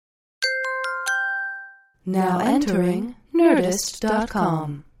Now entering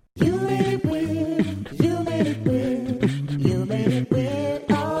Nerdist.com. You made it weird, you made it weird, you made it weird,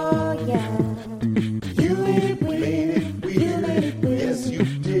 oh yeah. You made it weird, you made it weird, yes you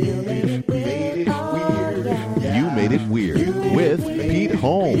did. You made it weird, oh yeah. You Made It Weird with Pete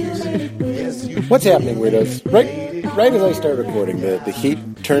Holmes. What's happening, weirdos? Right as I start recording, the heat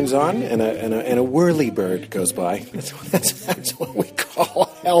turns on and a whirly bird goes by. That's what we call a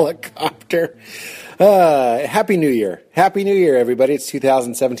helicopter. Happy New Year. Happy New Year, everybody. It's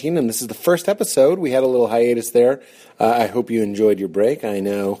 2017, and this is the first episode. We had a little hiatus there. I hope you enjoyed your break. I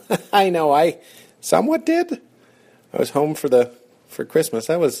know. I somewhat did. I was home for Christmas.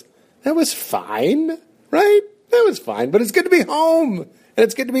 That was fine, right? That was fine, but it's good to be home, and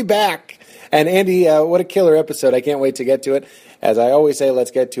it's good to be back. And Andy, what a killer episode. I can't wait to get to it. As I always say,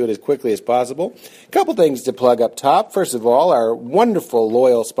 let's get to it as quickly as possible. A couple things to plug up top. First of all, our wonderful,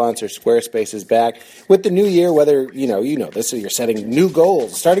 loyal sponsor, Squarespace, is back. With the new year, whether, you know this, you're setting new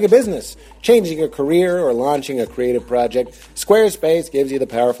goals, starting a business, changing a career, or launching a creative project, Squarespace gives you the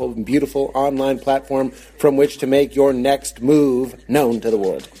powerful and beautiful online platform from which to make your next move known to the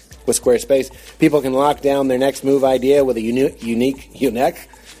world. With Squarespace, people can lock down their next move idea with a unique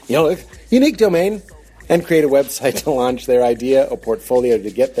domain and create a website to launch their idea, a portfolio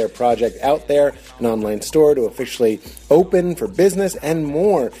to get their project out there, an online store to officially open for business, and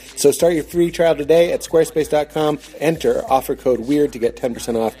more. So start your free trial today at squarespace.com. Enter offer code WEIRD to get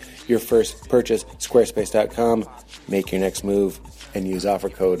 10% off your first purchase. Squarespace.com. Make your next move and use offer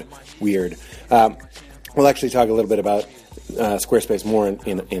code WEIRD. We'll actually talk a little bit about Squarespace more in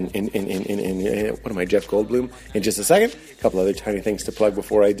what am I, Jeff Goldblum, in just a second. A couple other tiny things to plug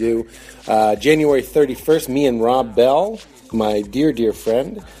before I do. January 31st, me and Rob Bell, my dear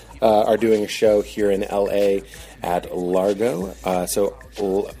friend, are doing a show here in L.A. at Largo. So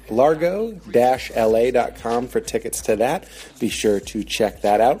largo-la.com for tickets to that. Be sure to check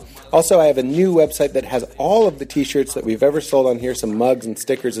that out. Also, I have a new website that has all of the t-shirts that we've ever sold on here, some mugs and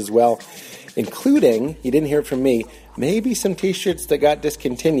stickers as well, including, you didn't hear it from me, maybe some t-shirts that got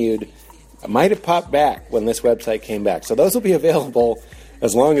discontinued might have popped back when this website came back. So those will be available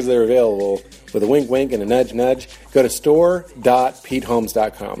as long as they're available, with a wink and a nudge. Go to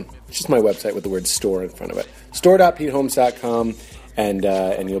store.peteholmes.com. It's just my website with the word store in front of it. Store.peteholmes.com, and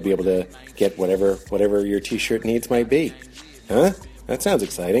you'll be able to get whatever your t-shirt needs might be. Huh? That sounds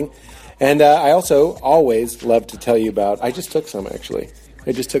exciting. And I also always love to tell you about, I just took some actually.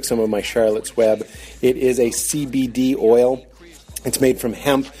 I just took some of my Charlotte's Web. It is a CBD oil. It's made from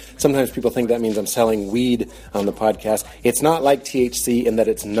hemp. Sometimes people think that means I'm selling weed on the podcast. It's not like THC in that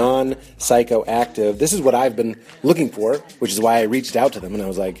it's non-psychoactive. This is what I've been looking for, which is why I reached out to them. And I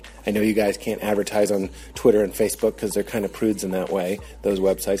was like, I know you guys can't advertise on Twitter and Facebook because they're kind of prudes in that way, those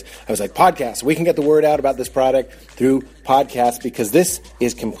websites. I was like, podcasts. We can get the word out about this product through podcasts because this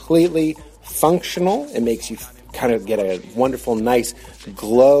is completely functional. It makes you kind of get a wonderful, nice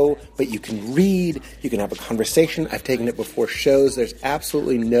glow, but you can read, you can have a conversation. I've taken it before shows. There's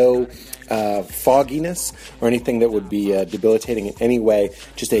absolutely no fogginess or anything that would be debilitating in any way.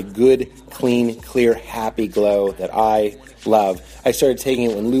 Just a good, clean, clear, happy glow that I love. I started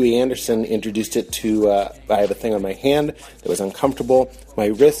taking it when Louis Anderson introduced it to, I have a thing on my hand that was uncomfortable. My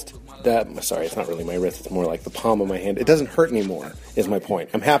wrist, sorry, it's not really my wrist, it's more like the palm of my hand. It doesn't hurt anymore, is my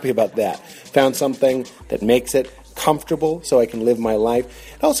point. I'm happy about that. Found something that makes it comfortable so I can live my life.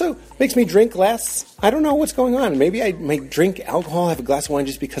 It also makes me drink less. I don't know what's going on. Maybe I may drink alcohol, have a glass of wine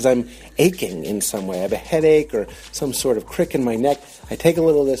just because I'm aching in some way. I have a headache or some sort of crick in my neck. I take a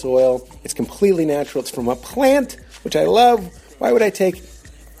little of this oil. It's completely natural. It's from a plant, which I love. Why would I take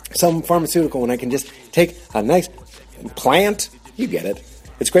some pharmaceutical when I can just take a nice plant? You get it.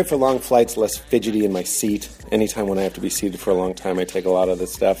 It's great for long flights, less fidgety in my seat. Anytime when I have to be seated for a long time, I take a lot of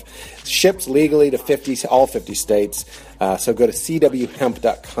this stuff. It ships legally to all 50 states. So go to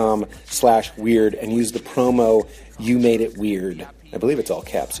cwhemp.com/weird and use the promo You Made It Weird. I believe it's all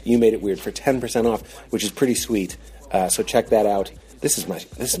caps. You Made It Weird for 10% off, which is pretty sweet. So check that out. This is my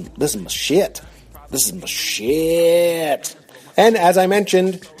shit. This is my shit. And as I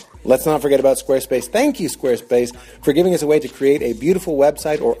mentioned, let's not forget about Squarespace. Thank you, Squarespace, for giving us a way to create a beautiful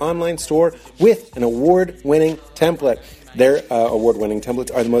website or online store with an award-winning template. Their award-winning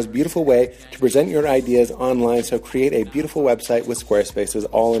templates are the most beautiful way to present your ideas online, so create a beautiful website with Squarespace's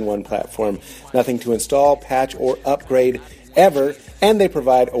all-in-one platform. Nothing to install, patch, or upgrade ever, and they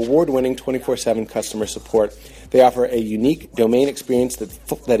provide award-winning 24/7 customer support. They offer a unique domain experience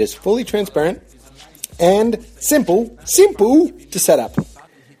that is fully transparent and simple to set up.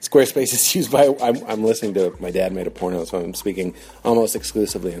 It's Squarespace is used by, I'm listening to, my dad made a porno, so I'm speaking almost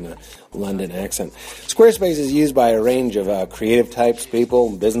exclusively in a London accent. Squarespace is used by a range of creative types,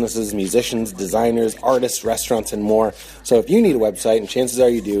 people, businesses, musicians, designers, artists, restaurants, and more. So if you need a website, and chances are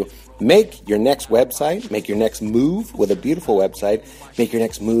you do, make your next website, make your next move with a beautiful website, make your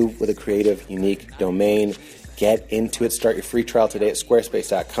next move with a creative, unique domain. Get into it. Start your free trial today at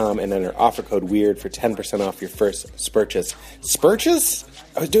squarespace.com and enter offer code WEIRD for 10% off your first purchase. Purchase?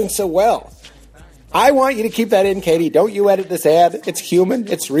 I was doing so well. I want you to keep that in, Katie. Don't you edit this ad. It's human.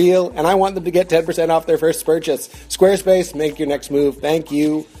 It's real. And I want them to get 10% off their first purchase. Squarespace, make your next move. Thank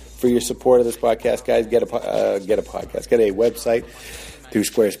you for your support of this podcast, guys. Get a podcast. Get a website through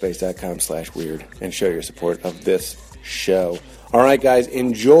squarespace.com/weird and show your support of this show. All right, guys.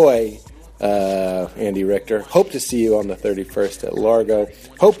 Enjoy Andy Richter. Hope to see you on the 31st at Largo.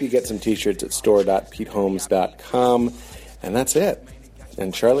 Hope you get some t-shirts at store.peteholmes.com. And that's it.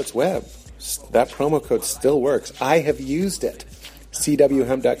 And Charlotte's Web. That promo code still works. I have used it.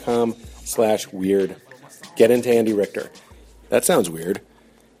 cwhemp.com/weird. Get into Andy Richter. That sounds weird.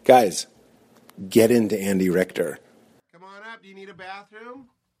 Guys, get into Andy Richter. Come on up. Do you need a bathroom?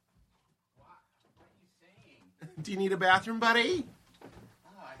 What are you saying? Do you need a bathroom, buddy?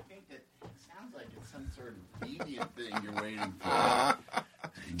 Some sort of deviant thing you're waiting for.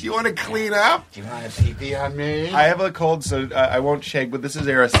 Do you want to clean up? Do you want to pee on me? I have a cold, so I won't shake, but this is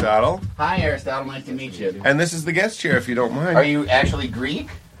Aristotle. Hi, Aristotle. Nice to meet you. And this is the guest chair, if you don't mind. Are you actually Greek?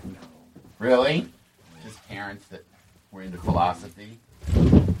 No. Really? Just parents that were into philosophy?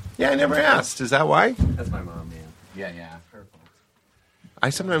 Yeah, I never asked. Is that why? That's my mom, man. Yeah. Her fault. I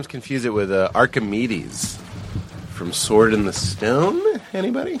sometimes confuse it with Archimedes from Sword in the Stone.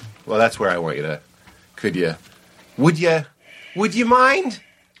 Anybody? Well, that's where I want you to... Could you? Would you mind?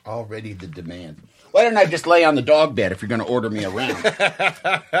 Already the demand. Why don't I just lay on the dog bed if you're going to order me around?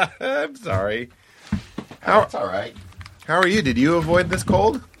 I'm sorry. That's all right. How are you? Did you avoid this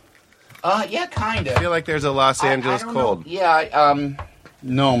cold? Yeah, kind of. I feel like there's a Los Angeles I don't cold. know. Yeah,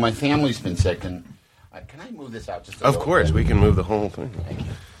 no, my family's been sick, and can I move this out just a Of little course, bit? we can move the whole thing. Thank you.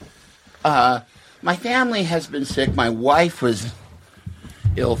 My family has been sick. My wife was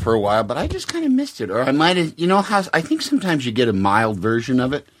ill for a while, but I just kind of missed it. Or I might have, how I think sometimes you get a mild version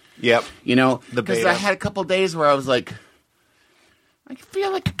of it. Yep. Because beta. I had a couple days where I was like, I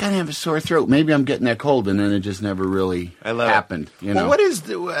feel like I kind of have a sore throat. Maybe I'm getting that cold, and then it just never really happened. Well, what is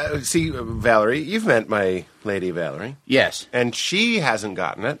the... see, Valerie, you've met my lady Valerie. Yes. And she hasn't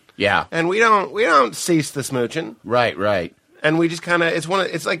gotten it. Yeah. And we don't cease the smooching. Right. And we just kind of it's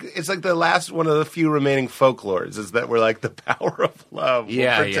like the last one of the few remaining folklores is that we're like the power of love will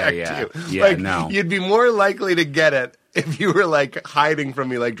protect you. Yeah, like, no. You'd be more likely to get it if you were like hiding from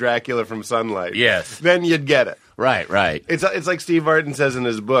me like Dracula from sunlight. Yes. Then you'd get it. Right. It's like Steve Martin says in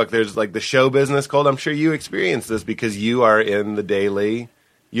his book. There's like the show business cold. I'm sure you experience this because you are in the daily.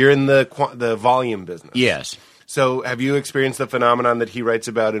 You're in the volume business. Yes. So have you experienced the phenomenon that he writes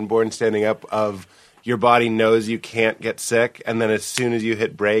about in Born Standing Up of your body knows you can't get sick, and then as soon as you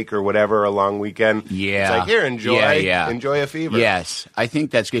hit break or whatever, a long weekend, it's like, here, enjoy a fever. Yes, I think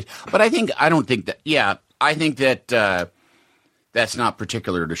that's good. But I think that that's not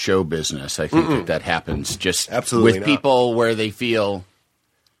particular to show business. I think that happens just Absolutely with not. people where they feel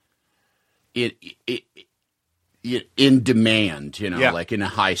it in demand, like in a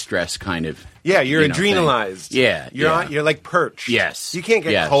high stress kind of. Yeah, you're thing. adrenalized. Yeah, you're like perched. Yes. You can't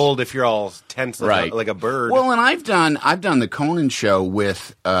get cold if you're all tense like a bird. Well, and I've done the Conan show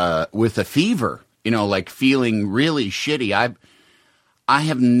with a fever, like feeling really shitty.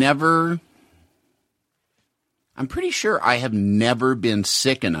 I'm pretty sure I have never been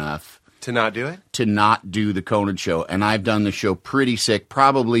sick enough to not do it? To not do the Conan show. And I've done the show pretty sick,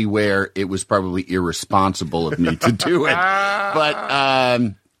 probably where it was probably irresponsible of me to do it. But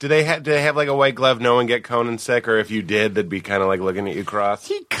do they have like a white glove, no one get Conan sick? Or if you did, they'd be kind of like looking at you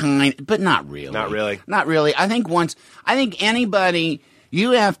cross? But not really. Not really? Not really. I think anybody,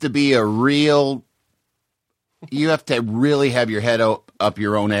 you have to be you have to really have your head up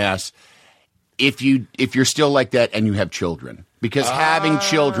your own ass if you're still like that and you have children. Because having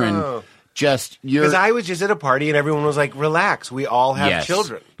children, because I was just at a party and everyone was like, "Relax, we all have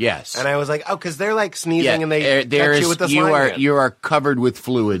children." Yes, and I was like, "Oh, because they're like sneezing and they touch you with the slime." You are covered with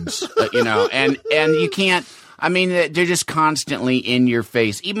fluids, and you can't. I mean, they're just constantly in your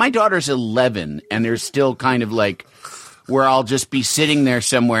face. My daughter's 11, and they're still kind of like where I'll just be sitting there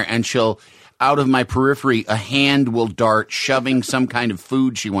somewhere, and she'll. Out of my periphery, a hand will dart, shoving some kind of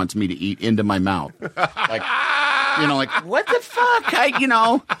food she wants me to eat into my mouth. Like, what the fuck?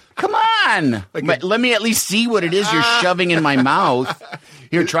 Come on. Let me at least see what it is you're shoving in my mouth.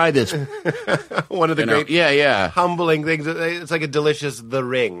 Here, try this. One of the great, humbling things. It's like a delicious The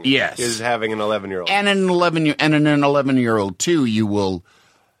Ring. Yes, is having an 11-year-old and an 11-year-old too. You will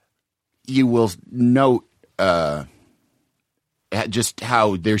note just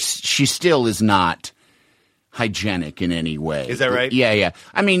how she still is not hygienic in any way. Is that right? Yeah.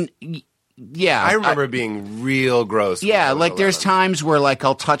 I mean. Yeah, I remember being real gross. Yeah, like there's times where like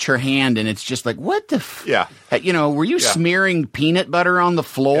I'll touch her hand and it's just like, what the? Were you smearing peanut butter on the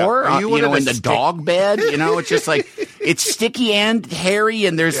floor? Yeah. In the dog bed? It's just like it's sticky and hairy,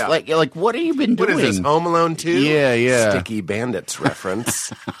 and there's like what have you been doing? What is this, Home Alone 2? Yeah. Sticky Bandits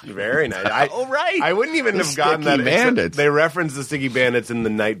reference. Very nice. Right. I wouldn't even have gotten that. Bandits. They referenced the Sticky Bandits in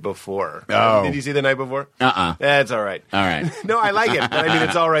The Night Before. Oh. Did you see The Night Before? That's all right. All right. No, I like it, but I mean,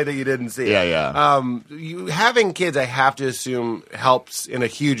 it's all right that you didn't see it. Yeah. Having kids, I have to assume, helps in a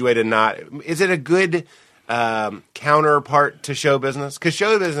huge way to not. Is it a good counterpart to show business? Because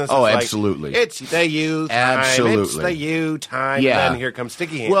show business is absolutely. It's the you time. Absolutely. It's the you time. Yeah. And then here comes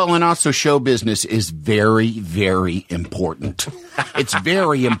Sticky Hands. Well, and also show business is very, very important. It's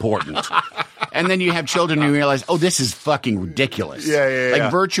very important. And then you have children who realize, this is fucking ridiculous. Yeah.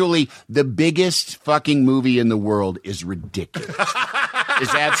 Like virtually the biggest fucking movie in the world is ridiculous.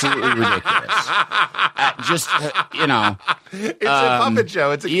 It's absolutely ridiculous. It's a puppet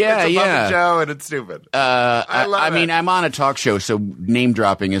show. It's a puppet show, and it's stupid. I love it. mean, I'm on a talk show, so name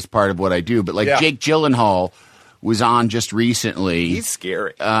dropping is part of what I do. But Jake Gyllenhaal was on just recently. He's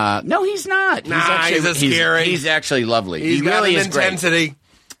scary. No, he's not. He's actually lovely. He got really is intensity. Great.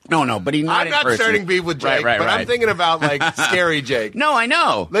 No, but he's not. I'm not starting beef with Jake, but I'm thinking about scary Jake. No, I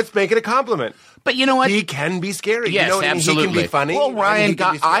know. Let's make it a compliment. But you know what? He can be scary. Yes, absolutely. He can be funny. Well,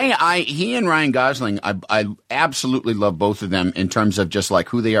 he and Ryan Gosling, I absolutely love both of them in terms of just like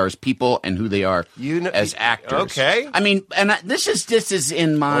who they are as people and who they are as actors. Okay. I mean, and this is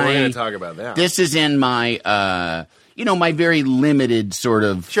in my. We're going to talk about that. This is in my. My very limited sort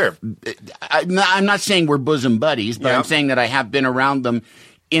of. Sure. I'm not saying we're bosom buddies, but I'm saying that I have been around them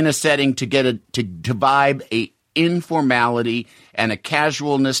in a setting to get to vibe a informality and a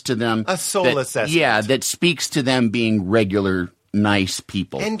casualness to them. A soul assessment. Yeah, that speaks to them being regular, nice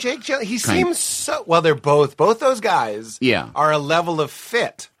people. And Jake Gyllenhaal, he seems so... Well, they're both those guys are a level of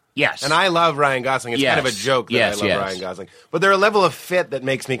fit. Yes. And I love Ryan Gosling. It's kind of a joke that I love Ryan Gosling. But they're a level of fit that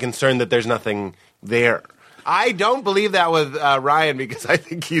makes me concerned that there's nothing there. I don't believe that with Ryan because I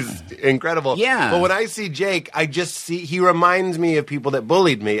think he's incredible. Yeah. But when I see Jake, I just see he reminds me of people that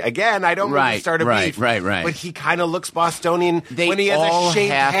bullied me. Again, I don't mean to start a beef. Right. But he kind of looks Bostonian when he has a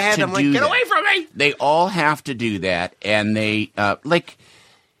shaved head. I'm like, get away from me. They all have to do that, and they like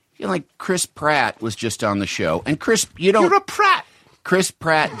Chris Pratt was just on the show, and Chris, you're a Pratt. Chris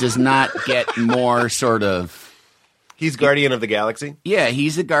Pratt does not get more sort of. He's Guardian of the Galaxy? Yeah,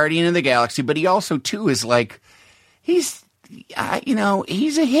 he's the Guardian of the Galaxy, but he also, too, is like, he's a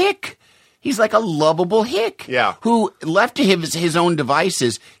hick. He's like a lovable hick. Yeah. Who, left to his own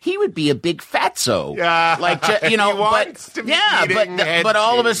devices, he would be a big fatso. Yeah. But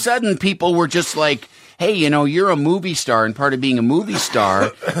all of a sudden, people were just like, hey, you're a movie star, and part of being a movie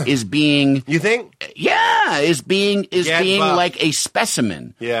star is being... You think? Yeah, is being like a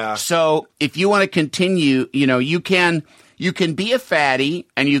specimen. Yeah. So if you want to continue, you can be a fatty,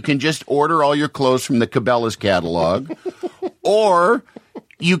 and you can just order all your clothes from the Cabela's catalog, or...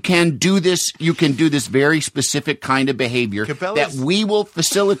 You can do this very specific kind of behavior that we will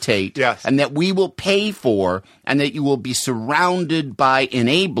facilitate and that we will pay for, and that you will be surrounded by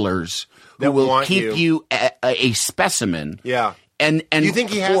enablers who will keep you a specimen. Yeah. And you think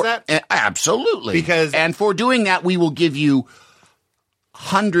he has that? Absolutely. And for doing that, we will give you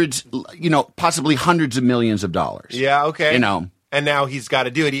hundreds, possibly hundreds of millions of dollars. Yeah, okay. And now he's got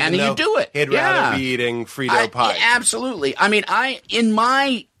to do it, even though you do it. He'd rather be eating Frito pie. Absolutely. I mean, in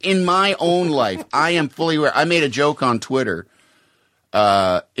my own life, I am fully aware. I made a joke on Twitter,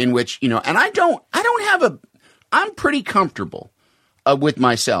 in which and I'm pretty comfortable with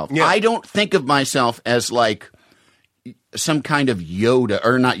myself. Yeah. I don't think of myself as like some kind of Yoda,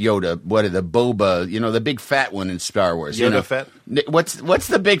 or not Yoda. What are the Boba? The big fat one in Star Wars. Yoda fat. What's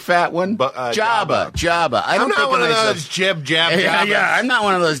the big fat one? Jabba. Jabba. I'm not one of those jib jab. Yeah, I'm not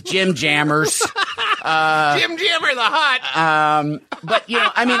one of those Jim Jammers. Jim Jammer the Hut. But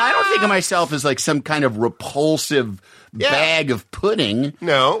I don't think of myself as like some kind of repulsive bag of pudding.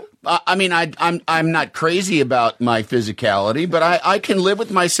 No. I mean, I'm not crazy about my physicality, but I can live with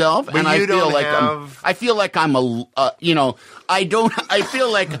myself, and I feel like I'm a I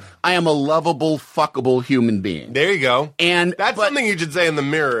feel like I am a lovable, fuckable human being. There you go. And that's something you should say in the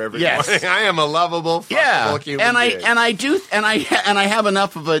mirror every morning. I am a lovable, fuckable human being. And I have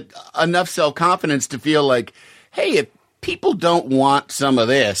enough self-confidence to feel like, hey, if people don't want some of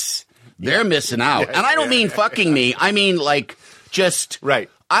this, they're missing out. And I don't mean fucking me. I mean like just right.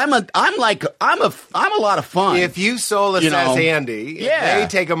 I'm a lot of fun. If you soul assess Andy, they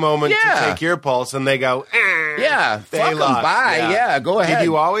take a moment to take your pulse and they go, fuck them, bye. Yeah, go ahead. Did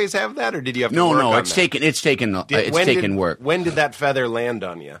you always have that, or did you have to work on it's taken work. When did that feather land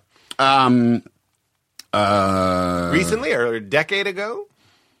on you? Recently, or a decade ago?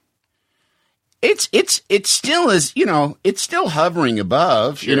 It still is, it's still hovering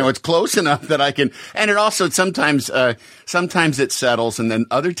above. Sure. It's close enough that I can, and it also sometimes it settles, and then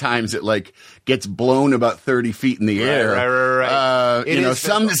other times it like gets blown about 30 feet in the air. Right.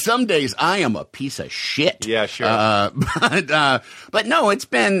 Some days I am a piece of shit. Yeah, sure. But no, it's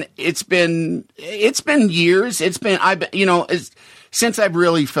been years. Since I've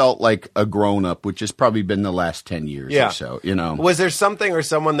really felt like a grown-up, which has probably been the last 10 years or so, Was there something or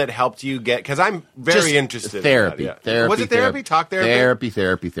someone that helped you get... Because I'm very interested therapy, in that. Therapy. Was it therapy? Talk therapy?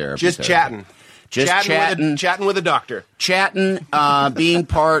 Therapy. Just chatting. Chatting with a doctor. Chatting, being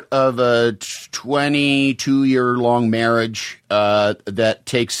part of a 22-year-long marriage that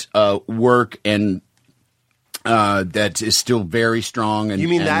takes work and... that is still very strong. And you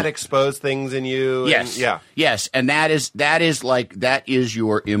mean that exposed things in you? Yes. Yes. And that is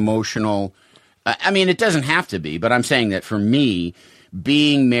your emotional. I mean, it doesn't have to be, but I'm saying that for me,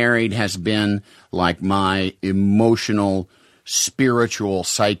 being married has been like my emotional, spiritual,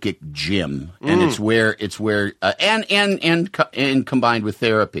 psychic gym, and it's where and combined with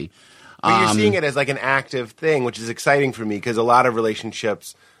therapy. But you're seeing it as like an active thing, which is exciting for me because a lot of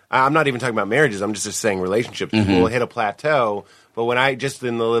relationships. I'm not even talking about marriages. I'm just saying relationships. People will hit a plateau. But when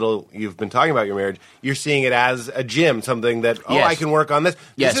in the little you've been talking about your marriage, you're seeing it as a gym, something that, I can work on this.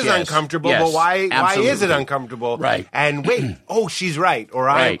 This is uncomfortable, but why is it uncomfortable? Right. And wait, she's right, or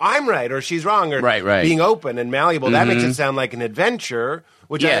I'm right, or she's wrong, or right. being open and malleable. That makes it sound like an adventure.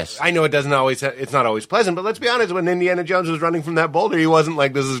 Which I know it's not always pleasant, but let's be honest, when Indiana Jones was running from that boulder, he wasn't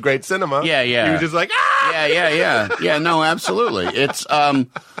like, this is great cinema. Yeah. He was just like, ah! Yeah, no, absolutely. It's,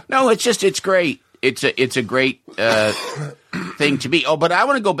 it's great. It's a great, thing to be. Oh, but I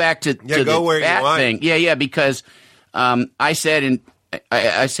want to go back to the fat thing. Yeah, because, I said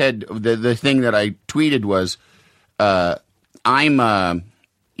the thing that I tweeted was, I'm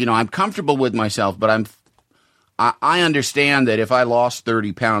comfortable with myself, but I understand that if I lost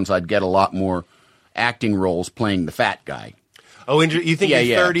 30 pounds, I'd get a lot more acting roles playing the fat guy. Oh, you think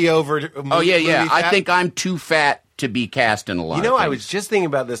you're 30 over? I think I'm too fat to be cast in a lot of things. I was just thinking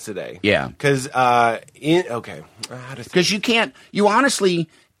about this today. Yeah. Because, because you honestly,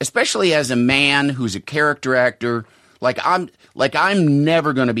 especially as a man who's a character actor, I'm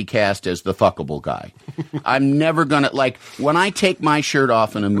never going to be cast as the fuckable guy. I'm never going to, when I take my shirt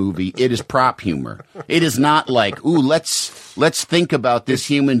off in a movie, it is prop humor. It is not like, ooh, let's think about this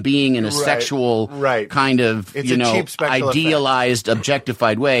human being in a sexual kind of, idealized,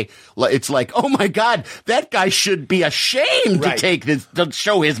 objectified way. It's like, oh my God, that guy should be ashamed to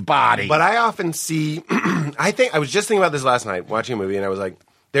show his body. But I often see, I was just thinking about this last night, watching a movie, and I was like,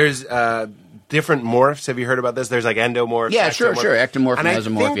 there's, different morphs. Have you heard about this? There's like endomorph. Yeah, sure. Ectomorph and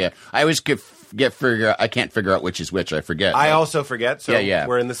mesomorph. Yeah, I always I can't figure out which is which. I forget. I also forget. So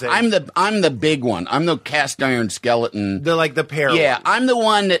we're in the same. I'm the big one. I'm the cast iron skeleton. The pair. Yeah, one. I'm the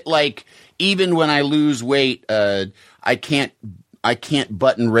one that even when I lose weight, I can't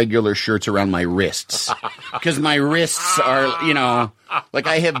button regular shirts around my wrists because my wrists are,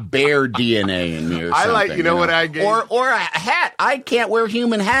 I have bear DNA in me or something. What I get? Or a hat. I can't wear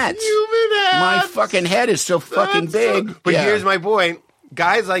human hats. My fucking head is so fucking big. But here's my point.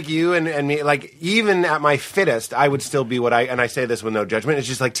 Guys like you and me, even at my fittest, I would still be and I say this with no judgment, it's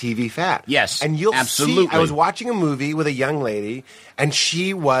just like TV fat. Yes, and you'll absolutely. see, I was watching a movie with a young lady, and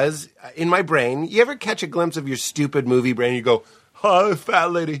she was, in my brain, you ever catch a glimpse of your stupid movie brain, you go, oh,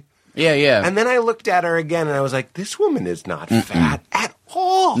 fat lady. Yeah. And then I looked at her again, and I was like, this woman is not fat at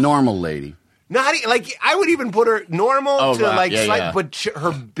all. Normal lady. Not, I would even put her normal but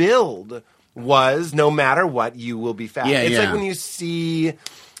her build was, no matter what, you will be fat. It's like when you see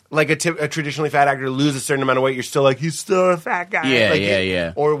like a traditionally fat actor lose a certain amount of weight, you're still like, he's still a fat guy. Yeah, like,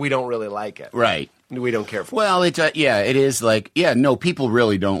 yeah. Or we don't really like it. Right. We don't care for it. Well, it's it is like, no, people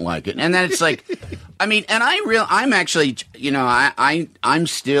really don't like it. And then it's like, I mean, and I'm actually, I'm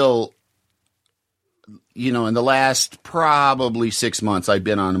still, in the last probably 6 months, I've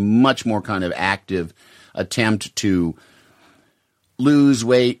been on a much more kind of active attempt to lose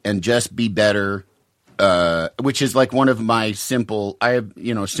weight and just be better. Which is like one of my simple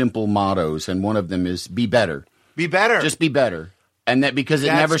mottos, and one of them is be better. Be better. Just be better. And that because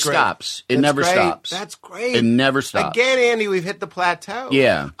it never stops. It never stops. That's great. It never stops. Again, Andy, we've hit the plateau.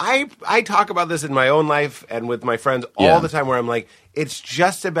 Yeah. I talk about this in my own life and with my friends all the time where I'm like, it's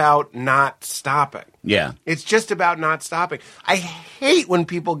just about not stopping. Yeah. It's just about not stopping. I hate when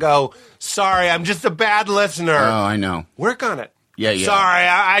people go, sorry, I'm just a bad listener. Oh, I know. Work on it. Yeah. Sorry,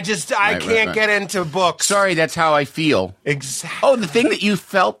 I can't get into books. Sorry, that's how I feel. Exactly. Oh, the thing that you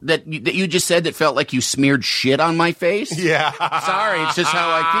felt that you just said that felt like you smeared shit on my face? Yeah. Sorry, it's just how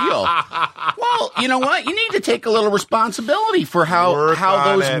I feel. Well, you know what? You need to take a little responsibility for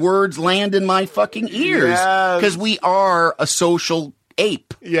how those words land in my fucking ears. Because we are a social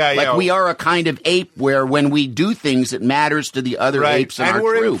ape. Yeah. We are a kind of ape where when we do things, it matters to the other apes in our and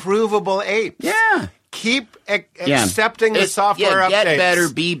we're troop. improvable apes. Yeah. Keep accepting the software updates. Get better,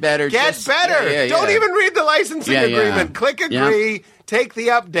 be better. Get better. Don't even read the licensing agreement. Click agree. Take the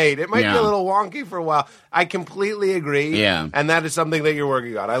update. It might be a little wonky for a while. I completely agree. Yeah. And that is something that you're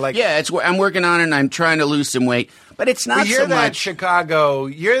working on. I like Yeah, I'm working on it, and I'm trying to lose some weight. But it's not you're so that much. Chicago.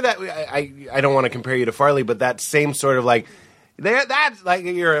 You're that. I don't want to compare you to Farley, but that same sort of like. That's like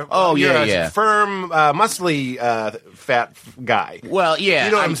you're a firm, muscly, fat guy. Well, yeah,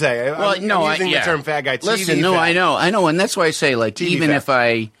 you know what I'm saying. Well, I'm using the term "fat guy." Listen, no, fat. I know, and that's why I say like even if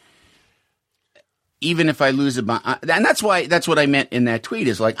I lose and that's what I meant in that tweet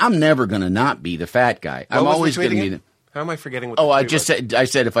is like I'm never going to not be the fat guy. I'm always going to be the. How am I forgetting? What I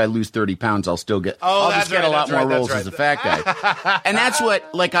said if I lose 30 pounds, I'll still get. I'll just get a lot more roles as a fat guy, and that's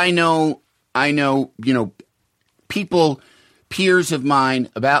what like I know, people. Peers of mine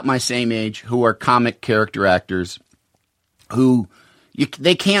about my same age who are comic character actors who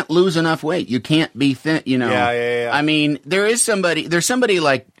they can't lose enough weight. You can't be thin, Yeah. I mean, there's somebody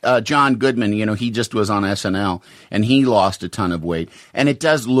like John Goodman, he just was on SNL and he lost a ton of weight. And it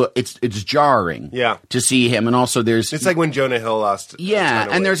does look, it's jarring to see him. And also it's like when Jonah Hill lost a ton of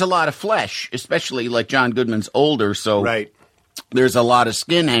weight. There's a lot of flesh, especially like John Goodman's older. So right. There's a lot of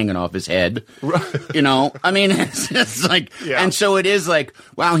skin hanging off his head, I mean, it's like, and so it is like,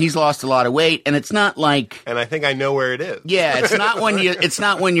 wow, he's lost a lot of weight, and it's not like, and I think I know where it is. Yeah, it's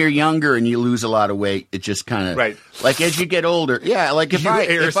not when you're younger and you lose a lot of weight. It just kind of like as you get older. Yeah, like if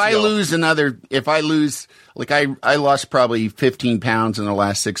I lose, like I lost probably 15 pounds in the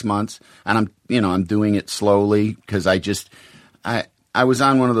last 6 months, and I'm doing it slowly because I was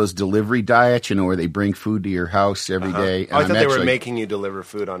on one of those delivery diets, where they bring food to your house every day. And I thought they were making you deliver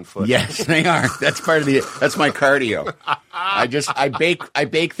food on foot. Yes, they are. That's that's my cardio. I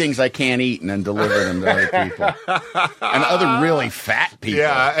bake things I can't eat and then deliver them to other people and other really fat people.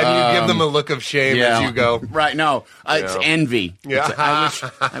 Yeah, and you give them a look of shame as you go. Right? No, it's envy. Yeah,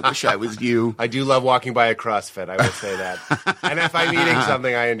 I wish I was you. I do love walking by a CrossFit. I will say that. And if I'm eating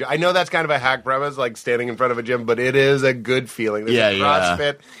something I enjoy, I know that's kind of a hack premise, like standing in front of a gym, but it is a good feeling. There's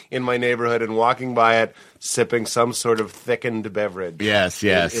CrossFit in my neighborhood, and walking by it, sipping some sort of thickened beverage. Yes.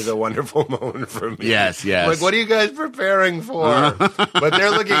 Is a wonderful moment for me. Yes. Like, what are you guys preparing for? But they're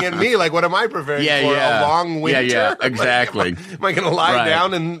looking at me like, what am I preparing for? A long winter? Yeah, exactly. Like, am I going to lie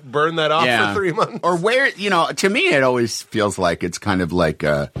down and burn that off for 3 months? Or where, to me, it always feels like it's kind of like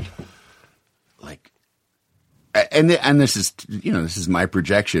and this is, this is my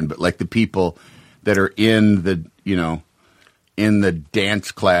projection, but like the people that are in the, in the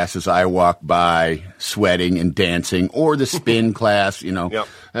dance class as I walk by, sweating and dancing, or the spin class, spinning.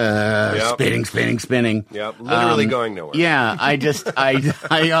 Yep, literally going nowhere. Yeah,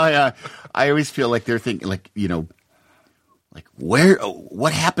 I always feel like they're thinking, like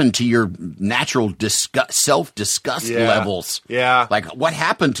what happened to your natural self-disgust levels? Yeah. Like, what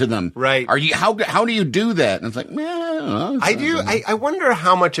happened to them? Right. How do you do that? And it's like, man, I don't know. I wonder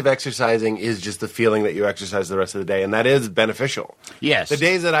how much of exercising is just the feeling that you exercise the rest of the day, and that is beneficial. Yes. The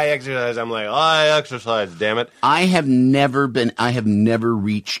days that I exercise, I'm like, I exercise, damn it. I have never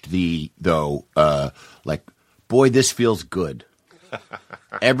reached like, boy, this feels good.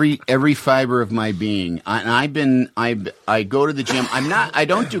 Every fiber of my being. I go to the gym. I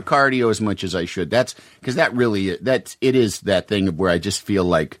don't do cardio as much as I should. That's because it is that thing of where I just feel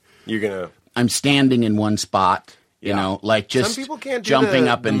like I'm standing in one spot. You know, like just some people can't do jumping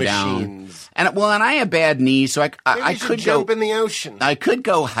the up and machines. down. And I have bad knees, so I could jump go in the ocean. I could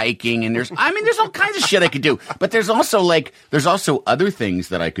go hiking, and there's all kinds of shit I could do. But there's also other things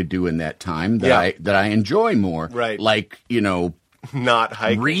that I could do in that time that I enjoy more. Right. Like, not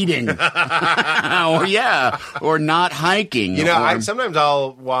hiking. Reading. or not hiking. Sometimes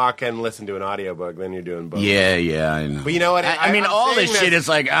I'll walk and listen to an audiobook, then you're doing both. Yeah, I know. But you know what? I mean, all this shit is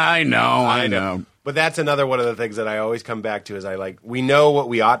like, I know. But that's another one of the things that I always come back to is we know what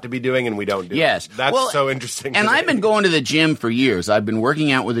we ought to be doing and we don't do it. That's so interesting. And I've been going to the gym for years. I've been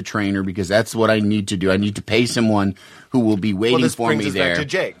working out with a trainer because that's what I need to do. I need to pay someone who will be waiting for me there. Back to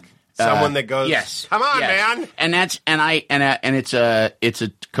Jake. Someone that goes, yes, come on, man. And it's a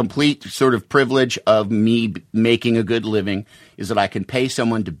complete sort of privilege of me making a good living is that I can pay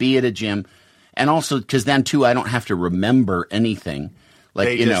someone to be at a gym, and also because then too I don't have to remember anything. Like,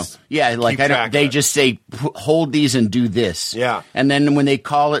 they just say, hold these and do this. Yeah. And then when they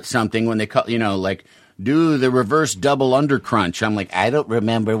call it something, do the reverse double under crunch. I'm like, I don't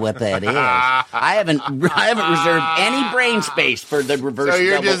remember what that is. I haven't reserved any brain space for the reverse double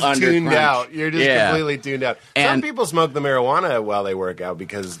under crunch. So you're just tuned out. You're just completely tuned out. Some people smoke the marijuana while they work out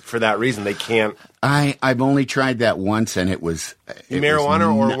because for that reason they can't. I've only tried that once, and it was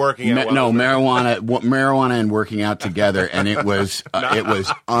marijuana or working out. No, marijuana and working out together, and it was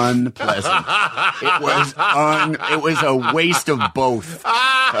unpleasant. It was a waste of both.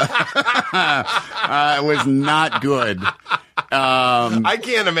 It was not good. I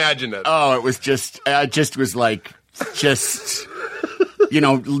can't imagine it. Oh, it was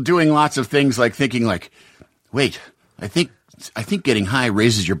doing lots of things like thinking like, wait, I think getting high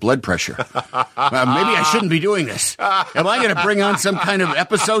raises your blood pressure. Maybe I shouldn't be doing this. Am I going to bring on some kind of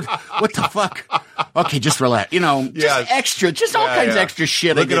episode? What the fuck? Okay, just relax. Just all kinds of extra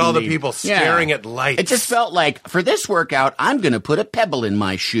shit. Look at all the people staring at lights. It just felt like for this workout, I'm going to put a pebble in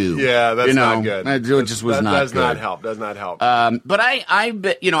my shoe. Yeah, that's not good. It just was not good. Does not help. But I've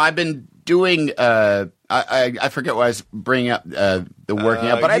been doing. I forget why I was bringing up the working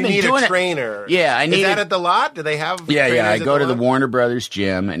out, but I've been doing a trainer. Yeah, I need. Is that at the lot? Do they have? Yeah. I go to the Warner Brothers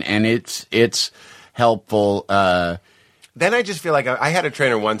gym, and it's helpful. Then I just feel like I had a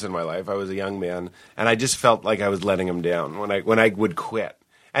trainer once in my life. I was a young man, and I just felt like I was letting him down when I would quit.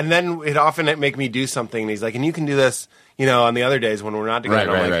 And then it make me do something, and he's like, and you can do this, on the other days when we're not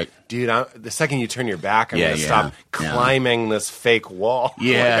together. Right. Dude, the second you turn your back, I'm going to stop climbing this fake wall.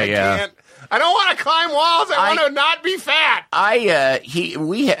 Yeah, I can't. I don't want to climb walls. I want to not be fat. I've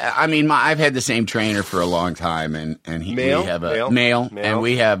had the same trainer for a long time, and male? We have a male, and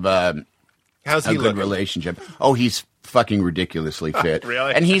we have how's he a good looking? Relationship. Oh, he's fucking ridiculously fit.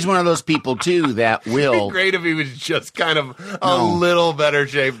 Really? And he's one of those people too that will. It'd be great if he was just kind of a little better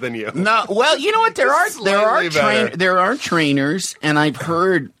shape than you. No, well, you know what? There are trainers, and I've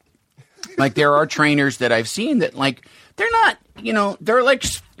heard there are trainers that I've seen that they're not,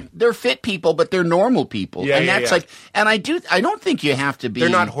 they're fit people, but they're normal people. Yeah, and that's and I don't think you have to be. They're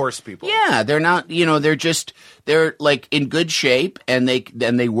not horse people. Yeah, they're not, they're in good shape and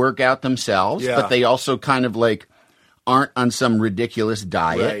they work out themselves, but they also kind of aren't on some ridiculous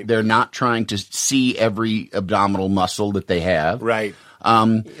diet. Right. They're not trying to see every abdominal muscle that they have. Right.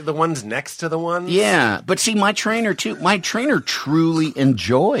 The ones next to the ones? Yeah. But see, my trainer truly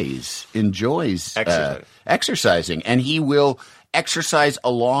enjoys exercising. And he will exercise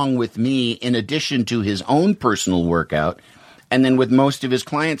along with me in addition to his own personal workout. And then with most of his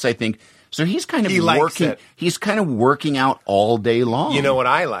clients, I think. So he's kind of he's kind of working out all day long. You know what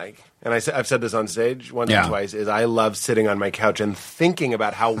I like? And I've said this on stage once or twice, is I love sitting on my couch and thinking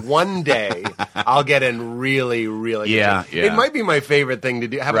about how one day I'll get in really, really good shape. It might be my favorite thing to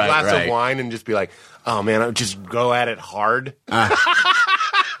do. Have a glass of wine and just be like, oh, man, I'll just go at it hard. I'm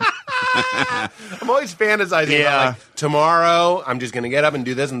always fantasizing about tomorrow I'm just going to get up and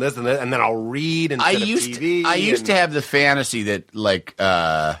do this and this and this, and then I'll read instead of TV. I used to have the fantasy that,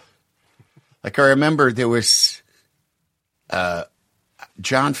 I remember there was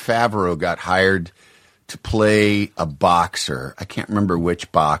Jon Favreau got hired to play a boxer. I can't remember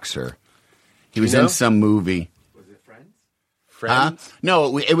which boxer. He was in some movie. Was it Friends?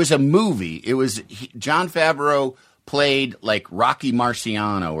 No, it was a movie. It was Jon Favreau played Rocky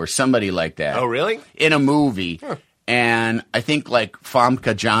Marciano or somebody like that. Oh, really? In a movie. Huh. And I think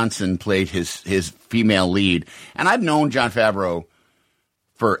Famke Johnson played his female lead. And I've known Jon Favreau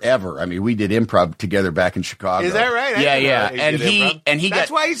forever. I mean, we did improv together back in Chicago. Is that right? Yeah. That's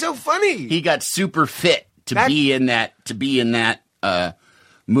why he's so funny. He got super fit to be in that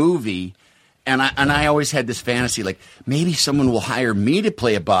movie. And I always had this fantasy, maybe someone will hire me to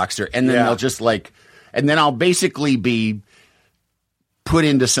play a boxer, and then they'll just and then I'll basically be put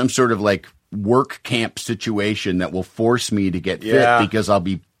into some sort of like work camp situation that will force me to get fit because I'll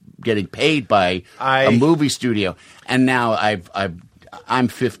be getting paid by a movie studio. And now I'm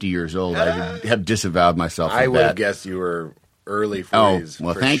 50 years old. I have disavowed myself. I of would that. have guessed you were early 40s. Oh,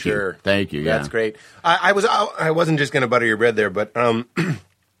 well, for thank sure. you. Thank you. Yeah. That's great. I wasn't just going to butter your bread there, but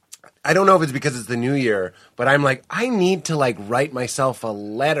I don't know if it's because it's the new year, but I'm like, I need to like write myself a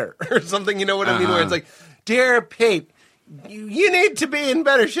letter or something. You know what I mean? Where it's like, dear Pete, you need to be in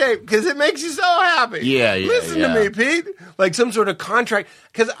better shape because it makes you so happy. Yeah. Listen to me, Pete. Like some sort of contract.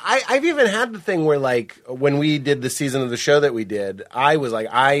 Because I've even had the thing where, like, when we did the season of the show that we did, I was like,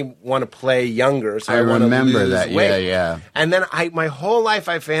 I want to play younger, so I want to remember lose that. weight. Yeah. And then my whole life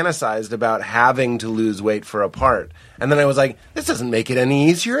I fantasized about having to lose weight for a part. And then I was like, this doesn't make it any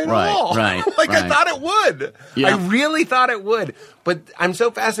easier at all. Right. I thought it would. Yeah. I really thought it would. But I'm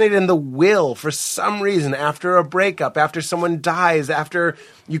so fascinated in the will for some reason after a breakup, after someone dies, after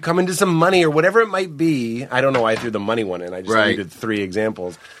you come into some money or whatever it might be. I don't know why I threw the money one in. I just needed 3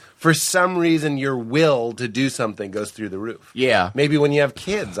 examples. For some reason, your will to do something goes through the roof. Yeah. Maybe when you have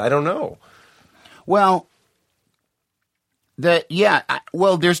kids. I don't know. Well,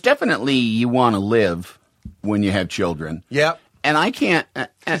 there's definitely you want to live when you have children. Yep. And I can't.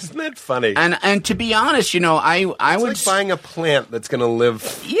 Isn't that funny? And to be honest, I it's would like buying a plant that's going to live.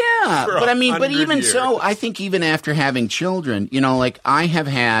 Yeah, for but I mean, but 100 even years. so, I think even after having children, like I have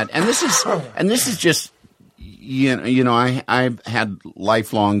had, and this is just, I've had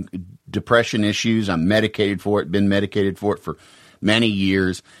lifelong depression issues. I'm medicated for it. Been medicated for it for many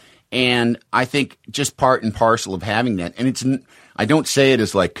years, and I think just part and parcel of having that, and I don't say it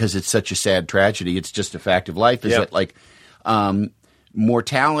as like because it's such a sad tragedy. It's just a fact of life. Is that like.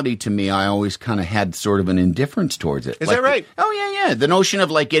 Mortality to me, I always kind of had sort of an indifference towards it. Is that right? Yeah. The notion of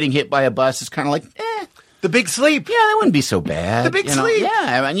like getting hit by a bus is kind of like, The big sleep. yeah, that wouldn't be so bad. The big sleep.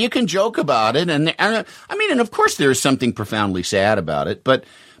 Yeah, and you can joke about it, and of course there is something profoundly sad about it, but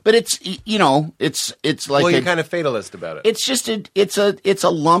it's it's like Well, you're kind of fatalist about it. it's just it's a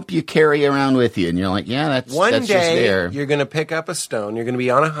lump you carry around with you, and you're like, yeah, that's One just day, there. you're going to pick up a stone. You're going to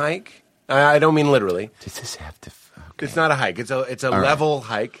be on a hike. I don't mean literally. Does this have to? It's not a hike. It's a level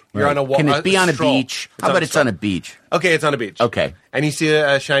hike. You're on a wall. Can it be on a stroll. beach? How about it's on a beach? Okay, it's on a beach. Okay. And you see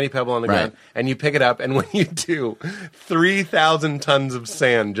a shiny pebble on the Right. ground, and you pick it up, and when you do, 3,000 tons of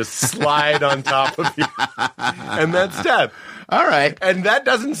sand just slide on top of you. And that's death. All right. And that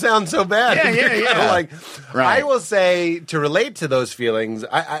doesn't sound so bad. Yeah, You're yeah, kinda yeah. like, Right. I will say, to relate to those feelings,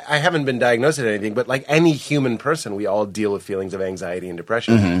 I haven't been diagnosed with anything, but like any human person, we all deal with feelings of anxiety and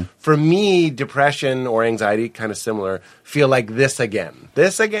depression. Mm-hmm. For me, depression or anxiety, kind of similar, feel like this again.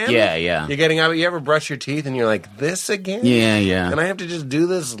 This again? Yeah, yeah. You're getting out, you ever brush your teeth and you're like, this again? Yeah, yeah. And I have to just do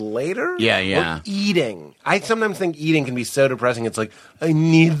this later? Yeah, yeah. Or eating. I sometimes think eating can be so depressing. It's like, I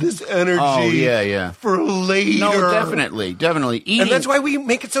need this energy Oh, yeah. for later. No, definitely. Eating, And that's why we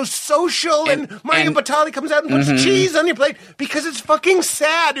make it so social, and Mario and- Batali comes out and puts cheese on your plate because it's fucking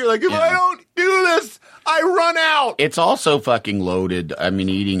sad. You're like, if I don't do this, I run out. it's also fucking loaded. I mean,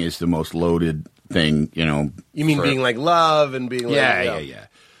 eating is the most loaded thing, You mean for- being like love and being like... Yeah.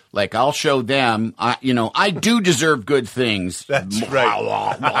 Like, I'll show them, I do deserve good things. That's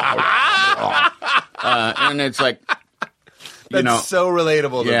right. And it's like, That's so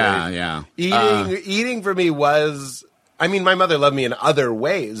relatable to yeah, me. yeah. Eating for me was... I mean, my mother loved me in other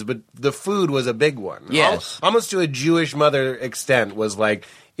ways, but the food was a big one. Yes. Almost to a Jewish mother extent was like,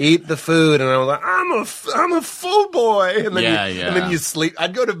 eat the food, and I was like, I'm a full boy. And then and then you sleep.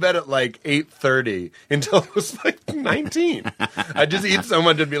 I'd go to bed at like 8:30 until I was like 19. I'd just eat so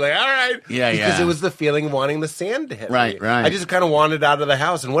much and be like, all right. Yeah, because yeah. it was the feeling of wanting the sand to hit me. Right. I just kind of wanted out of the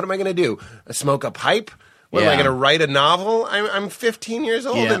house, and what am I going to do? Smoke a pipe? What am I Yeah. going to write a novel? I'm 15 years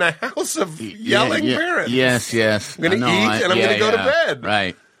old Yeah. in a house of yelling parents. Yes. I'm going to eat and I'm going to go to bed.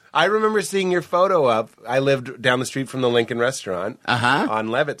 Right. I remember seeing your photo up. I lived down the street from the Lincoln Restaurant on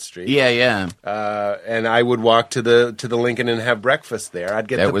Levitt Street. Yeah. And I would walk to the Lincoln and have breakfast there. I'd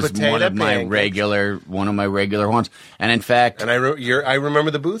get That the was potato one of my pancakes. regular ones. And in fact, And I remember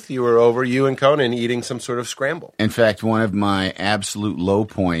the booth you were over, you and Conan eating some sort of scramble. one of my absolute low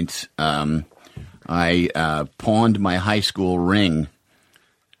points, I pawned my high school ring,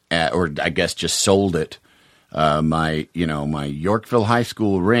 or I guess just sold it. My Yorkville High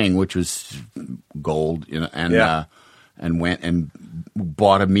School ring, which was gold, and went and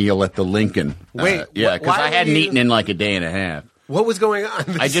bought a meal at the Lincoln. Wait, because why I hadn't were you- eaten in like a day and a half. What was going on?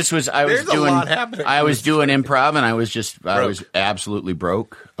 I was There's doing a lot happening. I was doing improv, and I was Broke. absolutely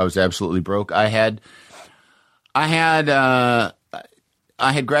broke. I was absolutely broke. I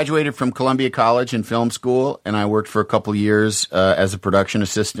I had graduated from Columbia College in film school, and I worked for a couple years as a production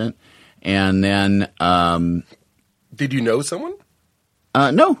assistant. And then, did you know someone?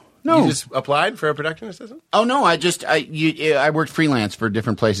 No. You just applied for a production assistant? Oh no, I worked freelance for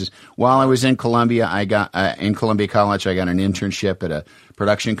different places. While I was in Columbia, I got in Columbia College. I got an internship at a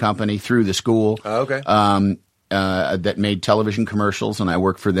production company through the school. Oh, okay. That made television commercials, and I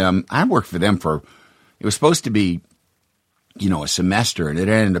worked for them. It was supposed to be, a semester, and it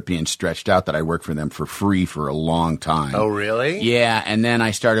ended up being stretched out that I worked for them for free for a long time. Oh, really? Yeah, and then I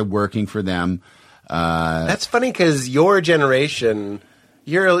started working for them. That's funny because your generation.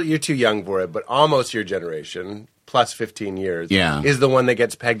 You're too young for it, but almost your generation, plus 15 years, is the one that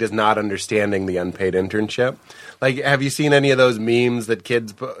gets pegged as not understanding the unpaid internship. Like, have you seen any of those memes that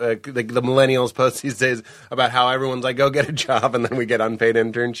kids, the millennials post these days about how everyone's like, go get a job, and then we get unpaid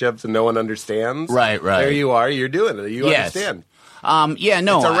internships and no one understands? Right. There you are. You're doing it. You understand. No.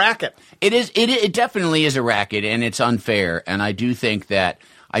 It's a racket. It is. It definitely is a racket, and it's unfair. And I do think that.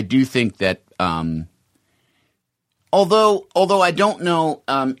 Although I don't know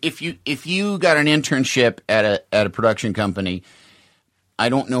if you got an internship at a production company, I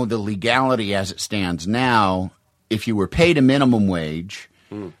don't know the legality as it stands now. If you were paid a minimum wage,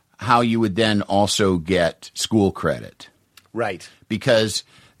 how you would then also get school credit, right? Because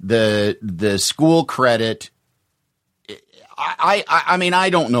the school credit, I mean I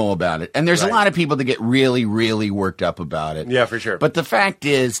don't know about it, and there's a lot of people that get really really worked up about it. Yeah, for sure. But the fact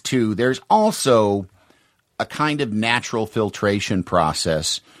is too, there's also a kind of natural filtration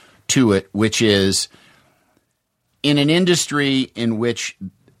process to it, which is in an industry in which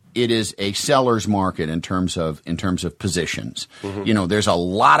it is a seller's market in terms of positions. Mm-hmm. There's a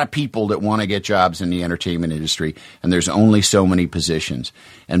lot of people that want to get jobs in the entertainment industry, and there's only so many positions.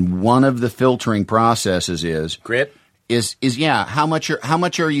 And one of the filtering processes is grit. Is how much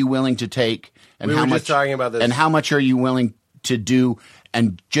are you willing to take, and we how were much just talking about this, and how much are you willing to do.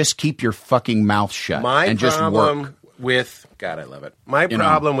 And just keep your fucking mouth shut and just work. My problem with God, I love it. My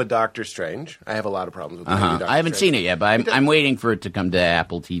problem with Doctor Strange. I have a lot of problems with Doctor Strange. I haven't seen it yet, but I'm waiting for it to come to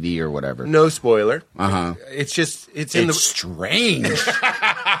Apple TV or whatever. No spoiler. It's strange.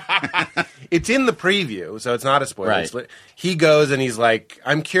 It's in the preview, so it's not a spoiler. Right. He goes and he's like,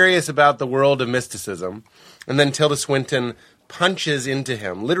 "I'm curious about the world of mysticism," and then Tilda Swinton punches into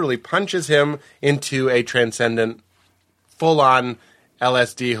him, literally punches him into a transcendent, full-on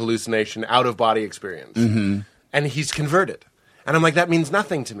LSD hallucination, out-of-body experience. Mm-hmm. And he's converted. And I'm like, that means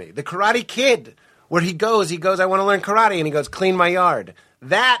nothing to me. The Karate Kid, where he goes, I want to learn karate, and he goes, clean my yard.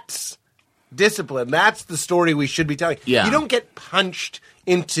 That's discipline. That's the story we should be telling. Yeah. You don't get punched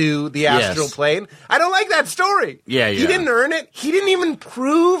into the astral plane. I don't like that story. Yeah. He didn't earn it. He didn't even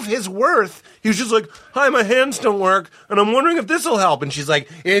prove his worth. He was just like, hi, my hands don't work, and I'm wondering if this will help. And she's like,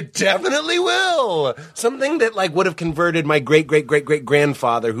 it definitely will. Something that would have converted my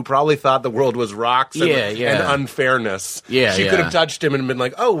great-great-great-great-grandfather, who probably thought the world was rocks and unfairness. She could have touched him and been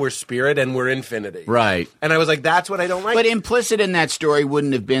like, oh, we're spirit and we're infinity. Right. And I was like, that's what I don't like. But implicit in that story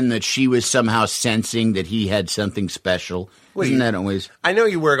wouldn't have been that she was somehow sensing that he had something special. Isn't that always? I know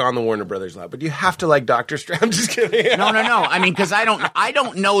you work on the Warner Brothers lot, but you have to like Doctor Strange. I'm just kidding. No. I mean, because I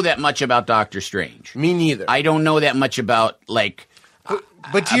don't know that much about Doctor Strange. Me neither. I don't know that much about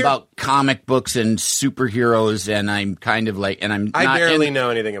about comic books and superheroes, and I'm kind of like, and I barely know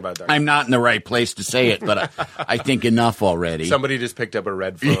anything about Doctor Strange. I'm not in the right place to say it, but I think enough already. Somebody just picked up a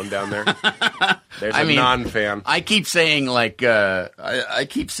red phone down there. There's a non-fan. I keep saying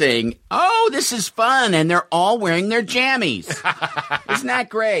oh, this is fun, and they're all wearing their jammies. Isn't that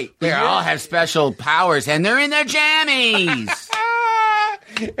great? They all have special powers, and they're in their jammies.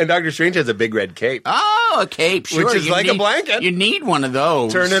 And Doctor Strange has a big red cape. Oh, a cape, sure. Which is like a blanket. You need one of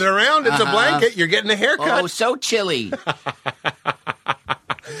those. Turn it around, it's a blanket. You're getting a haircut. Oh, so chilly.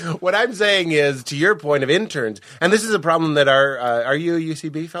 What I'm saying is, to your point of interns, and this is a problem that are you a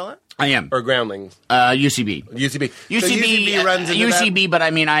UCB fella? I am. Or Groundlings? UCB. UCB. UCB, so UCB runs into UCB, that? But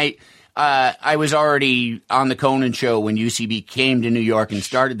I mean, I was already on the Conan show when UCB came to New York and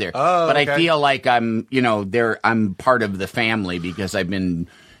started there. Oh, but okay. I feel like I'm part of the family because I've been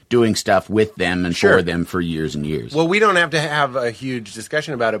doing stuff with them and for them for years and years. Well, we don't have to have a huge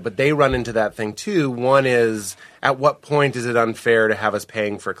discussion about it, but they run into that thing too. One is, at what point is it unfair to have us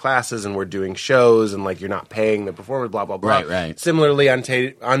paying for classes and we're doing shows and you're not paying the performers, blah, blah, blah. Right. Similarly,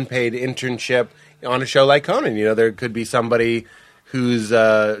 unpaid internship on a show like Conan. There could be somebody who's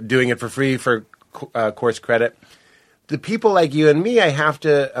doing it for free for course credit. The people like you and me, I have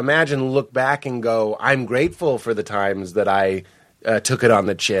to imagine, look back and go, I'm grateful for the times that I took it on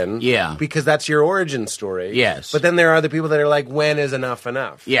the chin. Yeah. Because that's your origin story. Yes. But then there are other people that are like, when is enough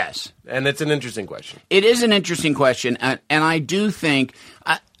enough? Yes. And it's an interesting question. It is an interesting question, and I do think,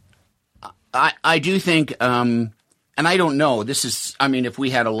 I do think, and I don't know. This is, I mean, if we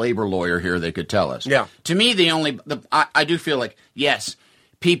had a labor lawyer here, they could tell us. Yeah. To me, I do feel like, yes,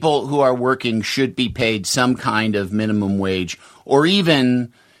 people who are working should be paid some kind of minimum wage, or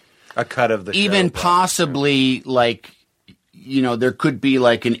even a cut of the even show, possibly like, you know, there could be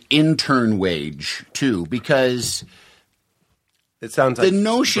like an intern wage too, because it sounds like the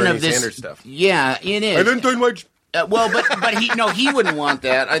notion Bernie of this Sanders stuff. Yeah, it is. An intern wage. Well, but he wouldn't want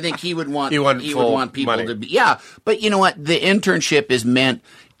that. I think he would want He would want people money. to be But you know what? The internship is meant.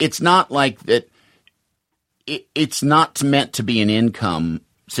 It's not like that. It's not meant to be an income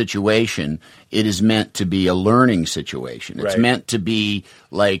situation. It is meant to be a learning situation. It's Right. meant to be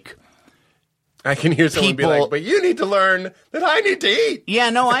like. I can hear someone be People- like, "But you need to learn that I need to eat."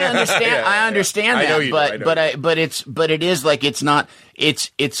 Yeah, no, I understand. Yeah, I understand I that, know you do, I know but it is like it's not. It's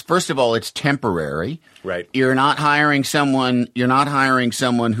first of all, it's temporary. Right. You're not hiring someone. You're not hiring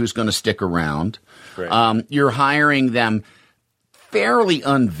someone who's going to stick around. Right. You're hiring them fairly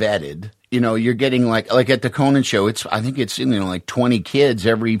unvetted. You know, you're getting like at the Conan show. I think it's like 20 kids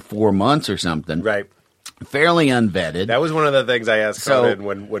every 4 months or something. Right. Fairly unvetted. That was one of the things I asked So-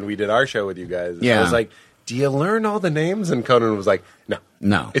 Conan when we did our show with you guys. Yeah. I was like, "Do you learn all the names?" And Conan was like,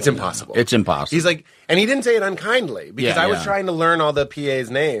 "No, it's impossible. It's impossible." He's like, and he didn't say it unkindly because Yeah, I was yeah. trying to learn all the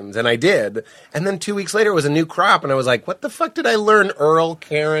PA's names, and I did. And then 2 weeks later, it was a new crop, and I was like, "What the fuck did I learn? Earl,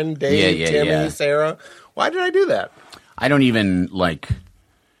 Karen, Dave, Yeah, Timmy, yeah. Sarah. Why did I do that?" I don't even like.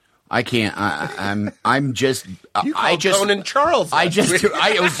 I can't. I'm just. You I called just. Conan Charles. I last just. week.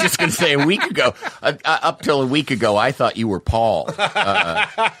 I was just going to say a week ago. Up till a week ago, I thought you were Paul.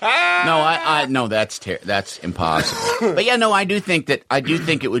 No, that's impossible. But yeah, no, I do think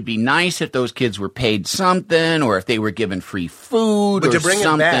it would be nice if those kids were paid something, or if they were given free food, But or to bring it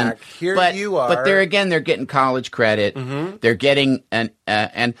something. back, here you are. But they're getting college credit. Mm-hmm. They're getting and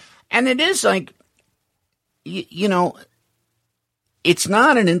it is like, you know. It's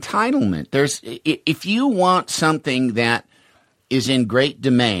not an entitlement. If you want something that is in great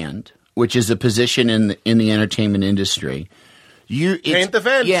demand, which is a position in the entertainment industry, Paint the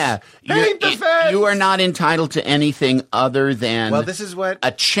fence. Yeah, Paint the fence. You are not entitled to anything other than Well, this is what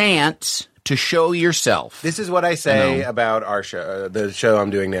a chance to show yourself. This is what I say about our show, the show I'm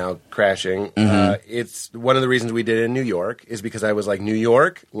doing now, Crashing. Mm-hmm. It's one of the reasons we did it in New York is because I was like, New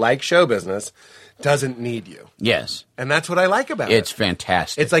York, like show business, doesn't need you. Yes, And that's what I like about it. it's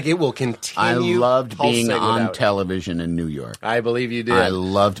fantastic. It's like it will I continue. loved being pulsing on without it. television in New York. I believe you did. I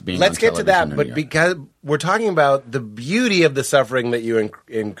loved being Let's on get to television that, in but New York. because we're talking about the beauty of the suffering that you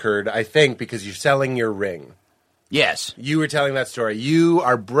incurred, I think, because you're selling your ring. Yes. You were telling that story. You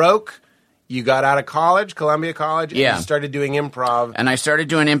are broke. You got out of college, Columbia College, and Yeah. you started doing improv. And I started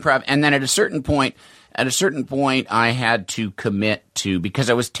doing improv, and then at a certain point, I had to commit to, because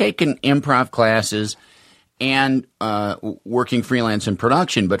I was taking improv classes and working freelance in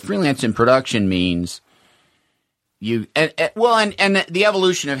production. But freelance in production means you and the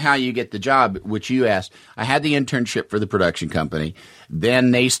evolution of how you get the job, which you asked. I had the internship for the production company.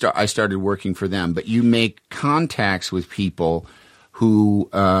 Then I started working for them. But you make contacts with people who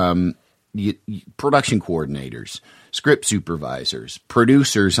production coordinators, script supervisors,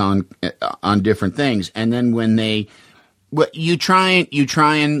 producers on different things, and then when you try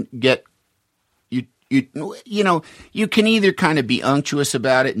and get you can either kind of be unctuous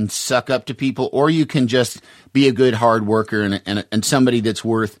about it and suck up to people, or you can just be a good hard worker and somebody that's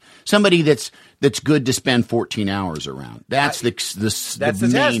good to spend 14 hours around. That's the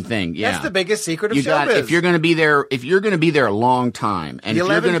main test. thing. Yeah, That's the biggest secret of you got, showbiz. if you're going to be there a long time, and The if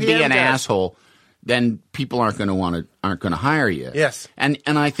you're 11 going to be PM an test. asshole, then people aren't going to hire you. Yes. And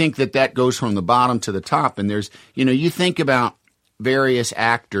I think that goes from the bottom to the top. And there's, you think about various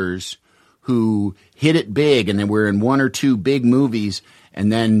actors who hit it big and then were in one or two big movies,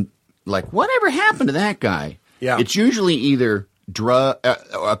 and then like, whatever happened to that guy? Yeah. It's usually either it's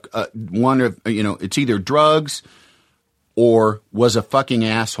either drugs or was a fucking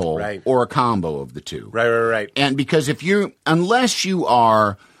asshole, Right. or a combo of the two. Right. And because unless you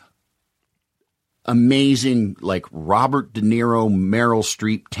are amazing, like Robert De Niro, Meryl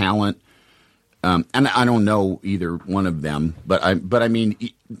Streep talent, and I don't know either one of them, but I mean,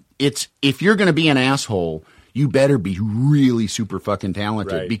 it's, if you're going to be an asshole, you better be really super fucking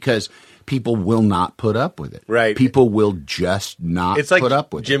talented, Right. because people will not put up with it. Right. People will just not It's like put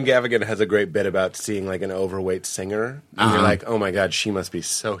up with Jim it. Gaffigan has a great bit about seeing like an overweight singer, and you're like, oh my god, she must be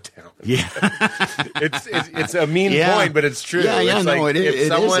so talented. Yeah. It's a mean Yeah. point, but it's true. Yeah, It's no, like, it if is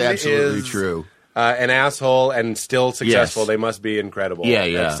someone absolutely is, true. An asshole and still successful, Yes. they must be incredible. Yeah,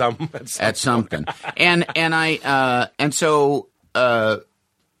 yeah. At something. So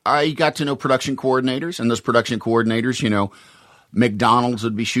I got to know production coordinators, and those production coordinators, McDonald's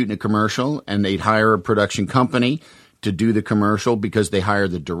would be shooting a commercial, and they'd hire a production company to do the commercial because they hire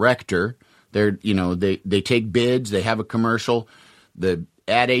the director. They take bids. They have a commercial. The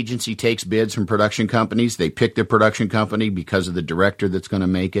ad agency takes bids from production companies. They pick the production company because of the director that's going to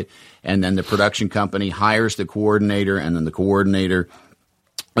make it, and then the production company hires the coordinator, and then the coordinator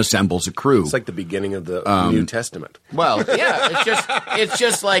assembles a crew. It's like the beginning of the New Testament. Well, yeah, it's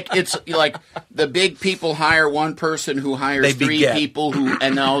just like the big people hire one person who hires They three beget. people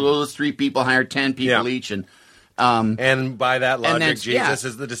and all those 3 people hire 10 people each, and by that logic, then- Jesus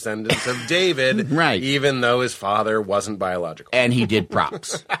is the descendant of David, Right. even though his father wasn't biological. and he did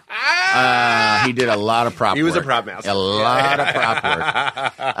props. He did a lot of prop. He was a work. prop master. A lot of prop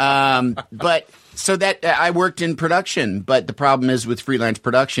work. But so that I worked in production, but the problem is with freelance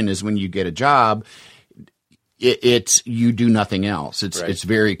production is when you get a job, it's you do nothing else. Right. It's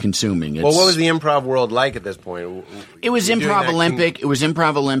very consuming. Well, what was the improv world like at this point? It was You're doing Improv that Olympic. It was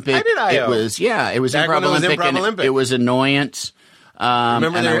Improv Olympic. I did IO. It was Back Improv when it was Olympic. Improv and Olympic. It was Annoyance.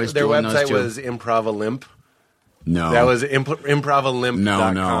 Remember and I was their doing those website two. was Improv Olymp? No. That was improvolymp.com.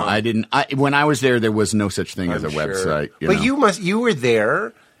 No, I didn't. When I was there was no such thing as a Sure. website. But you were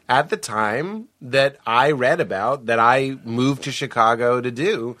there at the time that I read about, that I moved to Chicago to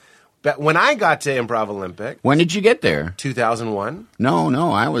do. But when I got to Improv Olympic, When did you get there? 2001.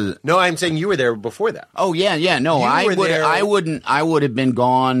 No, I was. No, I'm saying you were there before that. Oh yeah. No, You I were would. there- I wouldn't. I would have been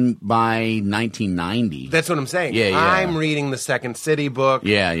gone by 1990. That's what I'm saying. Yeah. I'm reading the Second City book.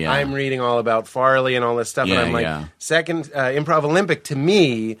 Yeah. I'm reading all about Farley and all this stuff, and Yeah, I'm like, yeah. Improv Olympic to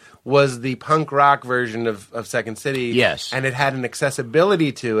me was the punk rock version of Second City. Yes. And it had an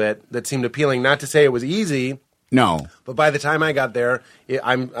accessibility to it that seemed appealing. Not to say it was easy, No. but by the time I got there,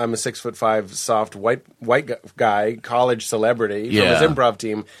 I'm a 6'5" soft white guy, college celebrity Yeah. from his improv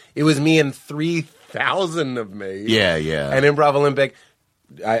team. It was me and 3,000 of me. Yeah. And Improv Olympic,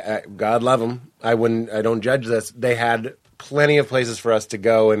 I God love them. I don't judge this. They had plenty of places for us to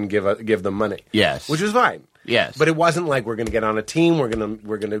go and give them money. Yes. which was fine. Yes. but it wasn't like we're going to get on a team.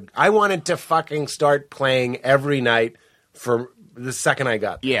 We're gonna. I wanted to fucking start playing every night for the second I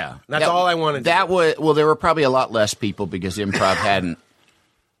got there. Yeah. That's all I wanted. That to do. was well. There were probably a lot less people because improv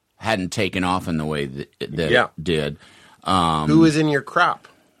hadn't taken off in the way that Yeah. it did. Who was in your crop?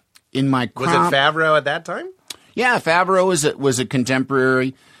 In my Was crop, it Favreau at that time? Yeah, Favreau was a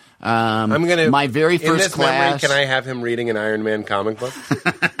contemporary. I'm gonna. My very in first this memory, class. can I have him reading an Iron Man comic book?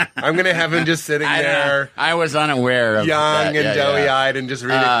 I'm gonna have him just sitting there. I was unaware of Young that. and Yeah, doughy-eyed and just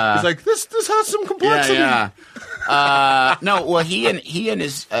reading. He's like, this has some complexity. Yeah. No, well, he and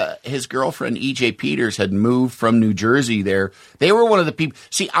his girlfriend E.J. Peters had moved from New Jersey there. They were one of the people.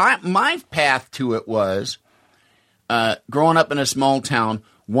 See, my path to it was growing up in a small town,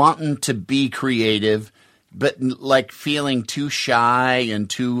 wanting to be creative, but like feeling too shy and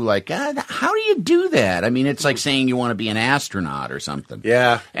too like, God, how do you do that? I mean, it's like saying you want to be an astronaut or something.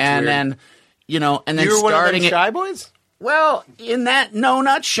 Yeah, it's and weird. then and then You were one of starting them it. shy boys? Well, no,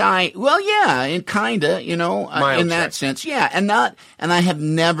 not shy. Well, yeah, and kinda, Mild in shy. that sense, yeah, and I have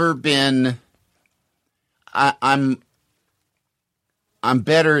never been. I'm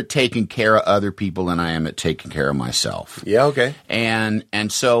better at taking care of other people than I am at taking care of myself. Yeah, okay. And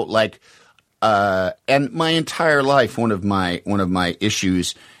so like, and my entire life, one of my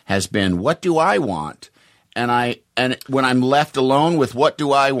issues has been, what do I want? And when I'm left alone with what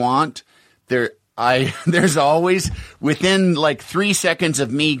do I want, there's always within like 3 seconds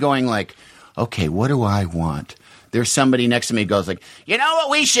of me going like, okay, what do I want? There's somebody next to me who goes like, you know what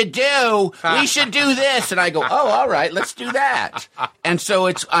we should do? We should do this. And I go, oh, all right, let's do that. And so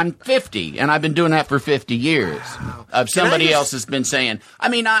I'm 50, and I've been doing that for 50 years. Somebody else has been saying, I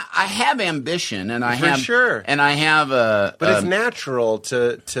mean, I have ambition, and I For have, sure. and I have a, But it's natural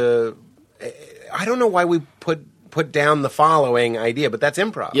to. I don't know why we put down the following idea, but that's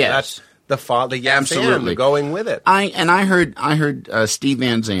improv. Yes. That's the yes Absolutely. and going with it. I heard Steve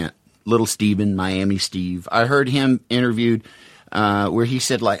Van Zandt, Little Steven, Miami Steve. I heard him interviewed where he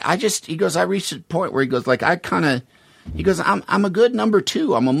said like I reached a point where he goes like I'm a good number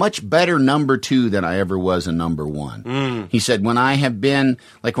two. I'm a much better number two than I ever was a number one. He said when I have been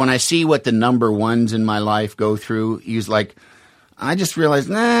like when I see what the number ones in my life go through, he's like I just realized,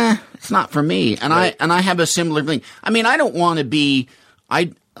 nah, it's not for me. And I have a similar thing. I mean, I don't want to be.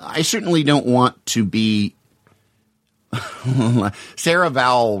 I certainly don't want to be. Sarah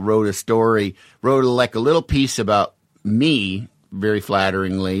Vowell wrote like a little piece about me, very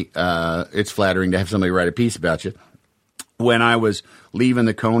flatteringly. It's flattering to have somebody write a piece about you. When I was leaving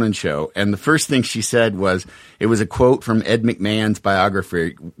the Conan show, and the first thing she said was, it was a quote from Ed McMahon's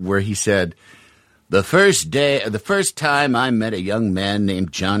biography where he said, the first time I met a young man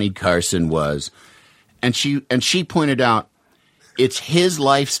named Johnny Carson was, and she pointed out, it's his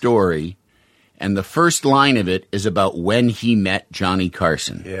life story, and the first line of it is about when he met Johnny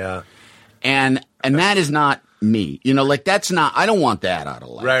Carson. Yeah. And that is not me. You know, like that's not, I don't want that out of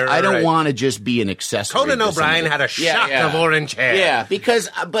life. Right, I don't want to just be an accessory. Conan O'Brien had a shock of orange hair. Yeah, because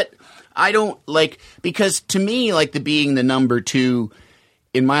to me, like being the number 2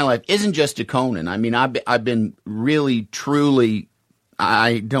 in my life isn't just a Conan. I mean, I've been really, truly,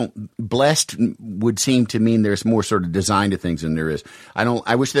 blessed would seem to mean there's more sort of design to things than there is.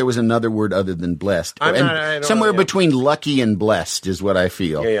 I wish there was another word other than blessed. Somewhere between lucky and blessed is what I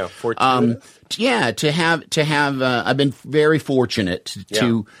feel. Yeah, fortunate. To have I've been very fortunate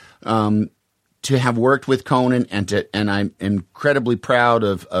to have worked with Conan and I'm incredibly proud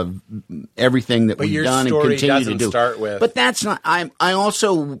of everything that we've done and continue to do. Start with. But that's not. I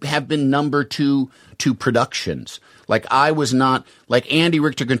also have been number 2 to productions. Like I was not like Andy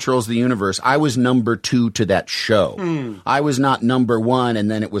Richter Controls the Universe. I was number 2 to that show. I was not number 1,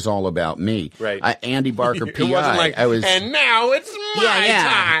 and then it was all about me. Right. Andy Barker It PI. wasn't like, and now it's my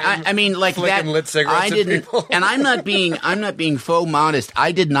time. I mean, like Flicking that. lit cigarettes I at didn't, people. and I'm not being faux modest.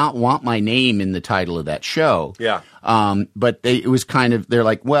 I did not want my name in the title of that show. Yeah. But it was kind of. They're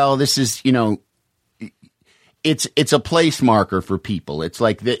like, well, this is It's a place marker for people. It's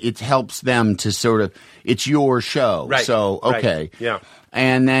like it helps them to sort of. It's your show, right? So okay, right. Yeah.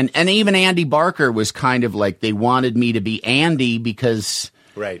 And even Andy Barker was kind of like they wanted me to be Andy because,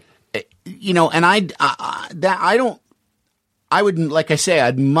 right? And I would like I say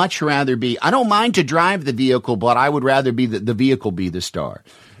I'd much rather be. I don't mind to drive the vehicle, but I would rather be the vehicle be the star,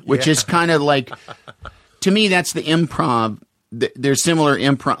 which is kind of like to me that's the improv. There's similar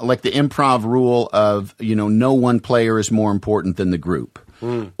improv, like the improv rule of, no one player is more important than the group.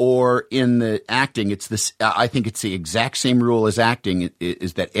 Or in the acting, it's this. I think it's the exact same rule as acting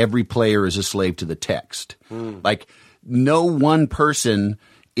is that every player is a slave to the text. Like no one person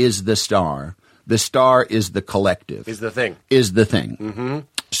is the star. The star is the collective. Is the thing. Mm-hmm.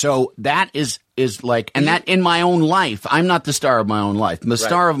 So that is like, and that in my own life, I'm not the star of my own life. The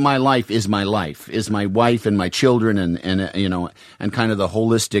star of my life, is my wife and my children and kind of the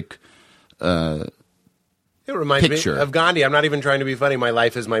holistic it reminds picture. Me of Gandhi. I'm not even trying to be funny. My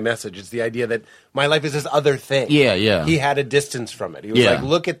life is my message. It's the idea that my life is this other thing. Yeah. He had a distance from it. He was like,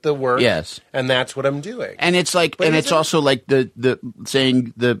 look at the work. Yes. And that's what I'm doing. And it's like, but it's also like the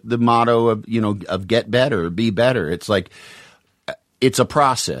saying the motto of get better, be better. It's like, it's a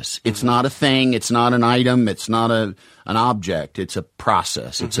process. It's not a thing. It's not an item. It's not an object. It's a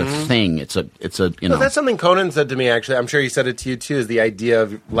process. It's a thing. It's a Well, that's something Conan said to me, actually. I'm sure he said it to you, too, is the idea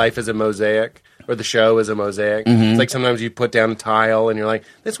of life as a mosaic, or the show as a mosaic. It's like sometimes you put down a tile and you're like,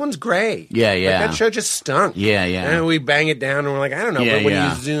 this one's gray. Yeah. Like, that show just stunk. Yeah. And we bang it down and we're like, I don't know. Yeah, but when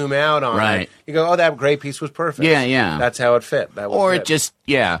you zoom out on it, you go, oh, that gray piece was perfect. Yeah. That's how it fit. It just,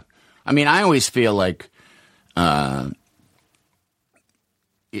 I mean, I always feel like,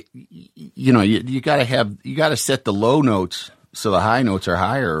 you got to set the low notes so the high notes are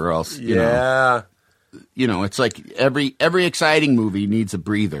higher, or else it's like every exciting movie needs a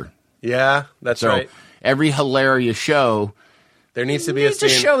breather. Yeah, that's right. Every hilarious show, there needs to be a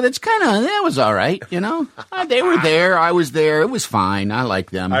show that's kind of that was all right. They were there, I was there, it was fine. I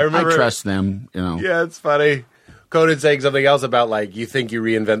like them. I trust them. Yeah, it's funny. Conan saying something else about, like, you think you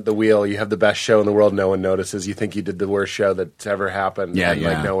reinvent the wheel, you have the best show in the world, no one notices. You think you did the worst show that's ever happened,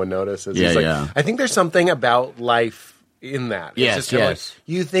 like, no one notices. I think there's something about life in that. It's just like,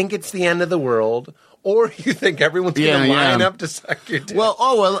 you think it's the end of the world, or you think everyone's going to line up to suck your dick.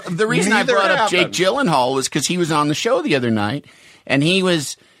 Well, the reason I brought up Jake Gyllenhaal was because he was on the show the other night, and he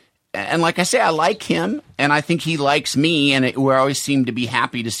was... And like I say, I like him, and I think he likes me, and we always seem to be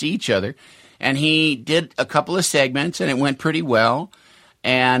happy to see each other. And he did a couple of segments, and it went pretty well.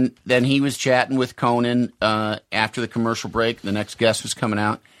 And then he was chatting with Conan after the commercial break. The next guest was coming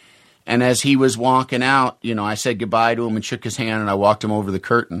out. And as he was walking out, I said goodbye to him and shook his hand, and I walked him over the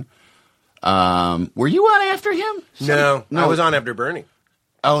curtain. Were you on after him? No, I was on after Bernie.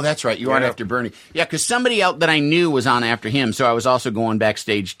 Oh, that's right. You were on after Bernie. Yeah, because somebody else that I knew was on after him, so I was also going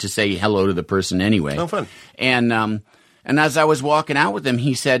backstage to say hello to the person anyway. Oh, fun. And And as I was walking out with him,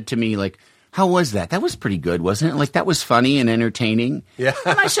 he said to me, like, how was that? That was pretty good, wasn't it? Like, that was funny and entertaining. Yeah.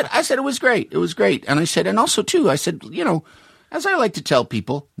 And I said, it was great. It was great. And I said, and also, too, I said, as I like to tell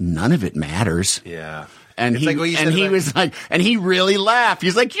people, none of it matters. Yeah. And It's he like what you said and he about- was like, and he really laughed.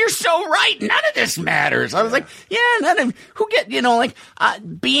 He's like, "You're so right. None of this matters." I was like, "Yeah, none of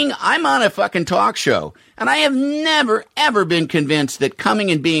I'm on a fucking talk show, and I have never ever been convinced that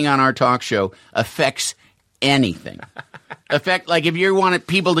coming and being on our talk show affects anything. Like if you wanted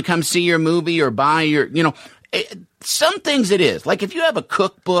people to come see your movie or buy your, some things it is. Like if you have a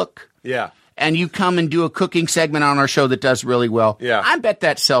cookbook, Yeah. and you come and do a cooking segment on our show that does really well, Yeah. I bet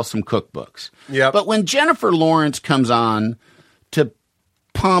that sells some cookbooks. Yep. But when Jennifer Lawrence comes on to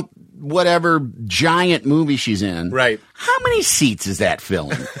pump whatever giant movie she's in, Right. how many seats is that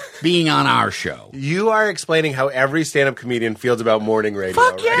filling being on our show? You are explaining how every stand-up comedian feels about morning radio.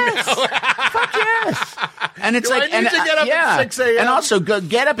 Fuck right yes. Fuck yes. And it's Do like, I need to get up at 6 a.m.? And also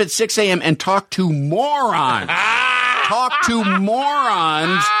get up at 6 a.m. and talk to morons. Talk to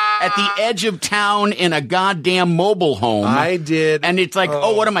morons at the edge of town in a goddamn mobile home. I did. And it's like,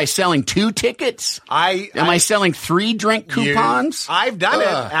 what am I selling? 2 tickets? Am I selling 3 drink coupons? I've done it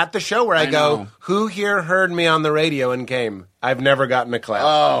at the show where I go, know. who here heard me on the radio and came? I've never gotten a clap.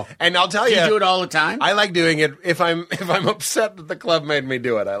 Oh. And I'll tell Do you. you do it all the time? I like doing it if I'm upset that the club made me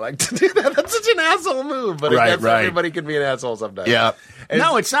do it. I like to do that. That's such an asshole move, but I guess everybody can be an asshole sometimes. Yeah. And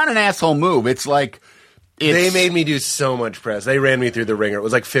No, it's not an asshole move. It's like... they made me do so much press. They ran me through the ringer. It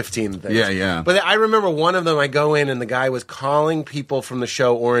was like 15 things. Yeah, yeah. But I remember one of them, I go in and the guy was calling people from the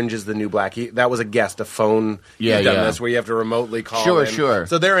show Orange is the New Black. That was a guest, a phone. Yeah, You've done yeah. this where you have to remotely call Sure, in. sure.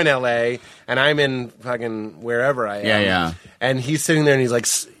 So they're in L.A. and I'm in fucking wherever I am. Yeah, yeah. And he's sitting there and he's like...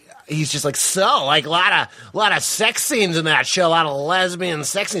 He's just like, so, like, a lot of sex scenes in that show, a lot of lesbian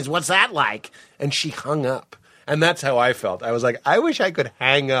sex scenes. What's that like? And she hung up. And that's how I felt. I was like, I wish I could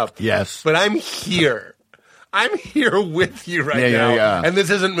hang up. Yes. But I'm here. I'm here with you right Yeah, now. yeah. And this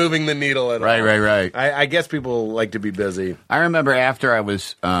isn't moving the needle at all. Right. I guess people like to be busy. I remember after I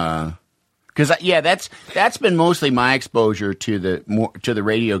was... Because, that's been mostly my exposure to the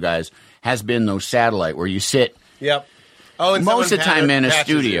radio guys has been those satellite where you sit... Yep. Oh, and most of the time in a patches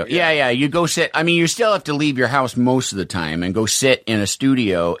studio. you, Yeah. You go sit. I mean, you still have to leave your house most of the time and go sit in a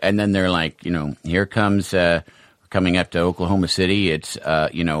studio. And then they're like, here comes coming up to Oklahoma City. It's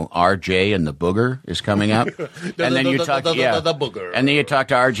RJ and the Booger is coming up. And then you talk the Booger. And then you talk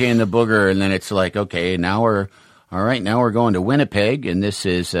to RJ and the Booger, and then it's like, okay, now we're going to Winnipeg, and this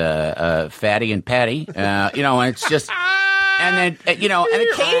is Fatty and Patty. And it's just. And then, and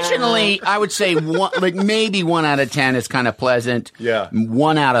occasionally I would say maybe 1 out of 10 is kind of pleasant. Yeah.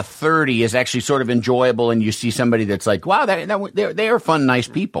 1 out of 30 is actually sort of enjoyable, and you see somebody that's like, wow, they are fun, nice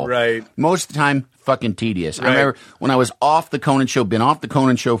people. Right. Most of the time, fucking tedious. Right. I remember when I was off the Conan show, been off the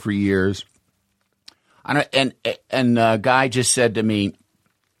Conan show for years, and a guy just said to me,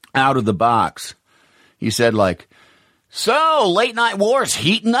 out of the box, he said like, so late night wars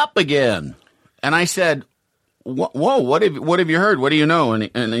heating up again. And I said, whoa, what have you heard? What do you know?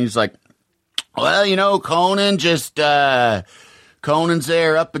 And he's like, well, Conan Conan's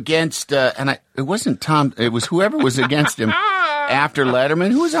there up against, it wasn't Tom, it was whoever was against him after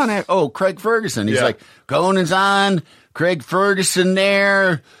Letterman. Who was on that? Oh, Craig Ferguson. He's like, Conan's on, Craig Ferguson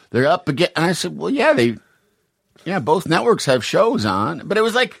there, they're up against, and I said, well, yeah, both networks have shows on, but it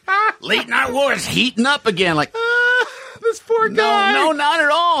was like, late night wars heating up again, like, this poor guy. No, not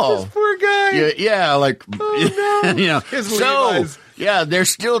at all. This poor guy. Yeah, like, Oh, no. His Levi's. Yeah, there's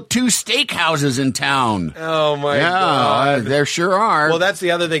still 2 steakhouses in town. Oh, my God. There sure are. Well, that's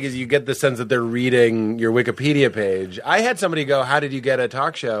the other thing is you get the sense that they're reading your Wikipedia page. I had somebody go, how did you get a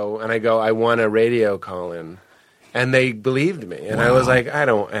talk show? And I go, I won a radio call-in. And they believed me. And I was like,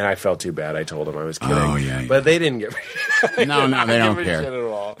 and I felt too bad. I told them I was kidding. Oh, yeah. But they didn't give me No, they don't care. Shit at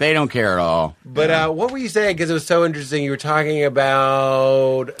all. They don't care at all. But what were you saying? Because it was so interesting. You were talking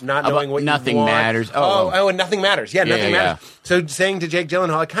about not knowing what nothing you want. matters. And nothing matters. Yeah, nothing yeah. matters. So saying to Jake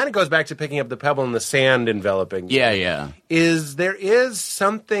Gyllenhaal, it kind of goes back to picking up the pebble in the sand enveloping. Yeah. There is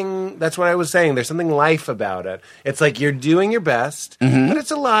something, that's what I was saying, there's something life about it. It's like you're doing your best, but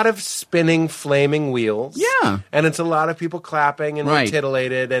it's a lot of spinning, flaming wheels. Yeah. And it's a lot of people clapping and Right. we're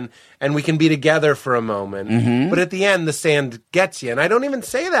titillated and we can be together for a moment. But at the end, the sand gets you. And I don't even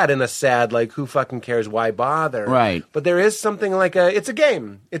say that in a sad, like, who fucking cares, why bother? Right. But there is something like it's a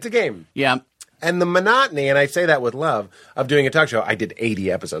game. It's a game. Yeah. And the monotony, and I say that with love, of doing a talk show. I did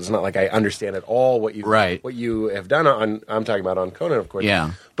 80 episodes. It's not like I understand at all what you have done on. I'm talking about on Conan, of course.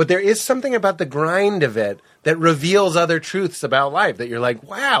 Yeah. But there is something about the grind of it that reveals other truths about life. That you're like,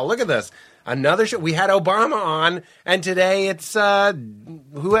 wow, look at this. Another show. We had Obama on, and today it's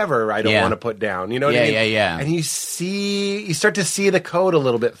whoever I don't want to put down. You know what I mean? Yeah. And you start to see the code a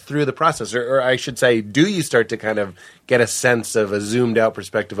little bit through the process. Or I should say, do you start to kind of get a sense of a zoomed out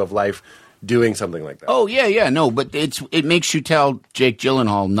perspective of life doing something like that? Oh, yeah. No, but it makes you tell Jake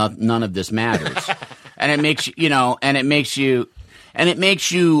Gyllenhaal none of this matters. And it makes you,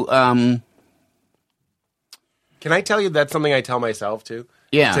 Can I tell you that's something I tell myself too?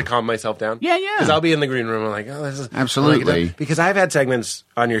 Yeah. To calm myself down? Yeah. Because I'll be in the green room, I'm like, oh, this is... Absolutely. Because I've had segments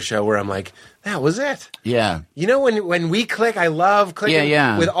on your show where I'm like, that was it. Yeah. You know, when we click, I love clicking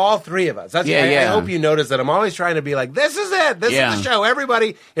with all three of us. I hope you notice that I'm always trying to be like, this is it. This is the show.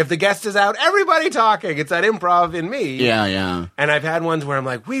 Everybody, if the guest is out, everybody talking. It's that improv in me. Yeah. And I've had ones where I'm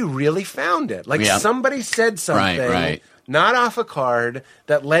like, we really found it. Like somebody said something. Right. Not off a card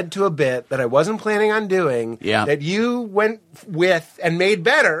that led to a bit that I wasn't planning on doing. Yeah. That you went with and made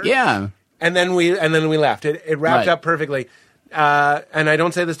better. Yeah. And then we left. It wrapped up perfectly. And I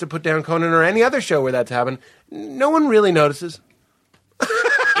don't say this to put down Conan or any other show where that's happened. No one really notices.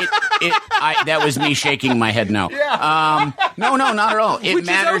 That was me shaking my head no. Yeah. No, not at all. It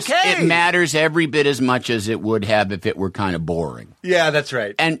matters. Is okay. It matters every bit as much as it would have if it were kind of boring. Yeah, that's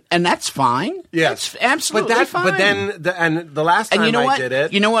right. And that's fine. Yes. That's absolutely fine. But then the last time I did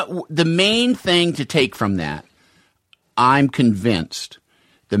it. You know what? The main thing to take from that, I'm convinced,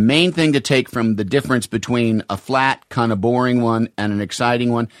 the main thing to take from the difference between a flat, kind of boring one and an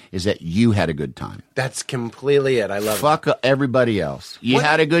exciting one is that you had a good time. That's completely it. I love it. Fuck everybody else. You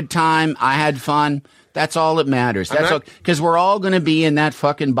had a good time. I had fun. That's all that matters. That's because we're all going to be in that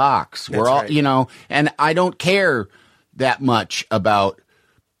fucking box. We're all, right. And I don't care that much about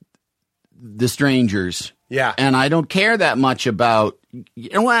the strangers. Yeah. And I don't care that much about,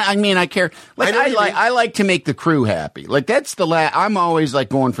 I care. Like I like to make the crew happy. Like that's the I'm always like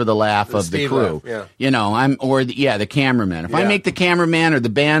going for the laugh of the crew. Laugh, yeah. The cameraman. If I make the cameraman or the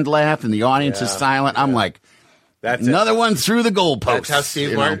band laugh and the audience is silent, I'm like, that's another one through the goalpost. That's how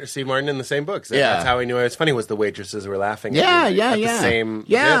Steve Martin in the same books. That's how I knew it was funny was the waitresses were laughing at the same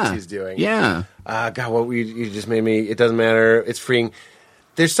bits he's doing. Yeah. God, you just made me, it doesn't matter. It's freeing.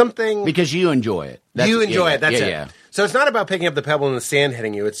 There's something... Because you enjoy it. You enjoy it. That's it. Yeah. So it's not about picking up the pebble in the sand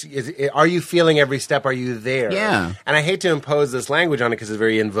hitting you. Are you feeling every step? Are you there? Yeah. And I hate to impose this language on it because it's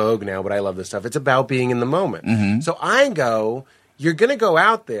very in vogue now, but I love this stuff. It's about being in the moment. Mm-hmm. So I go, you're going to go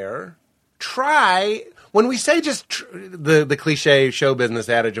out there, try... When we say just the cliche show business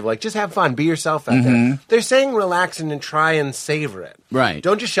adage of like, just have fun, be yourself out there, they're saying relax and try and savor it. Right.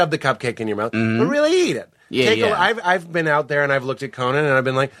 Don't just shove the cupcake in your mouth, but really eat it. I've been out there and I've looked at Conan and I've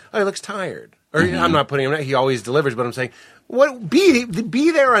been like, oh, he looks tired. Or I'm not putting him, he always delivers, but I'm saying,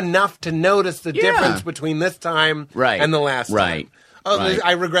 be there enough to notice the difference between this time and the last time. Oh,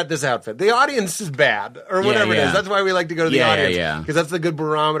 I regret this outfit. The audience is bad, or whatever it is. That's why we like to go to the audience, because that's the good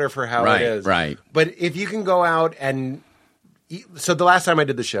barometer for how it is. Right. But if you can go out and... So the last time I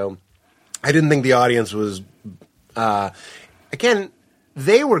did the show, I didn't think the audience was... again,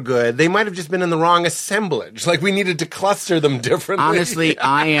 they were good. They might have just been in the wrong assemblage. Like, we needed to cluster them differently. Honestly,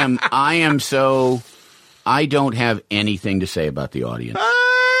 I am so... I don't have anything to say about the audience.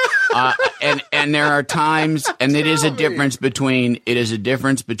 And there are times, and it is a difference between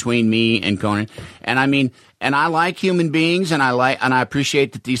me and Conan. And I mean, and I like human beings, and I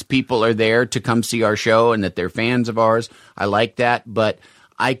appreciate that these people are there to come see our show and that they're fans of ours. I like that, but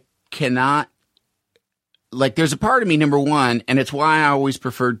I cannot, like, there's a part of me, number one, and it's why I always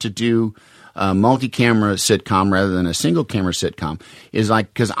preferred to do a multi-camera sitcom rather than a single-camera sitcom, is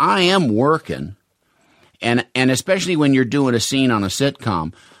like, because I am working, and especially when you're doing a scene on a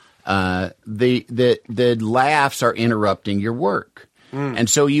sitcom, the laughs are interrupting your work. And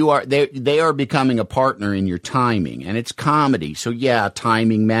so they are becoming a partner in your timing, and it's comedy. So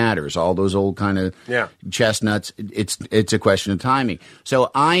timing matters. All those old kind of chestnuts. It's a question of timing. So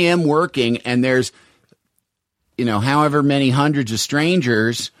I am working, and there's, however many hundreds of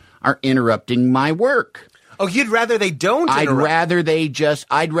strangers are interrupting my work. Oh, you'd rather they don't interrupt.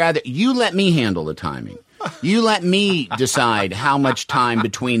 I'd rather you let me handle the timing. You let me decide how much time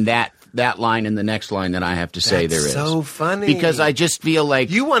between that line and the next line that I have to say there is. That's so funny. Because I just feel like...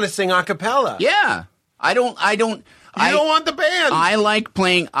 You want to sing a cappella. Yeah. I don't want the band. I like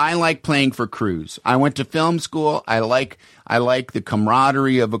playing for crews. I went to film school. I like the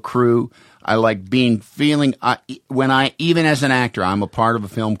camaraderie of a crew. I like feeling even as an actor, I'm a part of a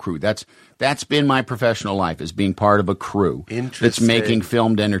film crew. That's been my professional life, is being part of a crew that's making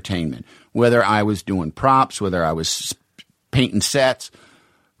filmed entertainment. Whether I was doing props, whether I was painting sets,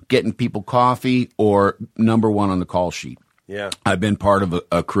 getting people coffee, or number one on the call sheet. Yeah. I've been part of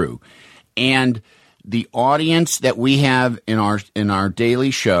a crew. and the audience that we have in our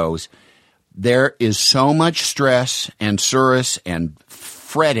daily shows, there is so much stress and surus and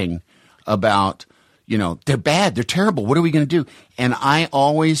fretting about, they're bad, they're terrible, what are we going to do? And I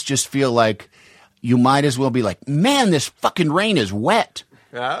always just feel like you might as well be like, man, this fucking rain is wet.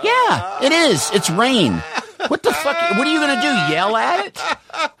 Yeah, it is. It's rain. What the fuck? What are you going to do? Yell at it?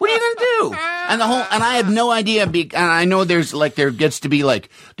 What are you going to do? And I have no idea. And I know there gets to be like,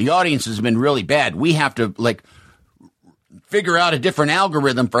 the audience has been really bad. We have to like figure out a different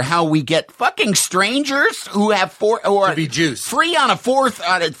algorithm for how we get fucking strangers who have to be juiced free on a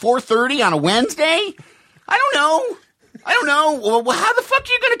 4:30 on a Wednesday. I don't know. Well, how the fuck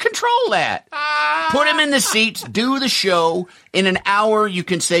are you going to control that? Put them in the seats, do the show. In an hour, you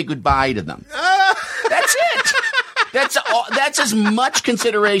can say goodbye to them. That's it. That's as much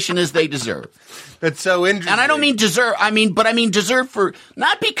consideration as they deserve. That's so interesting. And I don't mean deserve. I mean deserve for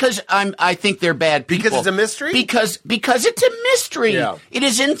not because I think they're bad people. Because it's a mystery. Because it's a mystery. Yeah. It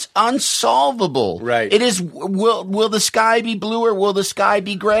is unsolvable. Right. It is. Will the sky be blue or will the sky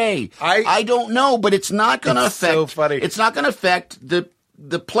be gray? I don't know, but it's not going to affect. So funny. It's not going to affect the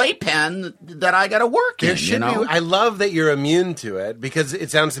playpen that I got to work in. Should be. I love that you're immune to it because it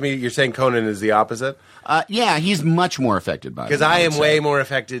sounds to me you're saying Conan is the opposite. Yeah, he's much more affected by it. Because I am way more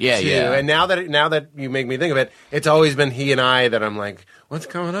affected too. Yeah. And now that you make me think of it, it's always been he and I that I'm like, what's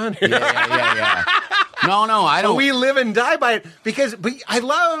going on here? Yeah. No, I don't. But we live and die by it but I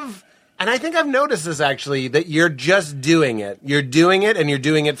love. And I think I've noticed this actually, that you're just doing it. You're doing it, and you're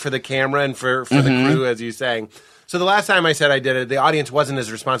doing it for the camera and for the crew, as you're saying. So the last time I said I did it, the audience wasn't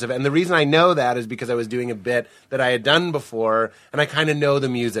as responsive. And the reason I know that is because I was doing a bit that I had done before, and I kind of know the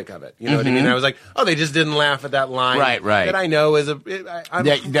music of it. You know what I mean? I was like, oh, they just didn't laugh at that line. Right. That I know is I'm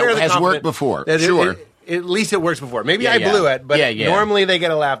that has worked before. Sure. At least it works before. Maybe I blew it, but normally they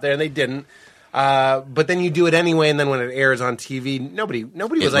get a laugh there, and they didn't. But then you do it anyway, and then when it airs on TV, nobody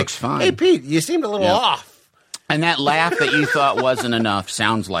was like, fine. Hey, Pete, you seemed a little off. And that laugh that you thought wasn't enough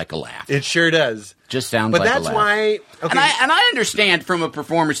sounds like a laugh. It sure does. Just sounds like a laugh. But that's why... Okay. And I understand from a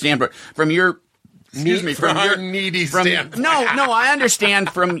performer standpoint, from your... needy standpoint. No, I understand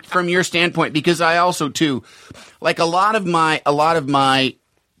from your standpoint because I also, too, like a lot of my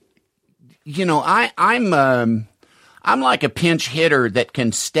I'm like a pinch hitter that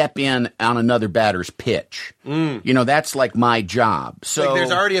can step in on another batter's pitch. That's like my job. So like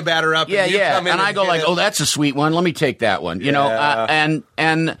there's already a batter up. Yeah, and you come in and I go like, oh, that's a sweet one. Let me take that one.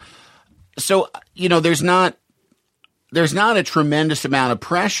 And so there's not a tremendous amount of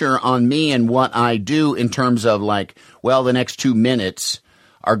pressure on me and what I do in terms of like, well, the next 2 minutes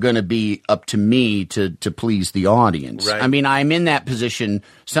are going to be up to me to please the audience. Right. I mean, I'm in that position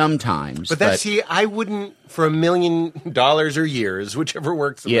sometimes. But I wouldn't, for $1 million or years, whichever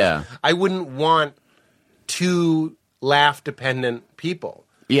works. I wouldn't want 2 laugh-dependent people.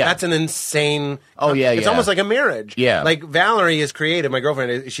 Yeah. That's an insane... Oh, yeah, It's almost like a marriage. Yeah. Like, Valerie is creative. My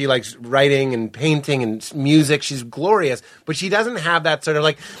girlfriend, she likes writing and painting and music. She's glorious. But she doesn't have that sort of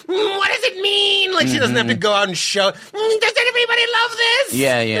like, what does it mean? Like, she doesn't have to go out and show, does everybody love this?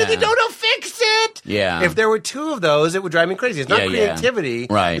 Yeah. If you don't fix it. Yeah. If there were 2 of those, it would drive me crazy. It's not creativity.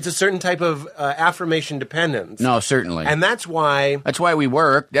 Right. It's a certain type of affirmation dependence. No, certainly. And that's why... That's why we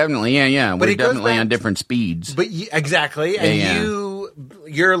work, definitely. Yeah. But we're definitely on different speeds. But exactly. And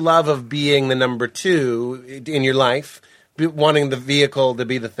your love of being the number 2 in your life, wanting the vehicle to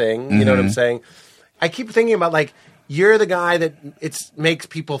be the thing, you know what I'm saying? I keep thinking about, like, you're the guy that makes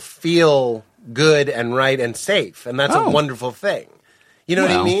people feel good and right and safe, and that's a wonderful thing. You know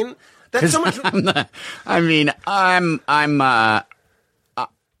what I mean? That's so much... I'm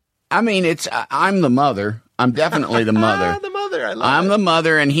the mother. I'm definitely the mother. The mother, I love I'm the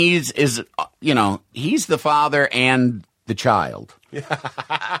mother, and he's the father and the child.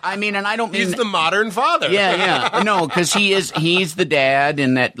 I mean, and I don't mean... He's the modern father. Yeah. No, because he's the dad,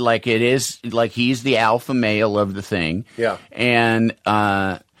 and that, like, it is, like, he's the alpha male of the thing. Yeah. And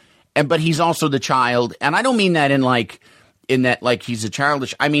but he's also the child, and I don't mean that in that, like, he's a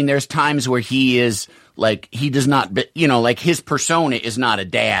childish... I mean, there's times where he is... Like, he does not, like, his persona is not a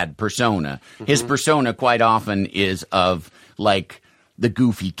dad persona. His persona quite often is of, like, the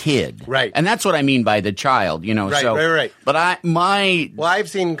goofy kid. Right. And that's what I mean by the child, Right. But I've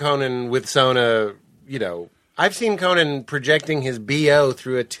seen Conan with Sona, I've seen Conan projecting his BO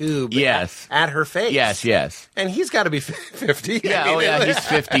through a tube at her face. Yes. And he's got to be 50. Yeah, he's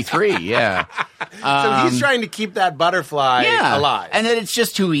 53, yeah. So he's trying to keep that butterfly alive. And that it's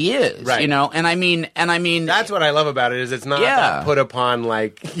just who he is, right. And I mean that's what I love about it is it's not that put upon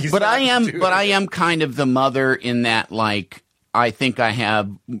like he's But I am kind of the mother in that, like, I think I have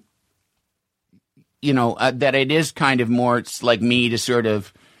that it is kind of more, it's like me to sort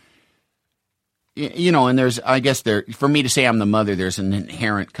of, and there's, I guess for me to say I'm the mother, there's an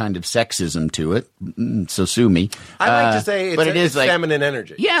inherent kind of sexism to it. So sue me. I like to say it's like, feminine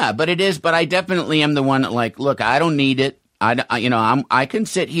energy. Yeah, but it is. But I definitely am the one that, like, look, I don't need it. I can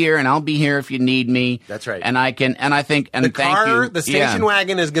sit here and I'll be here if you need me. That's right. And I think, the thank car, you. the station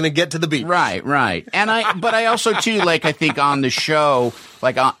wagon is going to get to the beach. Right. But I also too, like, I think on the show,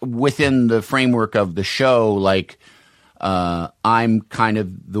 like within the framework of the show, like, I'm kind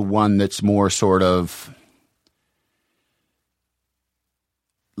of the one that's more sort of,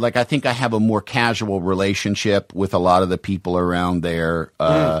 like, I think I have a more casual relationship with a lot of the people around there.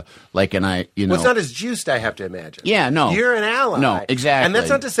 Like, and I, Well, it's not as juiced, I have to imagine. Yeah, no. You're an ally. No, exactly. And that's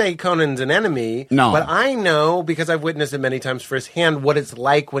not to say Conan's an enemy. No. But I know, because I've witnessed it many times firsthand, what it's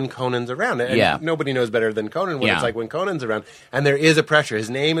like when Conan's around. And nobody knows better than Conan what it's like when Conan's around. And there is a pressure. His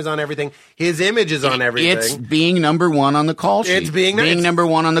name is on everything. His image is on everything. It's being number one on the call sheet. It's being number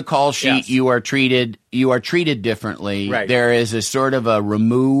one on the call sheet. Yes. You are treated differently. Right. There is a sort of a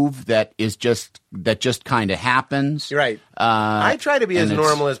remove that just kind of happens. Right. I try to be as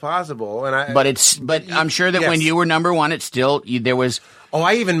normal as possible, but I'm sure that when you were number one, it's still there was. Oh,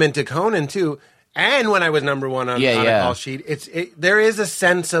 I even meant to Conan too, and when I was number one on a call sheet, there is a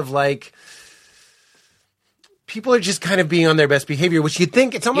sense of like people are just kind of being on their best behavior, which you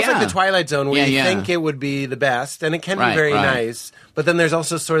think it's almost like the Twilight Zone, where you think it would be the best, and it can be very nice, but then there's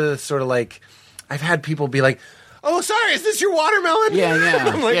also sort of like I've had people be like, "Oh, sorry, is this your watermelon?" Yeah.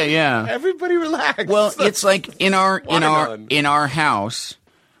 I'm like, yeah. Everybody relax. Well, it's like in our house,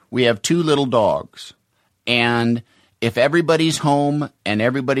 we have 2 little dogs, and if everybody's home and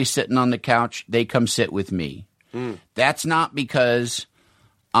everybody's sitting on the couch, they come sit with me. That's not because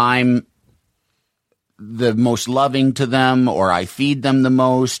I'm the most loving to them, or I feed them the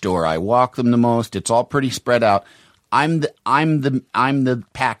most, or I walk them the most. It's all pretty spread out. I'm the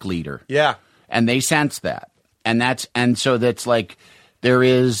pack leader. Yeah. And they sense that. And so that's like, there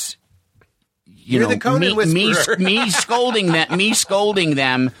is, You're the Conan whisperer. me scolding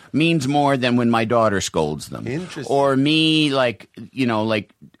them means more than when my daughter scolds them. Interesting. Or me, like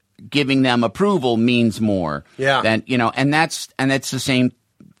giving them approval means more. Yeah. Than, and that's the same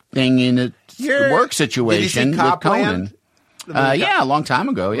thing in a work situation did you see with Conan. Copland? A long time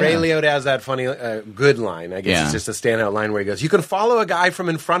ago. Yeah. Ray Liotta has that funny, good line. I guess it's just a standout line where he goes, "You can follow a guy from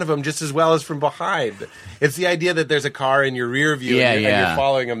in front of him just as well as from behind." It's the idea that there's a car in your rear view and you're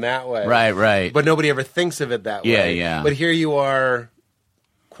following him that way. Right. But nobody ever thinks of it that way. Yeah. But here you are,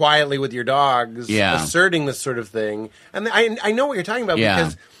 quietly with your dogs, asserting this sort of thing. And I know what you're talking about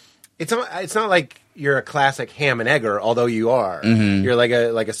because it's not like you're a classic ham and egger, although you are. Mm-hmm. You're like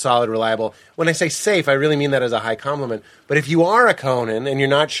a solid, reliable. When I say safe, I really mean that as a high compliment. But if you are a Conan and you're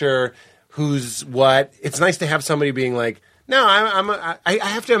not sure who's what, it's nice to have somebody being like, "No, I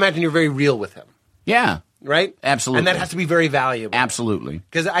have to imagine you're very real with him." Yeah. Right? Absolutely. And that has to be very valuable. Absolutely.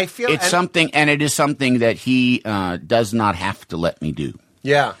 Because I feel it's something, and it is something that he does not have to let me do.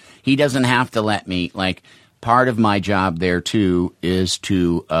 Yeah. He doesn't have to let me, like, part of my job there too is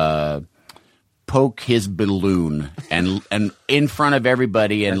to poke his balloon and in front of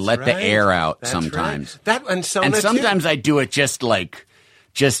everybody and let the air out sometimes. Right. And sometimes I do it just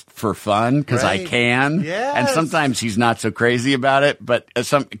for fun because I can. Yes. And sometimes he's not so crazy about it, but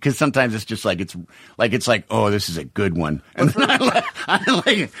because sometimes it's just like it's like, oh, this is a good one. And then I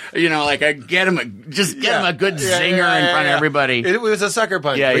get him a good zinger in front of everybody. It was a sucker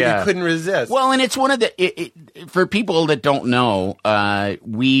punch, but you couldn't resist. Well, and it's one of the for people that don't know,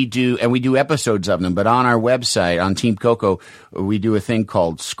 we do episodes of them, but on our website on Team Coco, we do a thing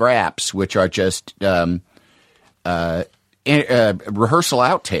called Scraps, which are just rehearsal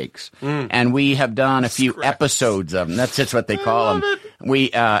outtakes, and we have done a few episodes of them. That's just what they call them.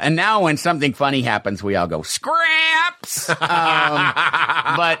 We and now when something funny happens, we all go Scraps.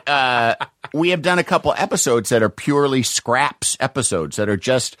 But we have done a couple episodes that are purely Scraps episodes that are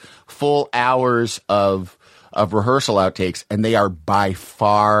just full hours of rehearsal outtakes, and they are by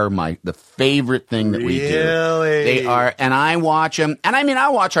far the favorite thing that we do. Really? They are, and I watch them. And I mean, I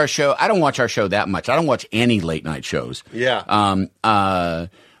watch our show. I don't watch our show that much. I don't watch any late night shows. Yeah.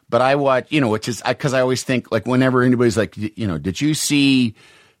 But I watch, which is because I always think, like, whenever anybody's like, did you see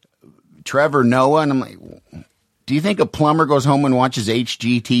Trevor Noah? And I'm like, do you think a plumber goes home and watches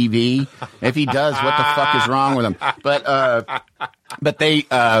HGTV? If he does, what the fuck is wrong with him? But they.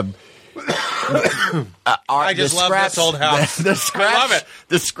 I just love this old house. I love it.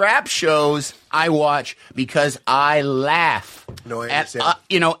 The Scrap shows I watch because I laugh. No, I understand.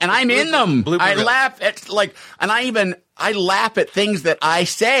 And I'm in them. I laugh at and I laugh at things that I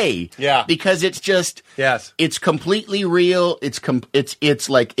say. Yeah. Because it's just it's completely real. It's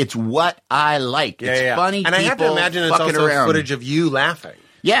like it's what I like. It's funny. And I have to imagine it's also footage of you laughing.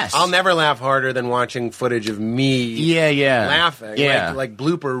 Yes. I'll never laugh harder than watching footage of me laughing. Yeah. Like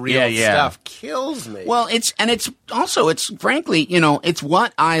blooper reel stuff kills me. Well, it's frankly, it's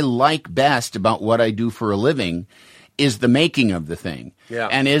what I like best about what I do for a living is the making of the thing. Yeah.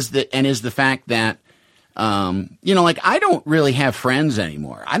 And is the fact that like I don't really have friends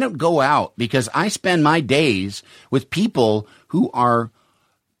anymore. I don't go out because I spend my days with people who are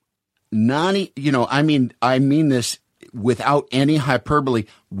not, I mean this without any hyperbole,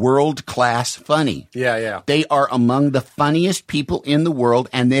 world-class funny. Yeah. They are among the funniest people in the world,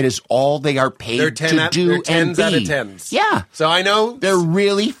 and that is all they are paid to do they're 10s and be. out of 10s. Yeah. So I know they're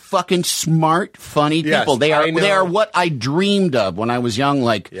really fucking smart, funny people. They are what I dreamed of when I was young.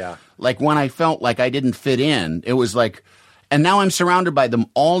 Like when I felt like I didn't fit in. It was like, and now I'm surrounded by them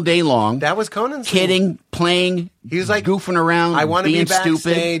all day long. That was Conan's kidding, playing. He was like goofing around. I want to be stupid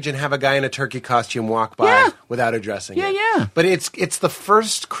backstage and have a guy in a turkey costume walk by without addressing it. Yeah. But it's the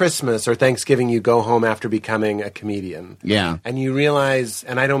first Christmas or Thanksgiving you go home after becoming a comedian. Yeah. And you realize,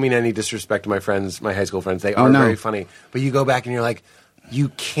 and I don't mean any disrespect to my friends, my high school friends, they are very funny. But you go back and you're like, you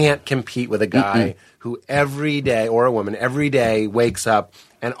can't compete with a guy who every day, or a woman, every day wakes up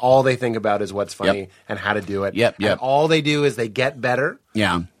and all they think about is what's funny and how to do it. And all they do is they get better.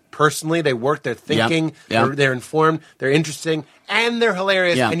 Yeah. Personally, they work, they're thinking, they're informed, they're interesting, and they're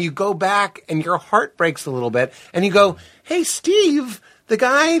hilarious. And you go back and your heart breaks a little bit and you go, hey, Steve, the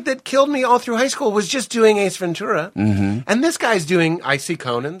guy that killed me all through high school was just doing Ace Ventura. And this guy's doing, I see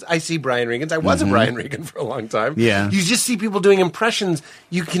Conan's, I see Brian Regan's. I was a Brian Regan for a long time. Yeah. You just see people doing impressions.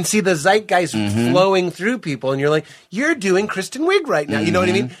 You can see the zeitgeist flowing through people, and you're like, you're doing Kristen Wiig right now. You know what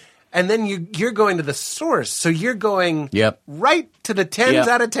I mean? And then you're going to the source. So you're going right to the 10s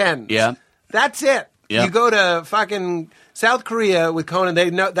out of 10s. Yeah. That's it. Yep. You go to fucking South Korea with Conan. They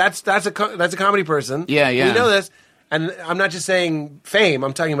know that's a comedy person. Yeah. We know this. And I'm not just saying fame.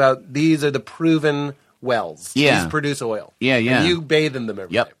 I'm talking about these are the proven wells. Yeah. These produce oil. Yeah. And you bathe in them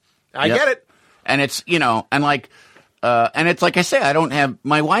every day. I get it. And it's, and it's like I say, I don't have,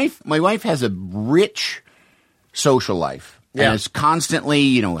 my wife has a rich social life. Yeah. And it's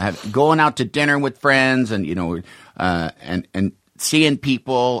constantly, going out to dinner with friends and, and seeing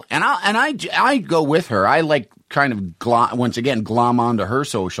people. And I go with her. I like kind of glom onto her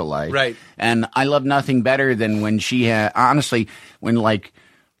social life. Right. And I love nothing better than when she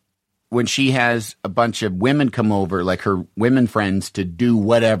when she has a bunch of women come over, like her women friends, to do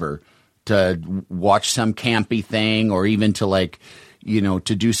whatever, to watch some campy thing, or even to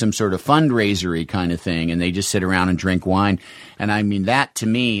to do some sort of fundraisery kind of thing, and they just sit around and drink wine. And I mean, that to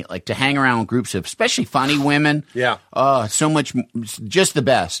me, like to hang around with groups of especially funny women. Yeah. Oh, so much, just the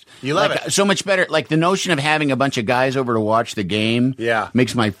best. You love it. So much better. Like the notion of having a bunch of guys over to watch the game. Yeah.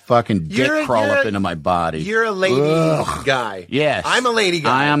 Makes my fucking dick crawl up into my body. You're a lady guy. Yes. I'm a lady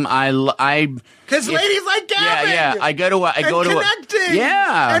guy. Because ladies like gabbing. Yeah. I go to connecting.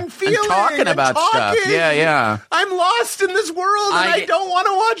 And feeling. And talking about stuff. Yeah. I'm lost in this world and I don't want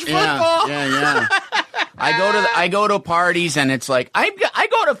to watch football. Yeah. I go to parties and it's like I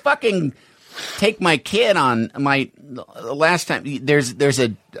go to fucking take my kid on my last time. There's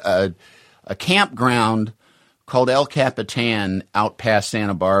a campground called El Capitan out past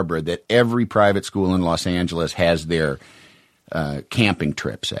Santa Barbara that every private school in Los Angeles has their camping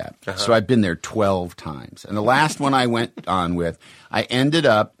trips at. So I've been there 12 times. And the last one I went on with, I ended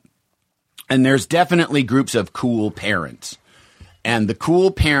up, and there's definitely groups of cool parents. And the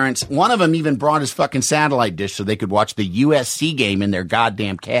cool parents, one of them even brought his fucking satellite dish so they could watch the USC game in their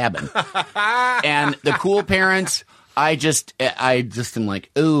goddamn cabin. And the cool parents, I just am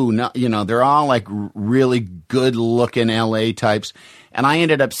like, ooh, no, they're all like really good looking LA types. And I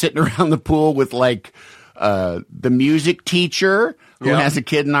ended up sitting around the pool with like the music teacher who has a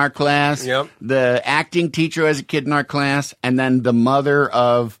kid in our class, the acting teacher who has a kid in our class, and then the mother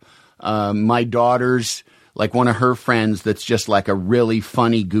of my daughter's, like one of her friends that's just like a really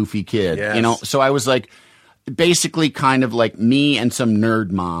funny, goofy kid. Yes. So I was like basically kind of like me and some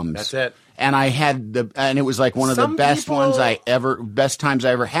nerd moms. That's it. And I had and it was like one of the best best times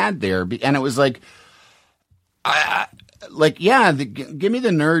I ever had there. And it was like, give me the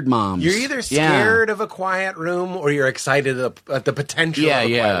nerd moms. You're either scared of a quiet room or you're excited at the potential of a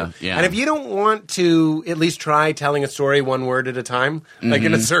quiet room. Yeah. And if you don't want to at least try telling a story one word at a time, like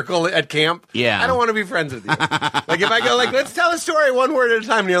in a circle at camp, I don't want to be friends with you. Like if I go like, let's tell a story one word at a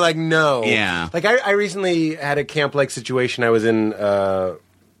time, and you're like, no. Yeah. Like I recently had a camp-like situation. I was in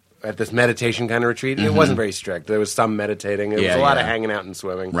at this meditation kind of retreat. It wasn't very strict. There was some meditating. There was a lot of hanging out and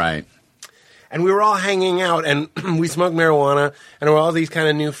swimming. Right. And we were all hanging out, and we smoked marijuana, and there were all these kind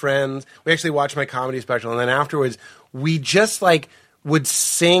of new friends. We actually watched my comedy special, and then afterwards, we just, like, would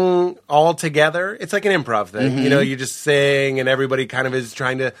sing all together. It's like an improv thing. You know, you just sing, and everybody kind of is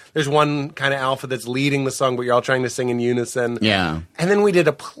trying to... There's one kind of alpha that's leading the song, but you're all trying to sing in unison. Yeah. And then we did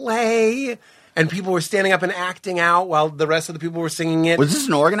a play... And people were standing up and acting out while the rest of the people were singing it. Was this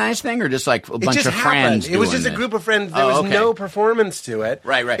an organized thing or just like a bunch of friends? It was just a group of friends. There was no performance to it.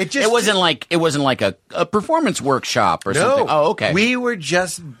 Right. It wasn't like a performance workshop or something. Oh, okay. We were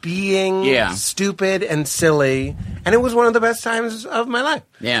just being stupid and silly, and it was one of the best times of my life.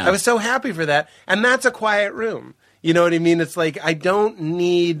 Yeah. I was so happy for that. And that's a quiet room. You know what I mean? It's like, I don't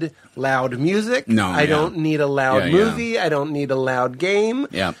need loud music. No, I don't need a loud movie. Yeah. I don't need a loud game.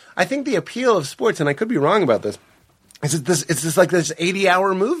 Yeah. I think the appeal of sports, and I could be wrong about this, it's just like this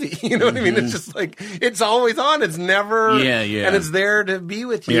 80-hour movie. You know what I mean? It's just like, it's always on. It's never... And it's there to be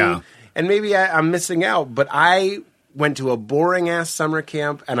with you. Yeah. And maybe I'm missing out, but I went to a boring-ass summer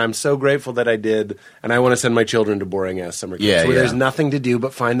camp, and I'm so grateful that I did, and I want to send my children to boring-ass summer camps where there's nothing to do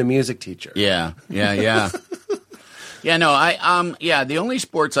but find a music teacher. Yeah. Yeah, no, the only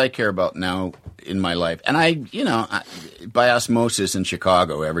sports I care about now in my life, and by osmosis in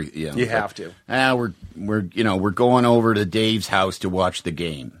Chicago, you have to. We're going over to Dave's house to watch the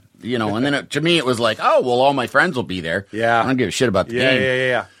game, and then to me it was like, oh, well, all my friends will be there. Yeah. I don't give a shit about the game.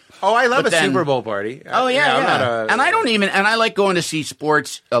 Yeah. Oh, I love Super Bowl party. Oh, yeah. And I like going to see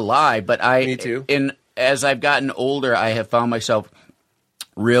sports live, but Me too. As I've gotten older, I have found myself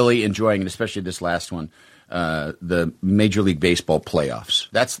really enjoying it, especially this last one. The Major League Baseball playoffs.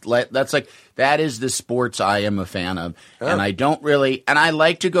 That is the sports I am a fan of, and I don't really. And I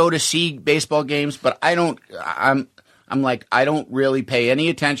like to go to see baseball games, but I don't. I'm like, I don't really pay any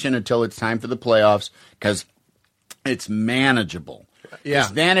attention until it's time for the playoffs because it's manageable. Yeah.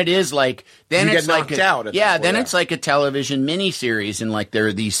 Then it is like then you it's get like knocked out. Then it's like a television miniseries, and like there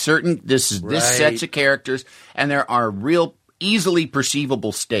are these certain this sets of characters, and there are real easily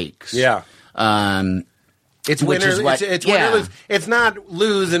perceivable stakes. Yeah. It's winner. It's winner lose. It's not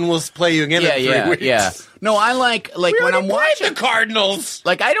lose and we'll play you again in 3 weeks. Yeah. No, I like when I'm watching the Cardinals.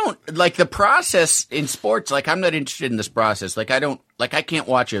 Like I don't like the process in sports. Like I'm not interested in this process. Like I can't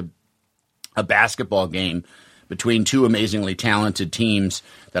watch a basketball game between two amazingly talented teams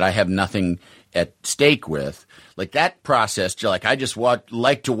that I have nothing at stake with. Like that process. Like I just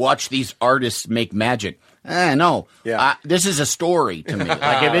like to watch these artists make magic. No. Yeah. This is a story to me.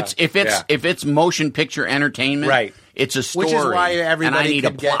 Like if it's motion picture entertainment, right. It's a story. Which is why everybody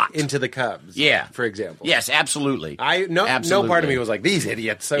could get plot. into the Cubs. Yeah. For example. Yes, absolutely. No part of me was like, these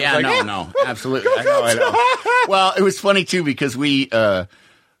idiots. So no, absolutely. I know. Well, it was funny too because we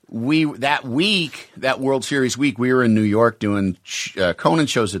that World Series week, we were in New York doing Conan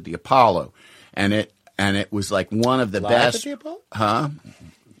shows at the Apollo, and it was like one of the best. At the Apollo? Huh?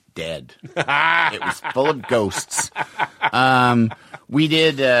 Dead. It was full of ghosts. We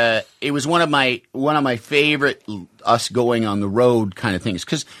did. It was one of my favorite us going on the road kind of things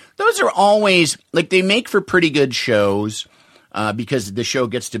because those are always like they make for pretty good shows because the show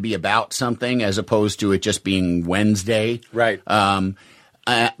gets to be about something as opposed to it just being Wednesday. Right.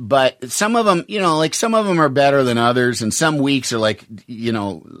 But some of them, some of them are better than others, and some weeks are like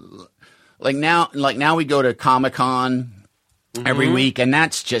now we go to Comic-Con. Every week, and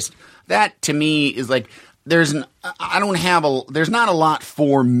that to me is like there's not a lot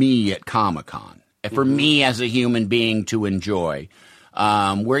for me at Comic-Con for me as a human being to enjoy.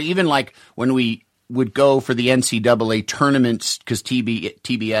 Where even like when we would go for the NCAA tournaments because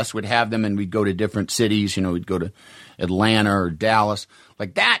TBS would have them, and we'd go to different cities. We'd go to Atlanta or Dallas,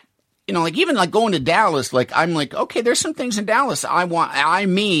 like that. Like even like going to Dallas, like I'm like, okay, there's some things in Dallas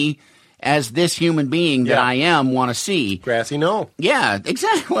as this human being that I am want to see. Grassy knoll. Yeah,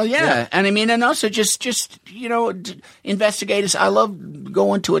 exactly. Well, yeah. And I mean, and also just investigate. I love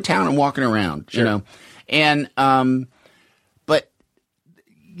going to a town and walking around, And, but,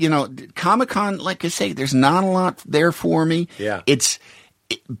 Comic-Con, like I say, there's not a lot there for me. Yeah.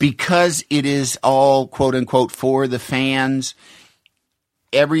 Because it is all, quote unquote, for the fans,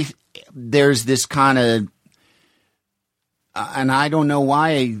 there's this kind of, and I don't know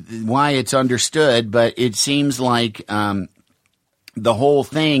why it's understood, but it seems like the whole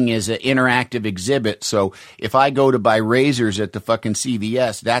thing is an interactive exhibit. So if I go to buy razors at the fucking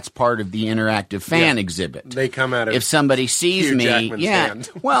CVS, that's part of the interactive fan exhibit. They come out of if somebody sees Hugh me, Jackman's hand.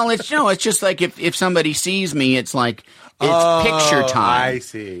 Well, it's just like if somebody sees me, it's like it's picture time. I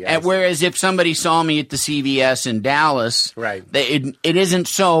see. Whereas if somebody saw me at the CVS in Dallas, right, it isn't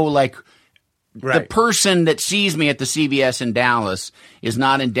so like. Right. The person that sees me at the CVS in Dallas is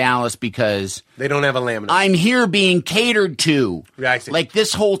not in Dallas because they don't have a laminate. I'm here being catered to. Yeah, I see. Like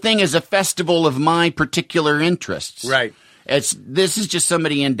this whole thing is a festival of my particular interests. Right. This is just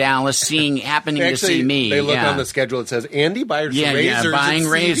somebody in Dallas happening to see me. They look on the schedule. It says Andy buys razors. Buying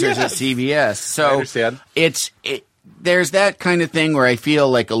razors at CVS. So I understand. There's that kind of thing where I feel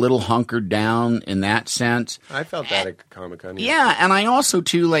like a little hunkered down in that sense. I felt that at Comic-Con. Yeah, and I also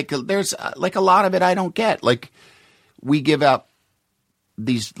too there's like a lot of it I don't get. Like we give out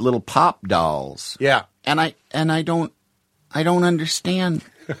these little pop dolls. Yeah, and I don't understand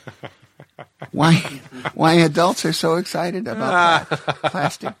why adults are so excited about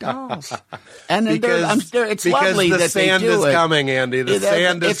plastic dolls. And it's lovely the that sand they do is it. coming, Andy. The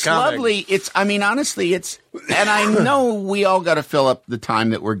sand is coming. It's lovely. Honestly, and I know we all got to fill up the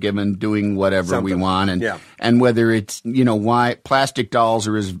time that we're given doing whatever we want, and whether it's why plastic dolls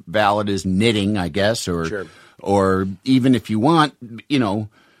are as valid as knitting, I guess, or even if you want,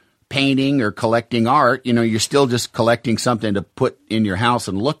 painting or collecting art, you're still just collecting something to put in your house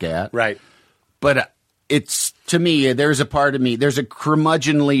and look at. Right. But it's, to me, there's a part of me, there's a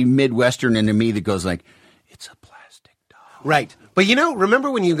curmudgeonly Midwestern into me that goes like, it's a plastic doll. Right. But remember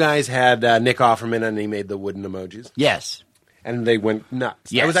when you guys had Nick Offerman and he made the wooden emojis? Yes. And they went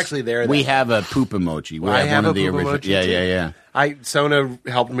nuts. Yes. I was actually there. We have a poop emoji. I have one of a the poop original. emoji. Yeah. Sona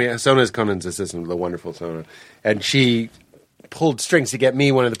helped me. Sona is Conan's assistant, the wonderful Sona. And she pulled strings to get me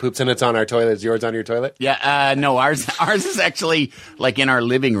one of the poops, and it's on our toilet. Is yours on your toilet? Yeah, no, ours is actually like in our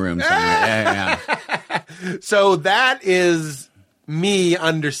living room somewhere. Yeah. So that is me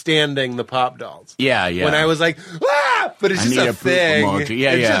understanding the pop dolls. Yeah. When I was like, but it's just a thing.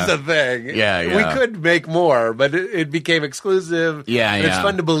 It's just a thing. Yeah. We could make more, but it became exclusive. Yeah. It's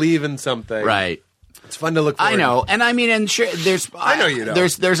fun to believe in something. Right. It's fun to look forward. I know, and I mean, and sure, I know you know.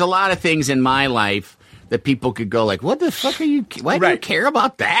 There's a lot of things in my life that people could go like, what the fuck are you, why do you care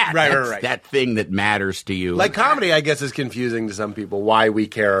about that? Right. That thing that matters to you. Like comedy, I guess, is confusing to some people why we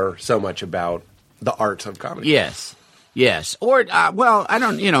care so much about the art of comedy. Yes. Or, I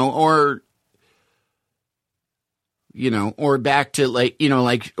don't, or back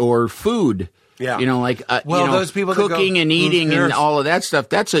to or food. Yeah. Those people cooking and eating and all of that stuff,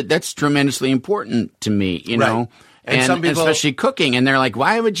 that's tremendously important to me, know. And some people, especially cooking, and they're like,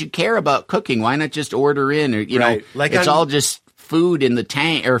 "Why would you care about cooking? Why not just order in?" Or it's all just food in the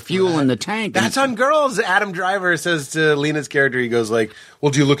tank or fuel in the tank. That's on Girls. Adam Driver says to Lena's character, he goes like,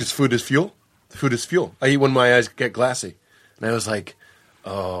 "Well, do you look at food as fuel? Food is fuel. I eat when my eyes get glassy." And I was like,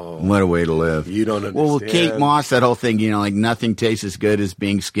 "Oh, what a way to live!" You don't understand. Well, with Kate Moss, that whole thing, like nothing tastes as good as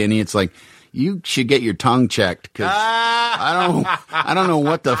being skinny. It's like, you should get your tongue checked because I don't know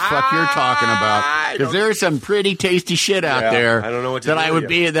what the fuck you're talking about, because there's some pretty tasty shit out there. I don't know what to that do I would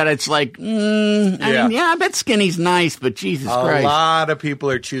be. That it's like, I bet skinny's nice, but Jesus Christ, a lot of people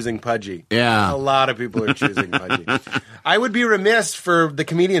are choosing pudgy. Yeah, a lot of people are choosing pudgy. I would be remiss for the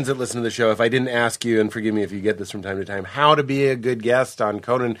comedians that listen to the show if I didn't ask you, and forgive me if you get this from time to time, how to be a good guest on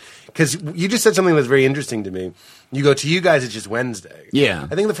Conan, because you just said something that's very interesting to me. You go, to you guys, it's just Wednesday. Yeah.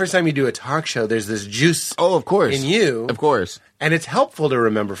 I think the first time you do a talk show, there's this juice of course. In you. Of course. And it's helpful to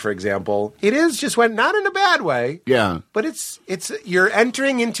remember, for example, it is just not in a bad way. Yeah. But it's you're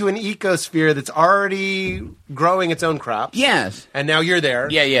entering into an ecosphere that's already growing its own crops. Yes. And now you're there.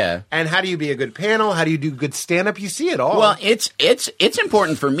 Yeah. And how do you be a good panel? How do you do good stand-up? You see it all. Well, it's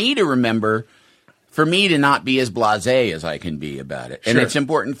important for me to remember, for me to not be as blasé as I can be about it. And it's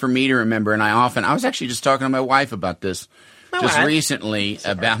important for me to remember, and I was actually just talking to my wife about this recently,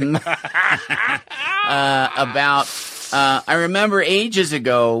 about I remember ages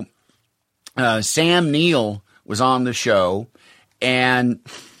ago, Sam Neill was on the show, and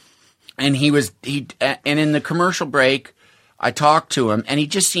in the commercial break, I talked to him, and he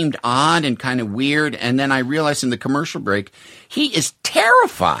just seemed odd and kind of weird. And then I realized in the commercial break, he is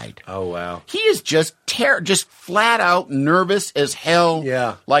terrified. Oh, wow. He is just flat out nervous as hell.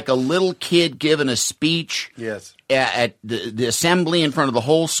 Yeah. Like a little kid giving a speech. Yes. At the assembly in front of the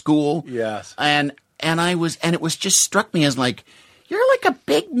whole school. Yes. And it was just struck me as like, you're like a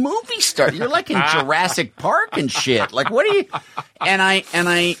big movie star. You're like in Jurassic Park and shit. Like, what are you? And I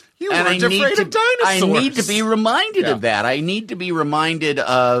need to be reminded of that. I need to be reminded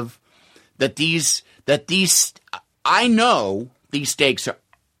of that these I know these stakes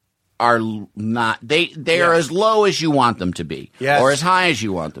are not they are as low as you want them to be, or as high as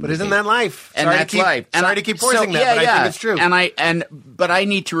you want them. But to isn't be. that life? And that's life. And sorry to keep forcing that, but I think it's true. But I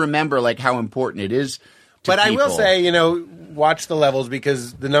need to remember like how important it is. But I will say, watch the levels,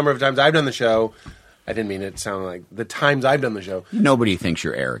 because the number of times I've done the show, I didn't mean it to sound like the times I've done the show. Nobody thinks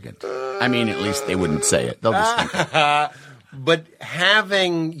you're arrogant. I mean, at least they wouldn't say it. They'll just think it. But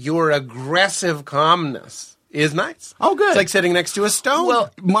having your aggressive calmness is nice. Oh, good. It's like sitting next to a stone.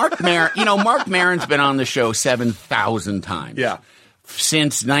 Well, Mark Maron's been on the show 7,000 times. Yeah.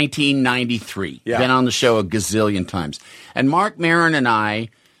 Since 1993. Yeah. Been on the show a gazillion times. And Mark Maron and I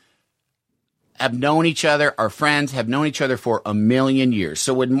have known each other, our friends have known each other for a million years.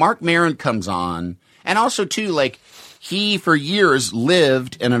 So when Mark Maron comes on, and also too, like, he for years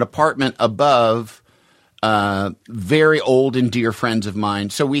lived in an apartment above very old and dear friends of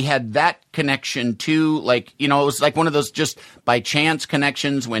mine. So we had that connection too. Like, it was like one of those just by chance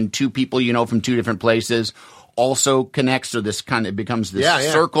connections when two people, from two different places also connect. So this kind of becomes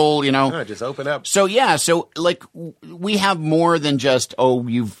this circle, just open up. So so like we have more than just,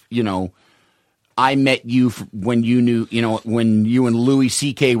 I met you when you knew, when you and Louis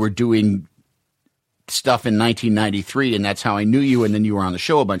C.K. were doing stuff in 1993, and that's how I knew you, and then you were on the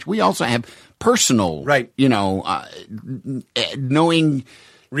show a bunch. We also have personal, right? Knowing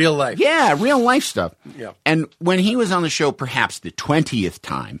real life, real life stuff. Yeah. And when he was on the show, perhaps the 20th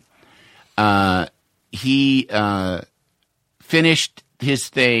time, he finished his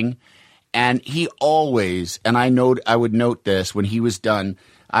thing, and he always, and I would note this when he was done.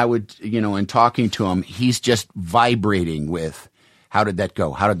 I would, in talking to him, he's just vibrating with, how did that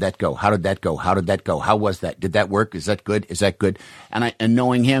go? How did that go? How did that go? How did that go? How was that? Did that work? Is that good? Is that good? And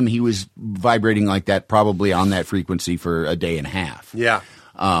knowing him, he was vibrating like that, probably on that frequency for a day and a half. Yeah.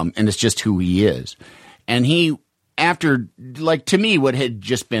 And it's just who he is. And he, after, like, to me, what had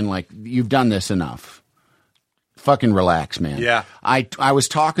just been like, you've done this enough. Fucking relax, man. Yeah. I was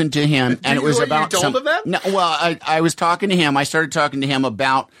talking to him, and it was about you told him that? No, well, I was talking to him. I started talking to him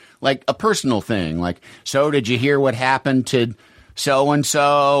about like a personal thing, like, so did you hear what happened to so and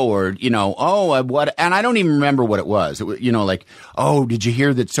so, or what? And I don't even remember what it was. It was, like, oh, did you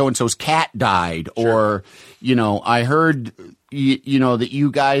hear that so and so's cat died, sure. or I heard that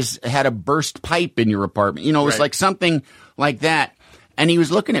you guys had a burst pipe in your apartment. It was like something like that. And he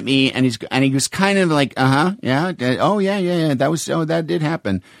was looking at me, and he was kind of like, yeah, oh yeah, that did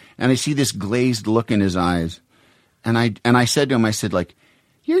happen. And I see this glazed look in his eyes, and I said to him, I said, like,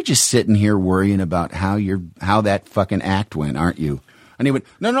 you're just sitting here worrying about how that fucking act went, aren't you? And he went,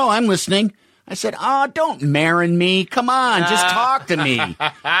 no, I'm listening. I said, oh, don't Maron me. Come on, just talk to me.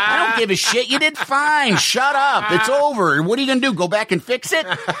 I don't give a shit. You did fine. Shut up. It's over. What are you going to do? Go back and fix it?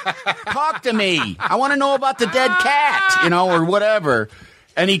 Talk to me. I want to know about the dead cat, or whatever.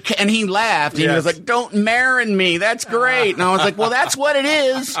 And he laughed. And he was like, don't Maron me. That's great. And I was like, well, that's what it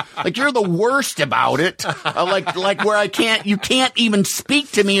is. Like, you're the worst about it. Like where you can't even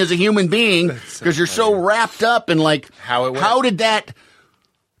speak to me as a human being because you're so wrapped up in like, how did that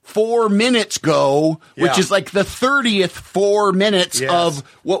 4 minutes go, which is like the 30th 4 minutes of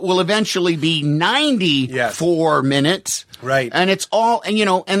what will eventually be 94 minutes. Right. And it's all,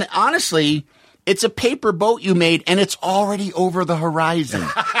 and honestly, it's a paper boat you made, and it's already over the horizon.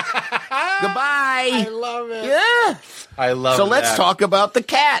 Goodbye. I love it. Yeah. I love it. So let's talk about the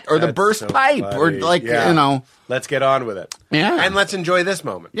cat or the burst pipe funny. or like, Let's get on with it. Yeah. And let's enjoy this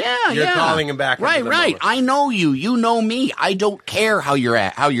moment. Yeah, You're calling him back. Right. Moment. I know you. You know me. I don't care how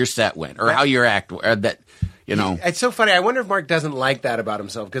your set went or how your act or that. It's so funny. I wonder if Mark doesn't like that about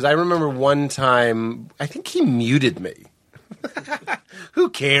himself, because I remember one time I think he muted me. Who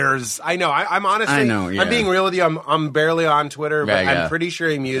cares? I know. I'm honestly. I know. Yeah. I'm being real with you. I'm barely on Twitter, but Yeah. I'm pretty sure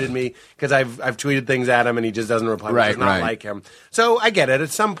he muted me because I've tweeted things at him and he just doesn't reply. Which is not like him. So I get it.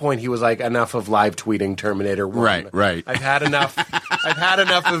 At some point, he was like, "Enough of live tweeting Terminator 1. Right. I've had enough. I've had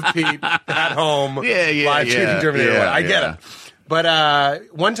enough of Pete at home. Live tweeting Terminator 1. I get it.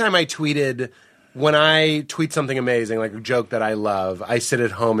 But one time I tweeted. When I tweet something amazing, like a joke that I love, I sit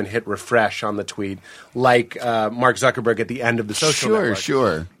at home and hit refresh on the tweet, like Mark Zuckerberg at the end of the social network.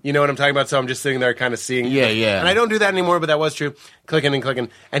 Sure. You know what I'm talking about? So I'm just sitting there kind of seeing. Yeah. And I don't do that anymore, but that was true. Clicking.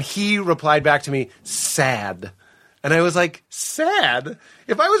 And he replied back to me, sad. And I was like, sad?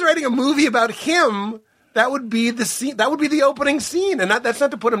 If I was writing a movie about him, that would be the scene. That would be the opening scene. And that's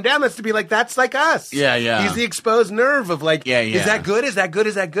not to put him down. That's to be like, that's like us. Yeah. He's the exposed nerve of like, is that good? Is that good?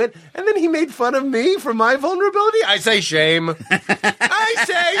 Is that good? And then he made fun of me for my vulnerability. I say shame.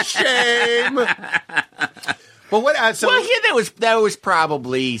 I say shame. Well, what? That was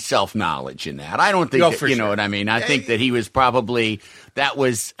probably self-knowledge in that. I don't think that, you know what I mean. I think that he was probably that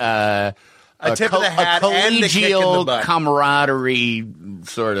was a tip of the hat, and a kick in the collegial butt. camaraderie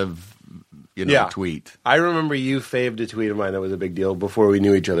sort of tweet. I remember you faved a tweet of mine that was a big deal before we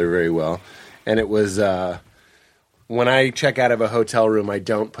knew each other very well, and it was when I check out of a hotel room, I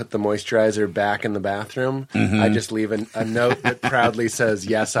don't put the moisturizer back in the bathroom. Mm-hmm. I just leave a note that proudly says,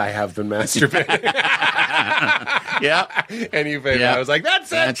 "Yes, I have been masturbating." Yeah, and you faved it. I was like,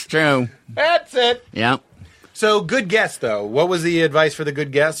 "That's it. That's true. That's it." Yeah. So, good guess, though. What was the advice for the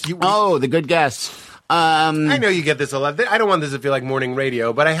good guess? The good guess. I know you get this a lot. I don't want this to feel like morning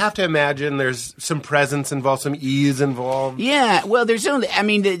radio, but I have to imagine there's some presence involved, some ease involved. Yeah, well, there's only,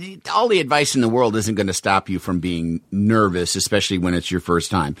 all the advice in the world isn't going to stop you from being nervous, especially when it's your first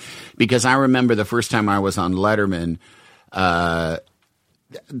time. Because I remember the first time I was on Letterman,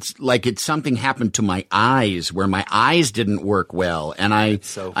 something happened to my eyes where my eyes didn't work well. And I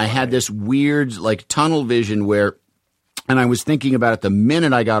had this weird, tunnel vision and I was thinking about it the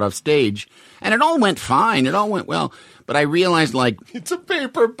minute I got off stage, and it all went fine. It all went well. But I realized, it's a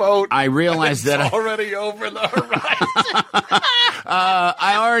paper boat. I realized that it's already over the horizon.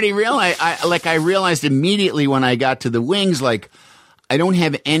 I realized immediately when I got to the wings, I don't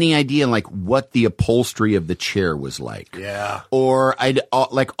have any idea, what the upholstery of the chair was like. Yeah. Or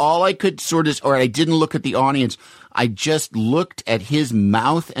all I could I didn't look at the audience. I just looked at his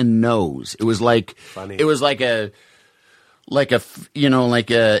mouth and nose. It was funny. It was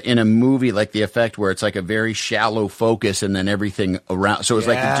in a movie, the effect where it's a very shallow focus and then everything around. So it was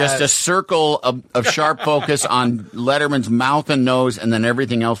just a circle of sharp focus on Letterman's mouth and nose, and then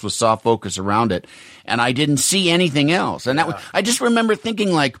everything else was soft focus around it. And I didn't see anything else. And I just remember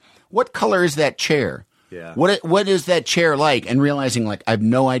thinking, what color is that chair? Yeah. What is that chair like? And realizing, I have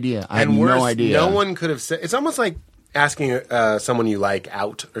no idea. I have no idea. No one could have said. It's almost like asking someone you like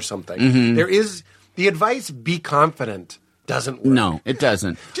out or something. Mm-hmm. There is the advice: be confident. Doesn't work. No, it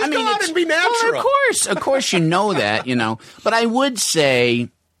doesn't. Just go out and be natural. Well, of course, you know that, But I would say,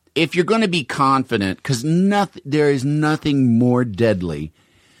 if you're going to be confident, because there is nothing more deadly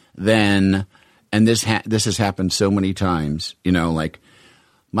than, and this has happened so many times,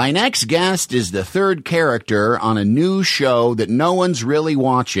 my next guest is the third character on a new show that no one's really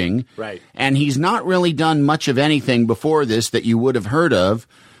watching. Right. And he's not really done much of anything before this that you would have heard of.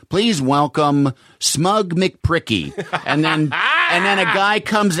 Please welcome Smug McPricky. And then a guy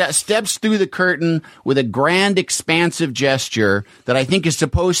comes out, steps through the curtain with a grand, expansive gesture that I think is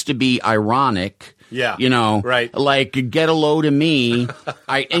supposed to be ironic. Yeah. Right. Get a load of me.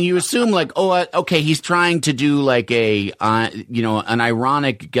 And you assume okay, he's trying to do an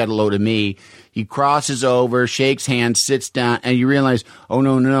ironic get a load of me. He crosses over, shakes hands, sits down, and you realize, oh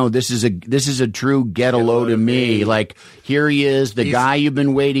no, this is a true get a load of me. Here he is, the guy you've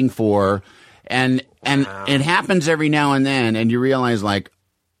been waiting for, and it happens every now and then, and you realize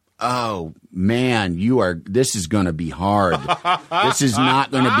oh man, this is going to be hard. This is not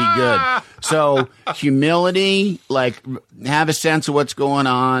going to be good. So humility, have a sense of what's going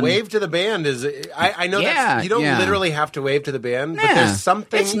on. Wave to the band is. I know that you don't literally have to wave to the band, but there's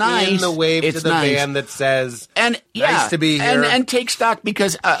something in the wave to the band that says, nice to be here. And take stock,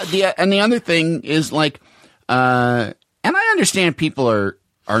 because the other thing is and I understand people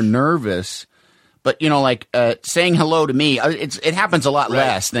are nervous. But, saying hello to me, it happens a lot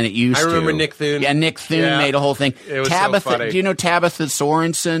less than it used to. I remember Nick Thune. Yeah, Nick Thune made a whole thing. It was Tabitha, so funny. Do you know Tabitha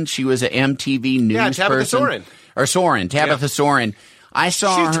Sorensen? She was an MTV news person. Tabitha Soren. Or Soren, Tabitha Soren. I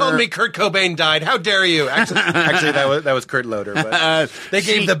saw her. She told me Kurt Cobain died. How dare you? Actually that was Kurt Loder. But they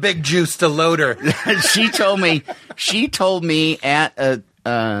gave the big juice to Loder. She told me at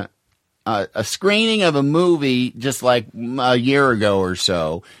a screening of a movie just a year ago or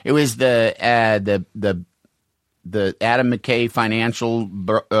so. It was the Adam McKay financial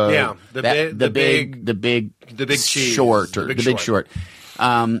the big short.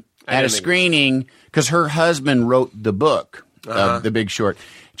 At a screening, because her husband wrote the book of The Big Short.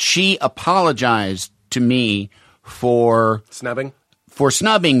 She apologized to me for snubbing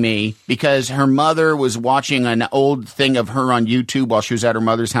me, because her mother was watching an old thing of her on YouTube while she was at her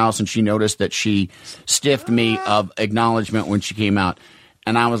mother's house, and she noticed that she stiffed me of acknowledgement when she came out.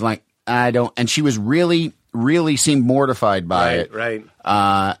 And I was like, and she was really seemed mortified by it. Right.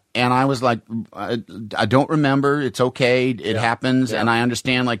 And I was like, I don't remember. It's okay. It happens. Yeah. And I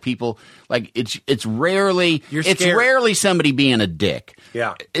understand people it's rarely somebody being a dick.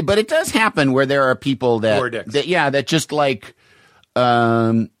 Yeah. But it does happen where there are people that just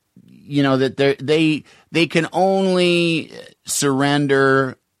that they can only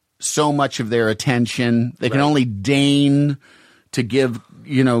surrender so much of their attention. They can only deign to give,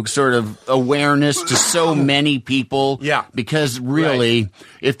 sort of awareness to so many people. Yeah. Because really,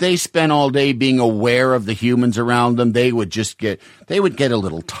 if they spent all day being aware of the humans around them, they would get a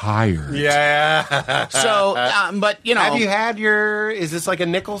little tired. Yeah. So, but Have you had is this like a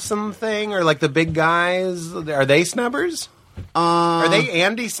Nicholson thing or like the big guys? Are they snubbers? Are they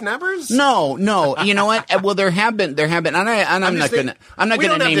Andy snubbers? No. You know what? Well, there have been, and I'm not going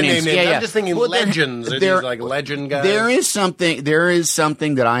to name names. Yeah. I'm just thinking legends. Are these like legend guys? There is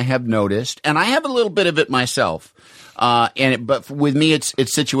something that I have noticed, and I have a little bit of it myself. But with me, it's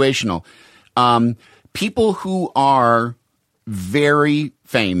situational. People who are very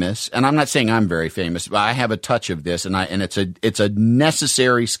famous, and I'm not saying I'm very famous, but I have a touch of this, and it's a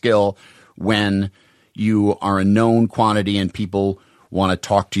necessary skill when you are a known quantity and people want to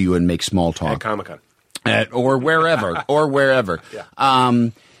talk to you and make small talk. At Comic-Con. Or wherever. Yeah.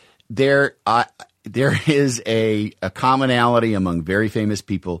 There is a commonality among very famous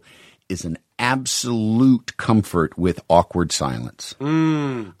people is an absolute comfort with awkward silence.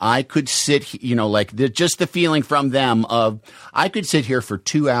 I could sit, just the feeling from them of, I could sit here for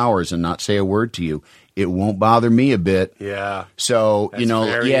 2 hours and not say a word to you. It won't bother me a bit. Yeah. So, That's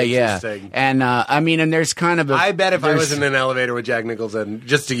very interesting. And, and there's kind of I bet if I was in an elevator with Jack Nicholson,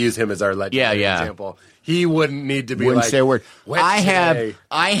 just to use him as our legendary example, he wouldn't need to be say a word. I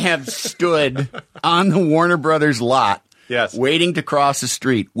have stood on the Warner Brothers lot. Yes. Waiting to cross the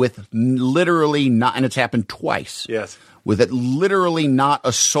street with literally not, and it's happened twice. Yes. With literally not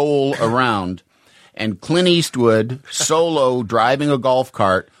a soul around. And Clint Eastwood, solo, driving a golf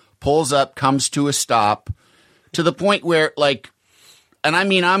cart, pulls up, comes to a stop, to the point where, and I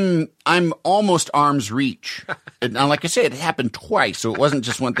mean, I'm almost arm's reach. And like I said, it happened twice, so it wasn't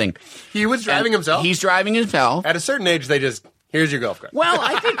just one thing. He was driving himself? He's driving himself. At a certain age, they just... Here's your golf cart. Well,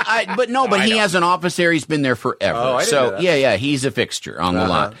 I think, but he has an office there. He's been there forever. Oh, I didn't know that. Yeah, he's a fixture on the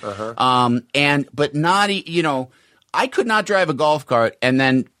lot. But not, I could not drive a golf cart and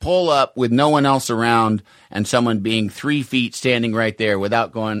then pull up with no one else around and someone being 3 feet standing right there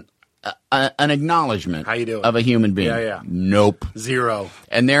without going, an acknowledgement How you doing? Of a human being. Yeah. Nope. Zero.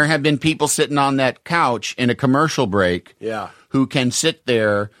 And there have been people sitting on that couch in a commercial break. Yeah. Who can sit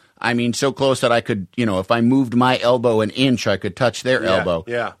there. I mean, so close that I could, if I moved my elbow an inch, I could touch their elbow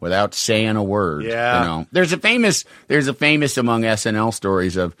without saying a word. Yeah. There's a famous among SNL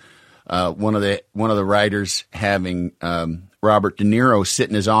stories of one of the writers having Robert De Niro sit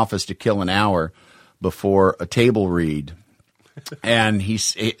in his office to kill an hour before a table read. And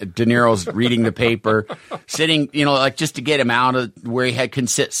De Niro's reading the paper, sitting, just to get him out of where he can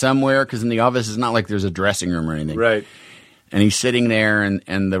sit somewhere, because in the office it's not like there's a dressing room or anything. Right. And he's sitting there,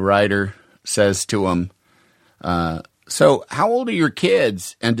 and the writer says to him, so how old are your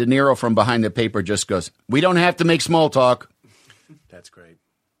kids? And De Niro from behind the paper just goes, we don't have to make small talk. That's great.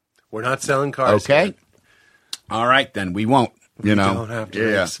 We're not selling cars. Okay. Yet. All right, then. We won't. We don't have to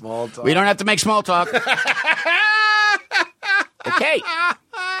make small talk. We don't have to make small talk. Okay.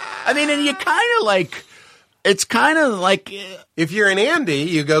 I mean, and you kind of it's kind of like... If you're an Andy,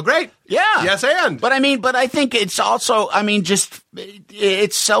 you go, great. Yeah. Yes, and. But I think it's also,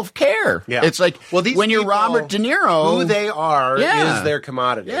 it's self-care. Yeah. It's like, these when you're people, Robert De Niro... Who they are is their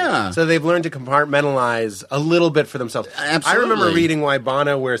commodity. Yeah. So they've learned to compartmentalize a little bit for themselves. Absolutely. I remember reading why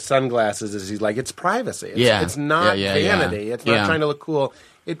Bono wears sunglasses is he's like, it's privacy. It's not vanity. It's not trying to look cool.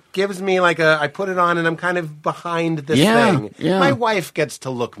 It gives me I put it on and I'm kind of behind this thing. Yeah. My wife gets to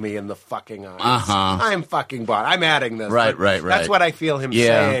look me in the fucking eyes. I'm fucking bought. I'm adding this. Right. That's what I feel him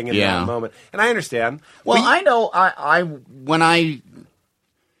saying in that moment. And I understand. Well, I know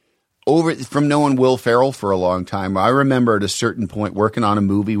from knowing Will Ferrell for a long time, I remember at a certain point working on a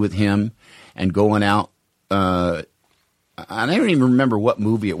movie with him and going out, I don't even remember what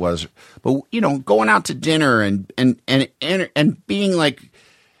movie it was, but going out to dinner and being like,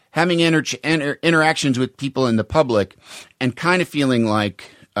 having interactions with people in the public and kind of feeling like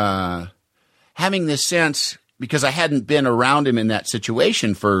having this sense, because I hadn't been around him in that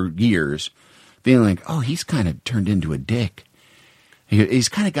situation for years, feeling like, oh, he's kind of turned into a dick. He's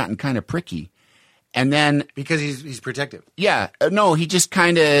kind of gotten kind of pricky. And then... Because he's protective. Yeah. No, he just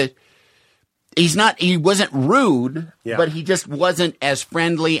kind of... He wasn't rude, but he just wasn't as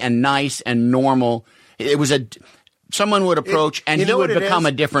friendly and nice and normal. It was someone would approach and he would become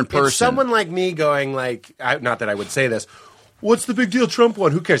a different person. It's someone like me going not that I would say this, what's the big deal Trump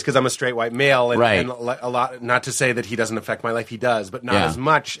won? Who cares? Because I'm a straight white male. And a lot, not to say that he doesn't affect my life, he does, but not as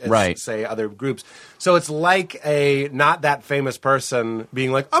much as, say, other groups. So it's like a not that famous person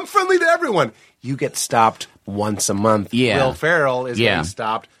being like, I'm friendly to everyone. You get stopped once a month. Yeah. Will Ferrell is getting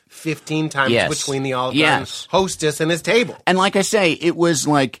stopped 15 times Yes. between the all-time Yes. hostess and his table. And like I say, it was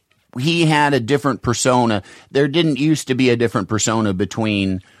like he had a different persona. There didn't used to be a different persona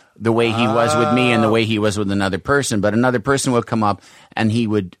between the way he was with me and the way he was with another person. But another person would come up and he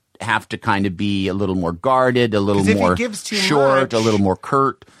would have to kind of be a little more guarded, a little 'Cause if he more gives too short, much- a little more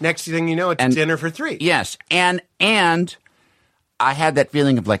curt. Next thing you know, it's And- dinner for 3. Yes. And I had that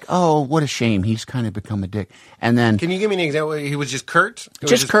feeling of like, oh, what a shame. He's kind of become a dick. And then Can you give me an example? He was just curt? It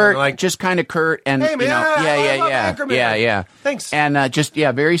was just curt, kinda like, just kind of curt, and Hey, man, I love Anchorman. yeah. Thanks. And just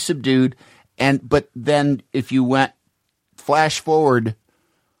very subdued. But then if you went flash forward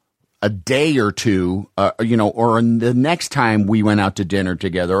a day or two, or the next time we went out to dinner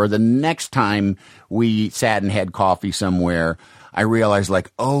together, or the next time we sat and had coffee somewhere, I realized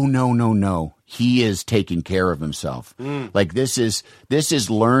like, oh no. He is taking care of himself. Like this is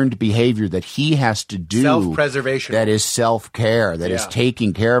learned behavior that he has to do. Self-preservation. That is self-care. That is Yeah.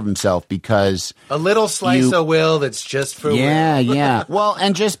 taking care of himself because a little slice of Will that's just for Will. yeah. Well,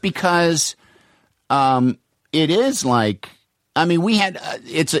 and just because it is like, I mean, we had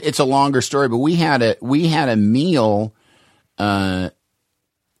it's a longer story, but we had a meal.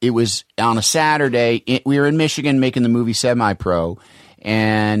 It was on a Saturday. We were in Michigan making the movie Semi-Pro,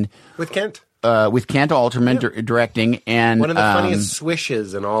 and With Kent. with Kent Alterman directing, and One of the funniest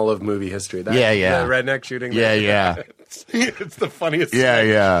swishes in all of movie history. That, Yeah. The redneck shooting. Yeah. It's the funniest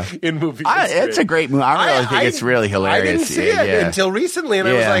Yeah. thing in movie history. It's a great movie. I really think it's really hilarious. I didn't see it until recently, and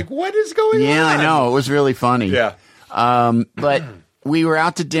I was Yeah. like, what is going on? Yeah, I know. It was really funny. Yeah. But we were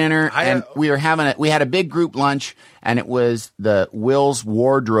out to dinner and we had a big group lunch, and it was the Will's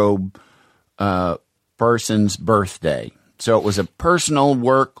wardrobe person's birthday. So it was a personal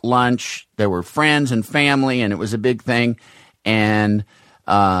work lunch. There were friends and family, and it was a big thing. And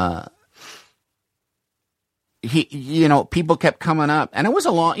people kept coming up, and it was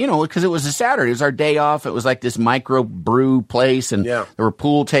a long, because it was a Saturday. It was our day off. It was like this micro brew place, and there were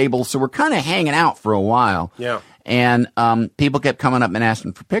pool tables. So we're kind of hanging out for a while. Yeah. And people kept coming up and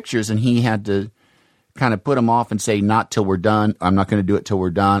asking for pictures, and he had to kind of put them off and say, not till we're done. I'm not going to do it till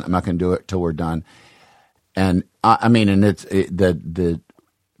we're done. I'm not going to do it till we're done. And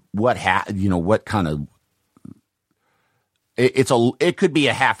it could be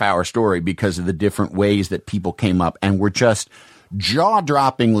a half-hour story because of the different ways that people came up and were just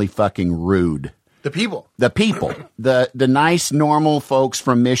jaw-droppingly fucking rude. The people, the nice, normal folks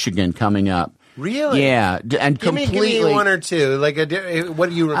from Michigan coming up. Really? Yeah, and give completely. me one or two. Like, what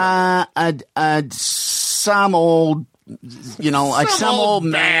do you remember? Some old, some old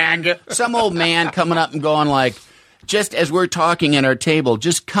man coming up and going like, just as we're talking at our table,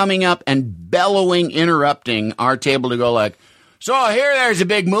 just coming up and bellowing, interrupting our table to go like, so there's a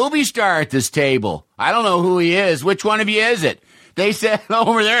big movie star at this table. I don't know who he is. Which one of you is it? They said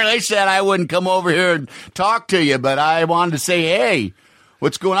over there, I wouldn't come over here and talk to you, but I wanted to say, hey,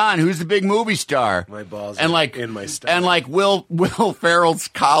 what's going on? Who's the big movie star? My balls and are in my stomach. And like Will Ferrell's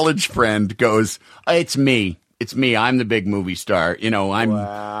college friend goes, it's me. It's me. I'm the big movie star.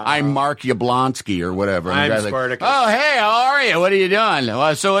 I'm Mark Yablonsky or whatever. And the guy's Spartacus. Like, oh, hey, how are you? What are you doing?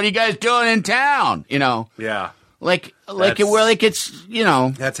 Well, so what are you guys doing in town? Yeah. That's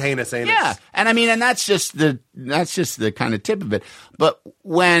heinous. Yeah. And I mean, and that's just the kind of tip of it. But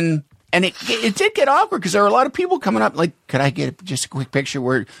it did get awkward because there were a lot of people coming up like, could I get just a quick picture?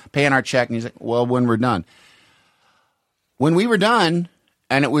 We're paying our check. And he's like, well, when we're done. When we were done,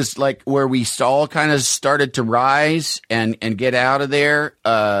 and it was like where we all kind of started to rise and get out of there.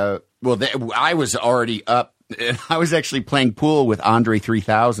 I was already up. I was actually playing pool with Andre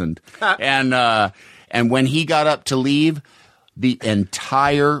 3000. And when he got up to leave, the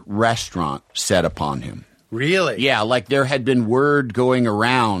entire restaurant set upon him. Really? Yeah, like there had been word going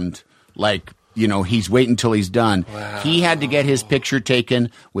around, like, he's waiting till he's done. Wow. He had to get his picture taken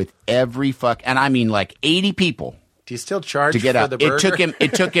with every and I mean like 80 people. Do you still charge to get for out? the burger?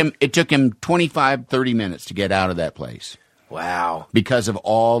 It took him 25, 30 minutes to get out of that place. Wow. Because of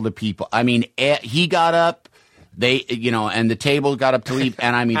all the people. I mean, he got up. And the table got up to leave,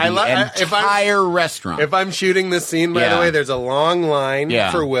 and I mean the entire restaurant. If I'm shooting this scene, by the way, there's a long line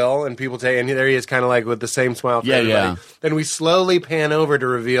for Will, and people say, and there he is, kind of like with the same smile for everybody. Yeah. Then we slowly pan over to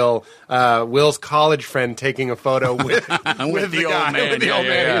reveal Will's college friend taking a photo with the old man. With the old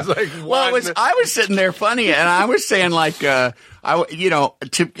man. He was like, well, I was sitting there funny, and I was saying like, and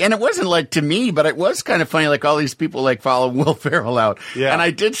it wasn't like to me, but it was kind of funny. Like all these people like follow Will Ferrell out, and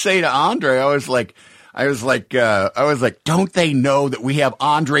I did say to Andre, I was like. I was like, don't they know that we have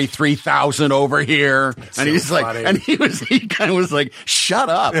Andre 3000 over here? And he's funny. like, he kind of was like, shut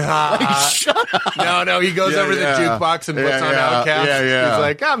up. Like, shut up. No, he goes over to the jukebox and puts on Outcast. Yeah. He's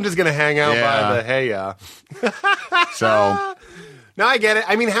like, I'm just going to hang out by the hey ya. So, no, I get it.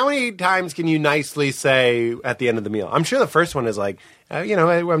 I mean, how many times can you nicely say at the end of the meal? I'm sure the first one is like,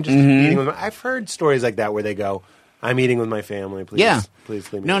 I'm just eating with I've heard stories like that where they go, I'm eating with my family. Please,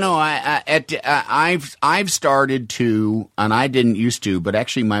 please leave me. No. I've started to, and I didn't used to, but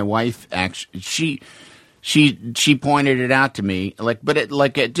actually, my wife she pointed it out to me. But at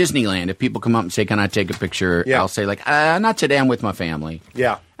Disneyland, if people come up and say, "Can I take a picture?" I'll say "Not today. I'm with my family."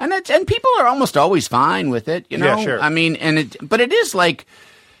 Yeah, and people are almost always fine with it. You know, yeah, sure. I mean, but it is like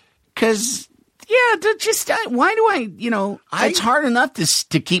because. Yeah, why do I, it's hard enough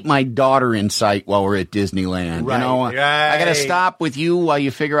to keep my daughter in sight while we're at Disneyland. Right, you know, right. I got to stop with you while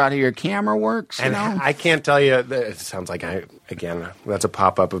you figure out how your camera works. And I can't tell you, it sounds like that's a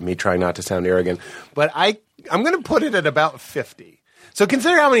pop-up of me trying not to sound arrogant, but I'm going to put it at about 50. So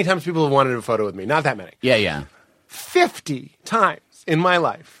consider how many times people have wanted a photo with me. Not that many. Yeah. 50 times in my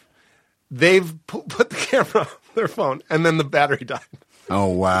life, they've put the camera on their phone and then the battery died. Oh,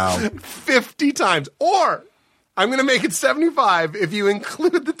 wow. 50 times. Or I'm going to make it 75 if you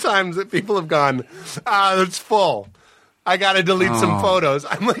include the times that people have gone, it's full. I got to delete some photos.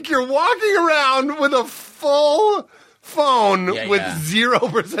 I'm like, you're walking around with a full phone with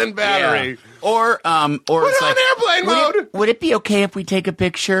 0% battery. Yeah. Or put it on airplane mode. Would it be okay if we take a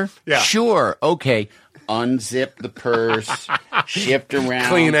picture? Yeah. Sure. Okay. Unzip the purse, shift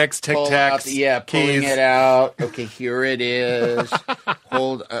around. Kleenex, Tic Tacs, pulling it out. Okay, here it is.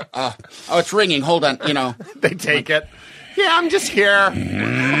 Hold. It's ringing. Hold on. They take it. Yeah, I'm just here.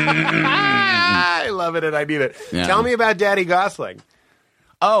 I love it and I need it. Yeah. Tell me about Daddy Gosling.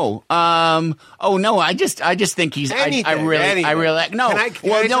 No! I just think he's. Anything. I really. No.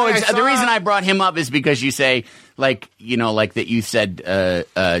 The reason I brought him up is because you say like that you said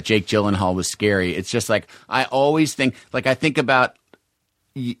Jake Gyllenhaal was scary. It's just like I always think I think about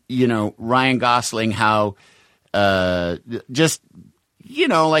Ryan Gosling, how like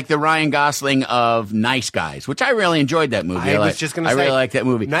the Ryan Gosling of Nice Guys, which I really enjoyed that movie. I was just going to say, I really like that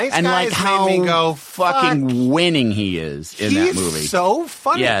movie. Nice and Guys like how made me go, fucking winning he is in that movie. He's so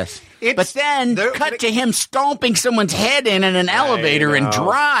funny. Yes. But then cut to him stomping someone's head in an elevator and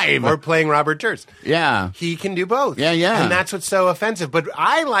drive. Or playing Robert Durst. Yeah. He can do both. Yeah. And that's what's so offensive. But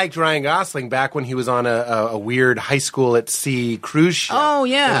I liked Ryan Gosling back when he was on a weird high school at sea cruise ship. Oh,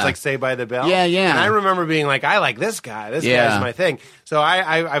 yeah. It was like Saved by the Bell. Yeah. And I remember being like, I like this guy. This guy's my thing. So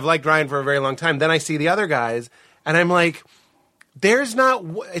I've liked Ryan for a very long time. Then I see the other guys, and I'm like,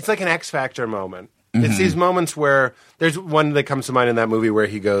 it's like an X Factor moment. Mm-hmm. It's these moments where there's one that comes to mind in that movie where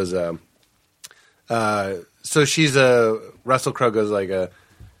he goes, so she's Russell Crowe goes like I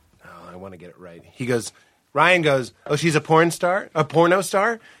want to get it right. Ryan goes, oh, she's a porno star?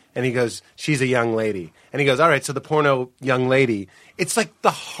 And he goes, she's a young lady. And he goes, all right, so the porno young lady. It's like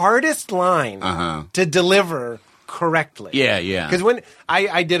the hardest line to deliver correctly. Yeah. Because when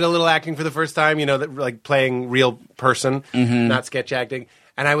I did a little acting for the first time, like playing real person, not sketch acting.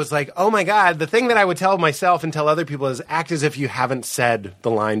 And I was like, oh, my God, the thing that I would tell myself and tell other people is act as if you haven't said the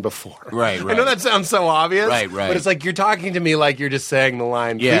line before. Right. I know that sounds so obvious. Right. But it's like you're talking to me like you're just saying the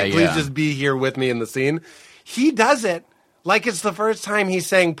line. Please just be here with me in the scene. He does it like it's the first time he's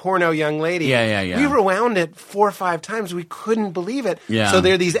saying porno young lady. Yeah. We rewound it 4 or 5 times. We couldn't believe it. Yeah. So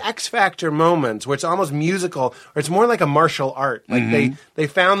there are these X Factor moments where it's almost musical, or it's more like a martial art. Like they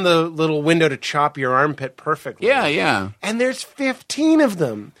found the little window to chop your armpit perfectly. Yeah. And there's 15 of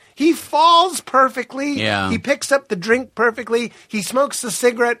them. He falls perfectly. Yeah. He picks up the drink perfectly. He smokes the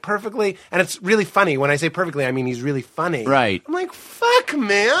cigarette perfectly. And it's really funny. When I say perfectly, I mean he's really funny. Right. I'm like, fuck,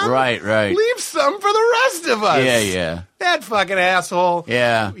 man. Right. Leave some for the rest of us. Yeah. That fucking asshole.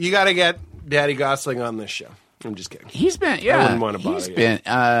 Yeah. You got to get Daddy Gosling on this show. I'm just kidding. He's been, I wouldn't want to bother you.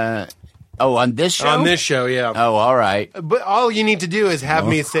 On this show? On this show, yeah. Oh, all right. But all you need to do is have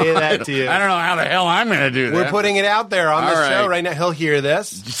me say that to you. I don't know how the hell I'm going to do that. We're putting it out there on the All show right. right now. He'll hear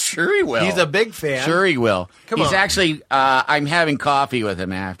this. Sure he will. He's a big fan. Sure he will. Come on. He's actually, I'm having coffee with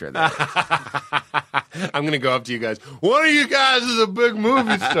him after that. I'm going to go up to you guys. One of you guys is a big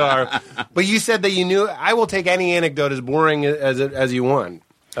movie star. But you said that you knew. I will take any anecdote as boring as you want.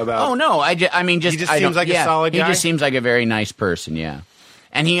 About. Oh, no. I mean, just. He just seems like a solid guy? He just seems like a very nice person, yeah.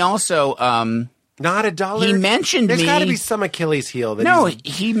 And he also. Not a dollar. He mentioned There's me. got to be some Achilles heel. That No, he's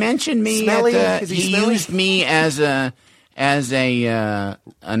he mentioned me. smelly. Is he smelly? used me as an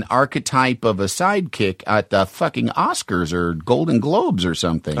archetype of a sidekick at the fucking Oscars or Golden Globes or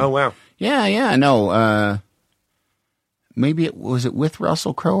something. Oh, wow. Yeah. No. Maybe it was with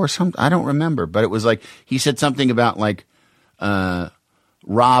Russell Crowe or something. I don't remember, but it was like he said something about like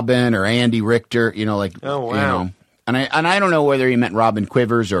Robin or Andy Richter. You know, like Oh, wow. You know, and I don't know whether he meant Robin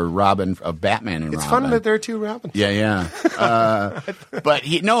Quivers or Robin of Batman and It's Robin. fun that there are two Robins. Yeah. But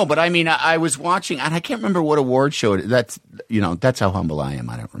I mean, I was watching, and I can't remember what award show it. That's how humble I am.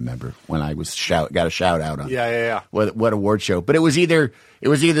 I don't remember when I was got a shout out on. Yeah. What award show? But it was either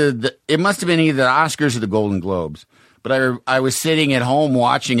it must have been either the Oscars or the Golden Globes. But I was sitting at home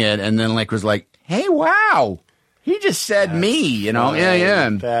watching it, and then was like, hey, wow, he just said me, you know? Yeah.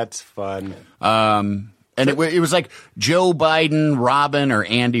 That's fun. And it was like Joe Biden, Robin, or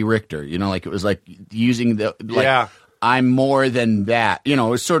Andy Richter. You know, like it was like using I'm more than that. You know,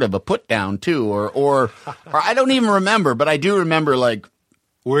 it was sort of a put down too, or I don't even remember, but I do remember like.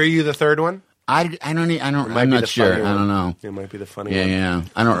 Were you the third one? I'm not sure. I don't know. It might be the funny one. Yeah.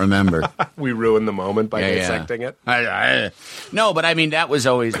 I don't remember. We ruined the moment by dissecting it. No, but I mean that was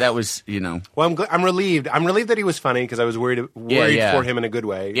you know. Well, I'm relieved. I'm relieved that he was funny because I was worried for him in a good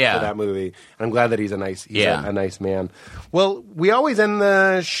way for that movie. And I'm glad that he's a nice man. Well, we always end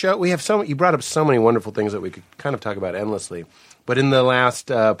the show. We have you brought up so many wonderful things that we could kind of talk about endlessly. But in the last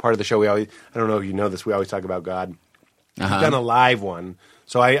part of the show, I don't know if you know this, we always talk about God. We've done a live one.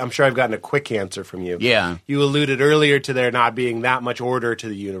 So I'm sure I've gotten a quick answer from you. Yeah. You alluded earlier to there not being that much order to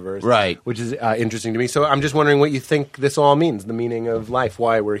the universe. Right. Which is interesting to me. So I'm just wondering what you think this all means, the meaning of life,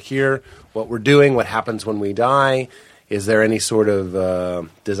 why we're here, what we're doing, what happens when we die. Is there any sort of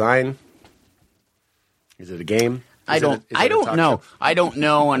design? Is it a game? I don't know. I don't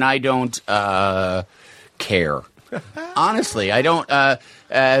know, and I don't care. Honestly, I don't.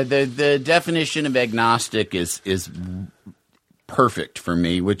 The definition of agnostic is perfect for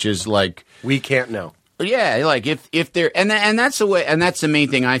me, which is like we can't know. Yeah, like if there and that's the way, and that's the main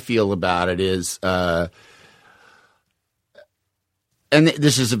thing I feel about it is, and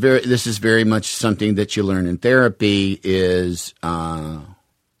this is very much something that you learn in therapy is, and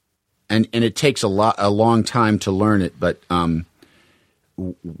it takes a long time to learn it, but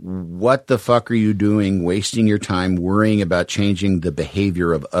what the fuck are you doing, wasting your time worrying about changing the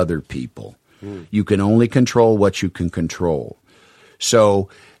behavior of other people? You can only control what you can control. So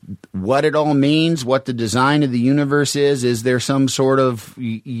what it all means, what the design of the universe is there some sort of,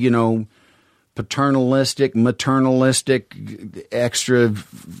 paternalistic, maternalistic, extra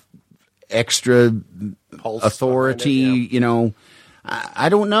Pulse authority, I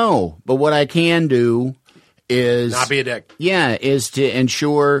don't know. But what I can do is not be a dick. Yeah, is to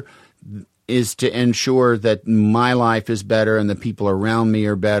ensure that my life is better and the people around me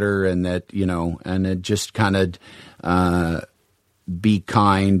are better, and that and it just kind of be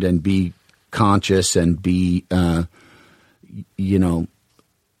kind and be conscious and be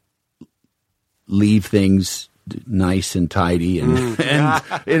leave things nice and tidy and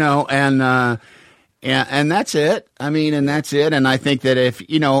and that's it. I mean, and that's it. And I think that if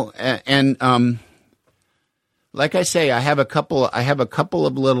like I say, I have a couple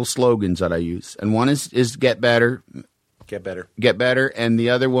of little slogans that I use, and one is get better, and the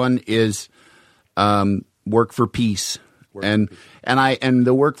other one is work for peace. And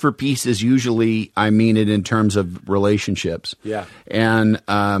the work for peace is usually, I mean it in terms of relationships. Yeah. And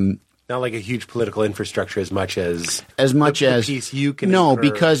not like a huge political infrastructure as much as the peace you can. No,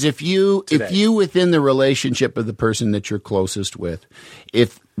 because if you within the relationship of the person that you're closest with,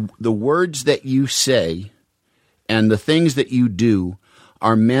 if the words that you say and the things that you do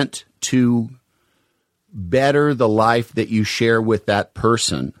are meant to better the life that you share with that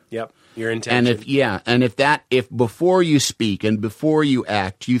person. Yep. Your intention. And if before you speak and before you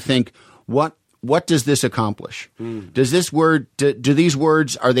act, you think, what does this accomplish? Does this word, do these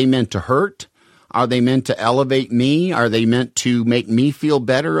words, are they meant to hurt? Are they meant to elevate me? Are they meant to make me feel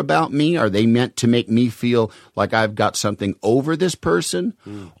better about me? Are they meant to make me feel like I've got something over this person?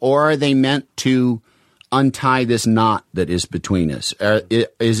 Or are they meant to untie this knot that is between us?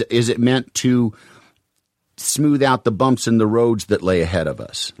 Is it meant to smooth out the bumps in the roads that lay ahead of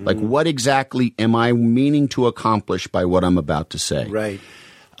us? Like, what exactly am I meaning to accomplish by what I'm about to say? Right.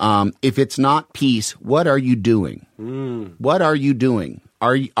 If it's not peace, what are you doing? What are you doing?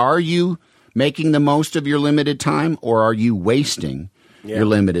 Are you making the most of your limited time, or are you wasting your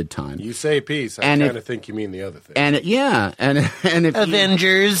limited time? You say peace. I kind of think you mean the other thing. And if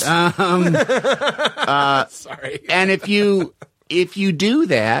Avengers. Sorry. And if you do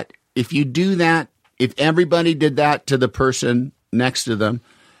that, if everybody did that to the person next to them,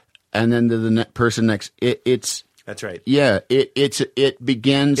 and then to the person next, it's That's right. Yeah, it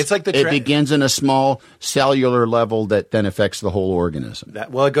begins. It's like it begins in a small cellular level that then affects the whole organism.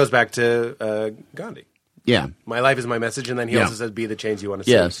 It goes back to Gandhi. Yeah, my life is my message, and then he also says, "Be the change you want to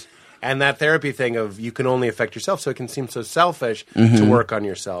see." Yes, and that therapy thing of you can only affect yourself, so it can seem so selfish to work on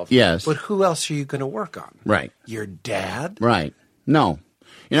yourself. Yes, but who else are you going to work on? Right, your dad. Right. No.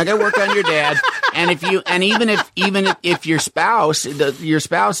 You're not going to work on your dad, and even if your spouse,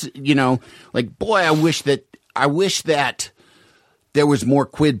 like, boy, I wish that there was more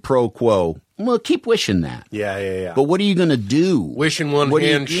quid pro quo. Well, keep wishing that. Yeah. But what are you going to do? Wish in one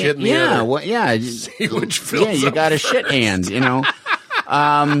hand, shit in the other. See which fills up. You got a shit hand,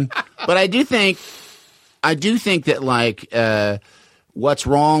 But I do think that, like, what's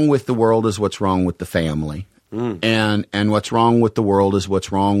wrong with the world is what's wrong with the family. And what's wrong with the world is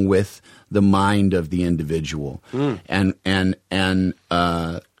what's wrong with the mind of the individual.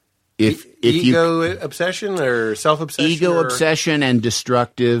 If ego obsession or self-obsession? Ego obsession and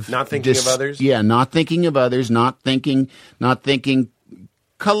destructive. Not thinking of others? Yeah, not thinking of others, not thinking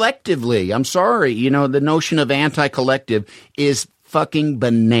collectively. I'm sorry. The notion of anti-collective is fucking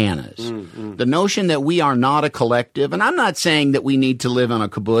bananas. The notion that we are not a collective, and I'm not saying that we need to live on a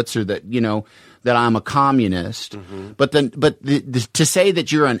kibbutz or that, that I'm a communist, but to say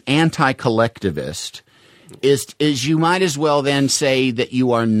that you're an anti-collectivist is you might as well then say that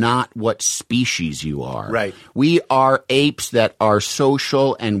you are not what species you are. Right. We are apes that are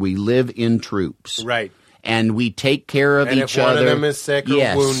social and we live in troops. Right. And we take care of each other. And if one of them is sick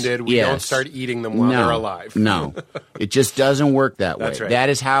or wounded, we don't start eating them while they're alive. No. It just doesn't work that way. That's right. That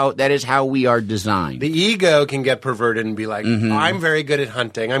is how we are designed. The ego can get perverted and be like, I'm very good at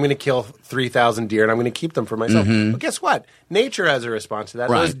hunting. I'm going to kill 3,000 deer and I'm going to keep them for myself. But guess what? Nature has a response to that.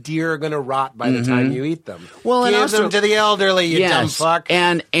 Right. Those deer are going to rot by the time you eat them. Well, Give and also, them to the elderly, you dumb fuck.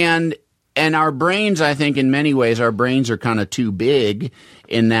 And our brains, I think, in many ways, our brains are kind of too big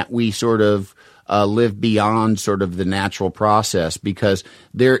in that we sort of live beyond sort of the natural process because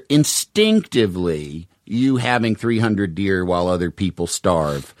they're instinctively you having 300 deer while other people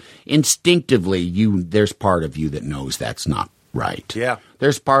starve. Instinctively, there's part of you that knows that's not right. Yeah.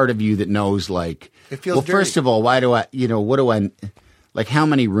 There's part of you that knows, like, it feels well, dirty. first of all, why do I, what do I, like, how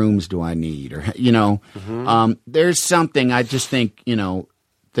many rooms do I need? Or, there's something I just think,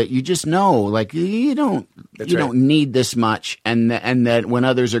 that you just know, like, you don't need this much, and that when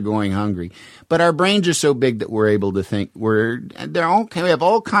others are going hungry. But our brains are so big that we're able to think we have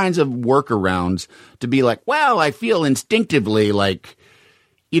all kinds of workarounds to be like, well, I feel instinctively like,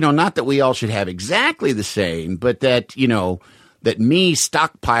 not that we all should have exactly the same, but that, that me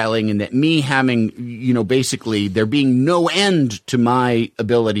stockpiling and that me having, basically there being no end to my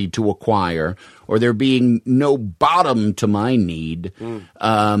ability to acquire or there being no bottom to my need,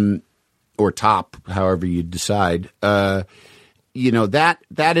 or top, however you decide, that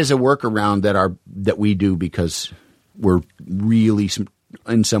is a workaround that we do because we're really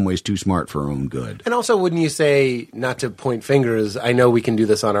in some ways too smart for our own good. And also, wouldn't you say, not to point fingers, I know we can do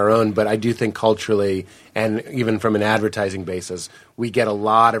this on our own, but I do think culturally and even from an advertising basis, we get a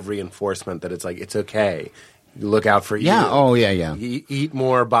lot of reinforcement that it's like, it's okay. Look out for you. Yeah. Oh, yeah. Eat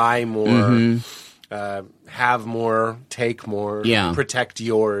more, buy more, have more, take more, protect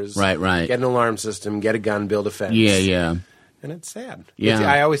yours. Right. Get an alarm system, get a gun, build a fence. Yeah. And it's sad. Yeah.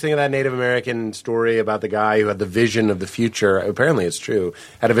 I always think of that Native American story about the guy who had the vision of the future. Apparently it's true.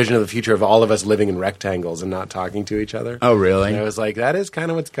 Had a vision of the future of all of us living in rectangles and not talking to each other. Oh, really? And I was like, that is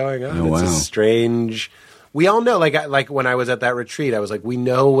kind of what's going on. Oh, it's a strange... We all know, like when I was at that retreat, I was like, we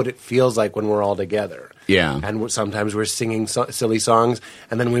know what it feels like when we're all together. Yeah. And sometimes we're singing silly songs,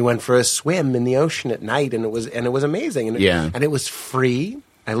 and then we went for a swim in the ocean at night, and it was amazing. And it was free.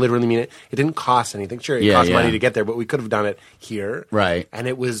 I literally mean it. It didn't cost anything. Sure, it cost money to get there, but we could have done it here. Right. And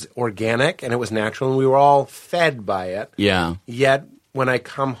it was organic, and it was natural, and we were all fed by it. Yeah. Yet, when I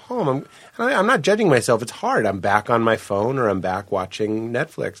come home, I'm not judging myself. It's hard. I'm back on my phone, or I'm back watching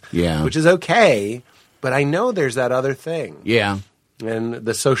Netflix. Yeah. Which is okay, but I know there's that other thing. Yeah. And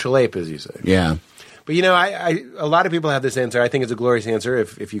the social ape, as you say. Yeah. But, a lot of people have this answer. I think it's a glorious answer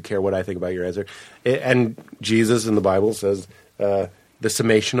if you care what I think about your answer. And Jesus in the Bible says the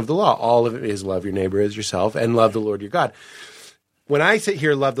summation of the law. All of it is love your neighbor as yourself and love the Lord your God. When I sit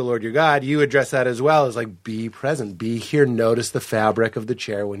here, love the Lord your God, you address that as well as like be present. Be here. Notice the fabric of the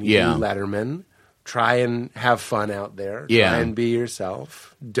chair when you do Letterman. Try and have fun out there. Yeah. Try and be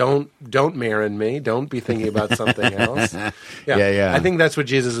yourself. Don't marry me. Don't be thinking about something else. Yeah. I think that's what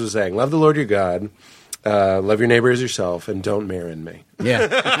Jesus was saying. Love the Lord your God. Love your neighbor as yourself, and don't marry me. Yeah.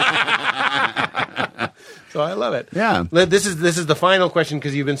 So I love it. Yeah. This is the final question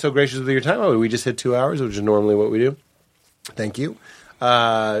because you've been so gracious with your time. Oh, we just hit 2 hours, which is normally what we do. Thank you.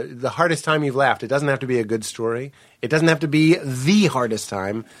 The hardest time you've laughed. It doesn't have to be a good story. It doesn't have to be the hardest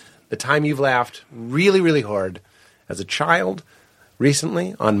time. The time you've laughed really, really hard as a child,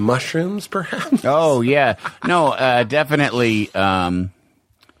 recently, on mushrooms, perhaps? Oh, yeah. No, definitely. I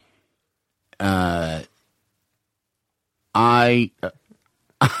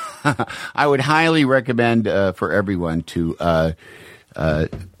would highly recommend for everyone to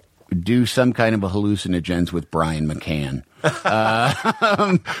do some kind of a hallucinogens with Brian McCann.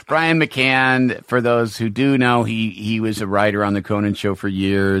 Brian McCann, for those who do know, he was a writer on the Conan Show for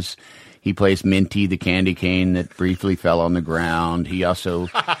years. He plays Minty, the candy cane that briefly fell on the ground. He also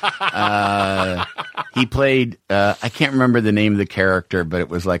he played I can't remember the name of the character, but it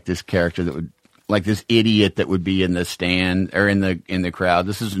was like this character that would like this idiot that would be in the stand or in the crowd.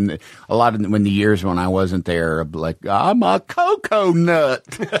 This is a lot of when the years when I wasn't there. Like I'm a cocoa nut,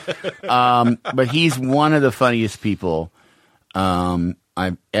 but he's one of the funniest people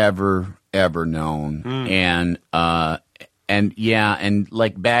I've ever known, and yeah, and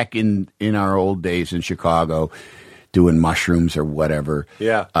like back in our old days in Chicago, doing mushrooms or whatever.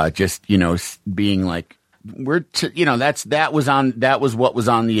 Yeah, just being like. That was what was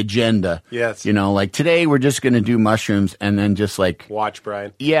on the agenda. Yes. Like today we're just going to do mushrooms and then just like watch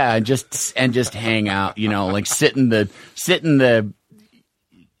Brian. Yeah, just hang out, like sit in the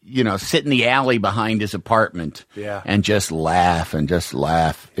alley behind his apartment. Yeah. And just laugh. Yeah,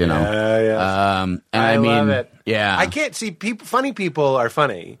 and I mean, love it. Yeah. I can't see funny people are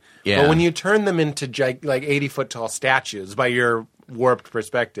funny. Yeah. But when you turn them into like 80-foot tall statues by your warped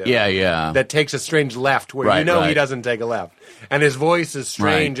perspective. Yeah. That takes a strange left where Right. he doesn't take a left. And his voice is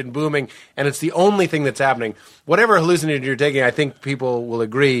strange Right. and booming, and it's the only thing that's happening. Whatever hallucinogen you're taking, I think people will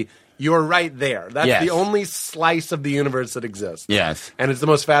agree, you're right there. That's Yes. the only slice of the universe that exists. Yes. And it's the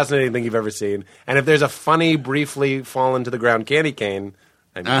most fascinating thing you've ever seen. And if there's a funny, briefly fallen to the ground candy cane,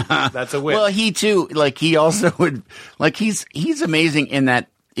 I mean, that's a win. Well, he too, like he also would, like he's amazing in that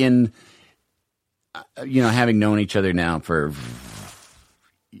having known each other now for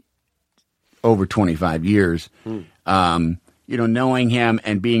over 25 years, knowing him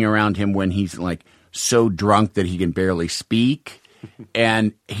and being around him when he's like so drunk that he can barely speak,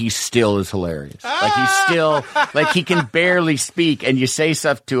 and he still is hilarious. Like he's still like he can barely speak, and you say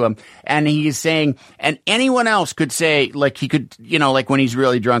stuff to him, and he's saying, and anyone else could say, like he could, like when he's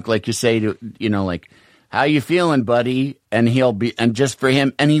really drunk, like you say to, like, how you feeling, buddy? And he'll be, and just for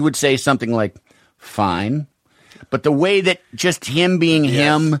him, and he would say something like, fine. But the way that just him being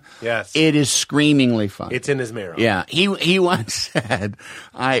him, Yes. it is screamingly fun. It's in his marrow. Yeah, he once said,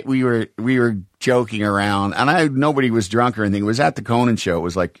 we were joking around, and nobody was drunk or anything. It was at the Conan Show. It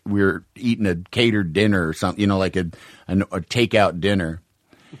was like we were eating a catered dinner or something, like a takeout dinner.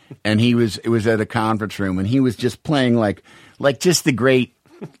 And it was at a conference room, and he was just playing like just the great,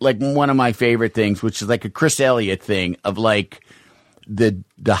 like one of my favorite things, which is like a Chris Elliott thing of like the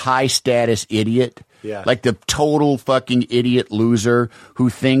high status idiot. Yeah. Like the total fucking idiot loser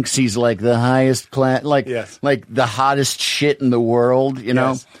who thinks he's like the highest class, like the hottest shit in the world,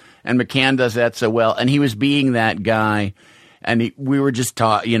 Yes. And McCann does that so well. And he was being that guy, and we were just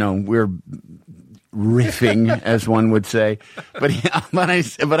we were riffing, as one would say. But I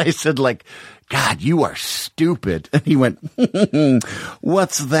said like, God, you are stupid. And he went,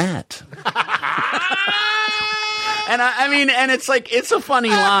 what's that? And I mean, and it's like, it's a funny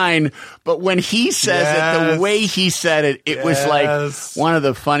line, but when he says it, the way he said it, it was like one of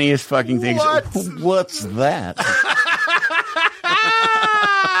the funniest fucking things. What's that?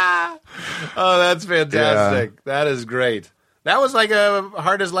 Oh, that's fantastic. Yeah. That is great. That was like a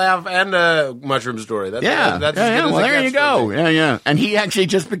hardest laugh and a mushroom story. That's as good as well, it there gets you go. for me. Yeah. And he actually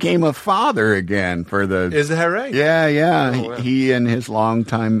just became a father again for the. Is that right? Yeah. Oh, wow. He and his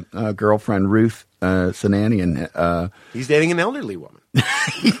longtime girlfriend Ruth Sananian. He's dating an elderly woman.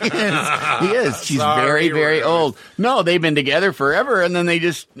 He is. She's Sorry, very, very Ruth. old. No, they've been together forever, and then they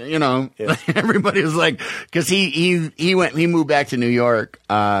just, everybody was like, because he moved back to New York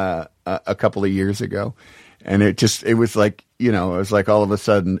a couple of years ago, and it was like, it was like all of a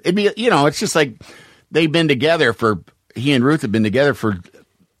sudden it'd be, it's just like they've been together he and Ruth have been together for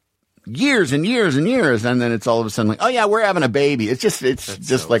years and years and years, and then it's all of a sudden like, oh yeah, we're having a baby. It's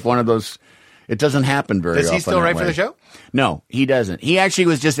just like one of those. It doesn't happen very often. Does he still write for the show? No, he doesn't. He actually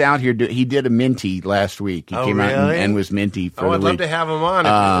was just out here. He did a Minty last week. He came out and was Minty for the I'd week. love to have him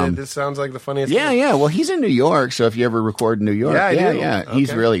on. This sounds like the funniest thing. Yeah. Well, he's in New York, so if you ever record in New York, I do. he's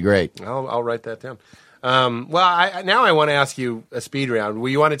Okay. really great. I'll write that down. Well, now I want to ask you a speed round. Will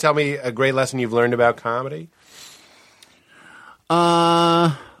you want to tell me a great lesson you've learned about comedy?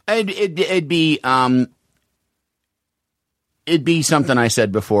 It'd be something I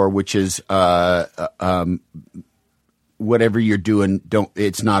said before, which is whatever you're doing,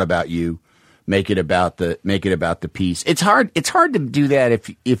 it's not about you. Make it about the piece. It's hard to do that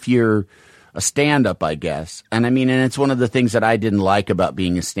if you're a stand-up, I guess. And I mean, and it's one of the things that I didn't like about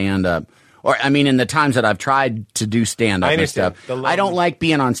being a stand-up. Or, I mean, in the times that I've tried to do stand-up and stuff, I don't like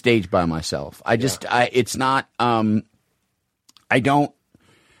being on stage by myself. It's not,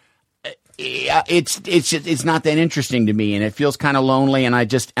 it's not that interesting to me, and it feels kind of lonely, and I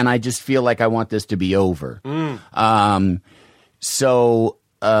just feel like I want this to be over.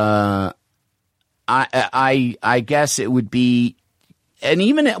 I guess it would be,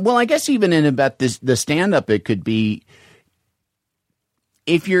 and I guess even in about the stand-up, it could be,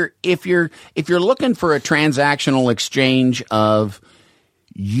 if you're looking for a transactional exchange of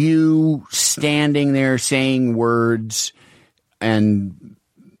you standing there saying words and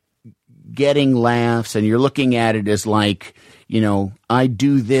getting laughs, and you're looking at it as like, I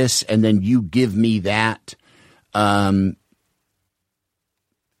do this and then you give me that.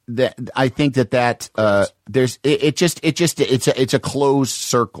 That I think that it's a closed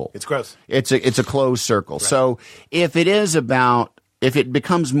circle. It's gross. It's a closed circle. Right. So if it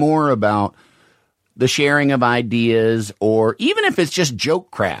becomes more about the sharing of ideas, or even if it's just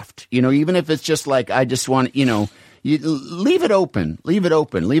joke craft, even if it's just like, I just want, you leave it open, leave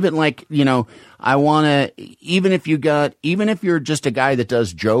it like, I want to, even if you're just a guy that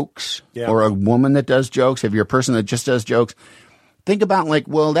does jokes, or a woman that does jokes, if you're a person that just does jokes, think about like,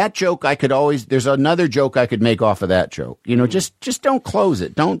 well, that joke there's another joke I could make off of that joke. Just don't close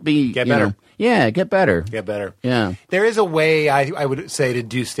it. Don't be, get better. Get better. Get better. Yeah. There is a way, I would say, to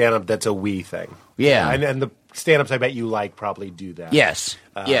do stand-up that's a we thing. Yeah. And the stand-ups I bet you probably do that. Yes.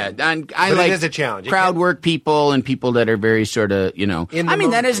 And I like it is a challenge. Crowd work people and people that are very sort of,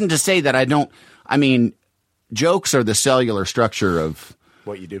 that isn't to say that jokes are the cellular structure of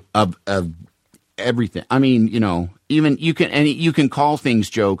what you do. Of everything. I mean, even you can call things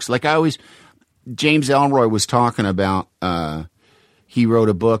jokes. Like James Ellroy was talking about, he wrote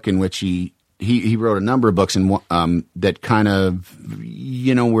a book in which he wrote a number of books that kind of,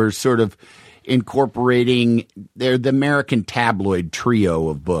 were sort of incorporating the American tabloid trio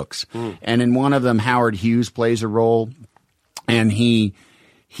of books. And in one of them, Howard Hughes plays a role, and I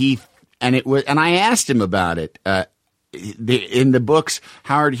asked him about it. In the books,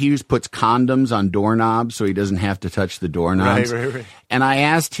 Howard Hughes puts condoms on doorknobs so he doesn't have to touch the doorknobs. Right. And I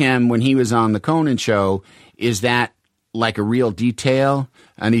asked him when he was on the Conan show, is that like a real detail?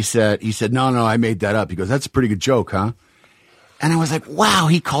 And he said, no, I made that up. He goes, that's a pretty good joke, huh? And I was like, wow,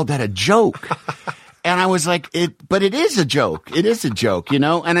 he called that a joke. And I was like, but it is a joke. It is a joke, And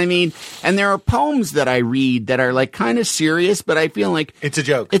I mean, and there are poems that I read that are like kind of serious, but I feel like it's a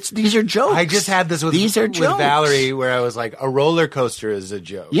joke. These are jokes. I just had this with Valerie, where I was like, a roller coaster is a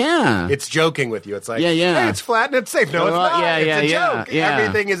joke. Yeah. It's joking with you. It's like, hey, it's flat and it's safe. No, it's not. It's a joke. Yeah.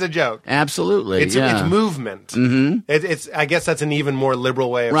 Everything is a joke. Absolutely. It's movement. Mm-hmm. I guess that's an even more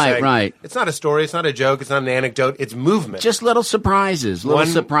liberal way of saying. Right. It's not a story. It's not a joke. It's not an anecdote. It's movement. Just little surprises. Like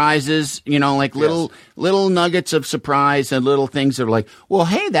little nuggets of surprise and little things that are like, well,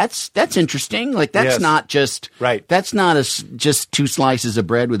 hey, that's interesting. Like that's not just right. That's not just two slices of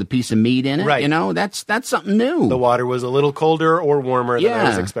bread with a piece of meat in it. Right. That's something new. The water was a little colder or warmer than I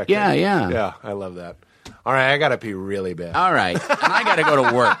was expecting. Yeah. Yeah, I love that. All right, I gotta pee really bad. All right, and I gotta go to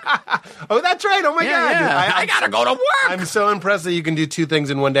work. Oh, that's right. Oh my God, I gotta go to work. I'm so impressed that you can do two things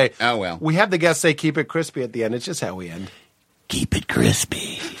in one day. Oh well. We have the guests say "keep it crispy" at the end. It's just how we end. Keep it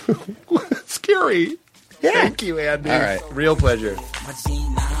crispy. Scary. Yeah. Thank you, Andy. All right. Real pleasure. My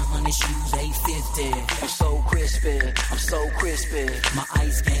G900 shoes 850. I'm so crispy. My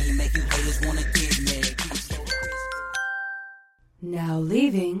ice game make you haters wanna get me. I'm so crispy. Now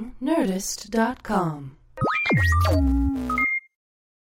leaving Nerdist.com.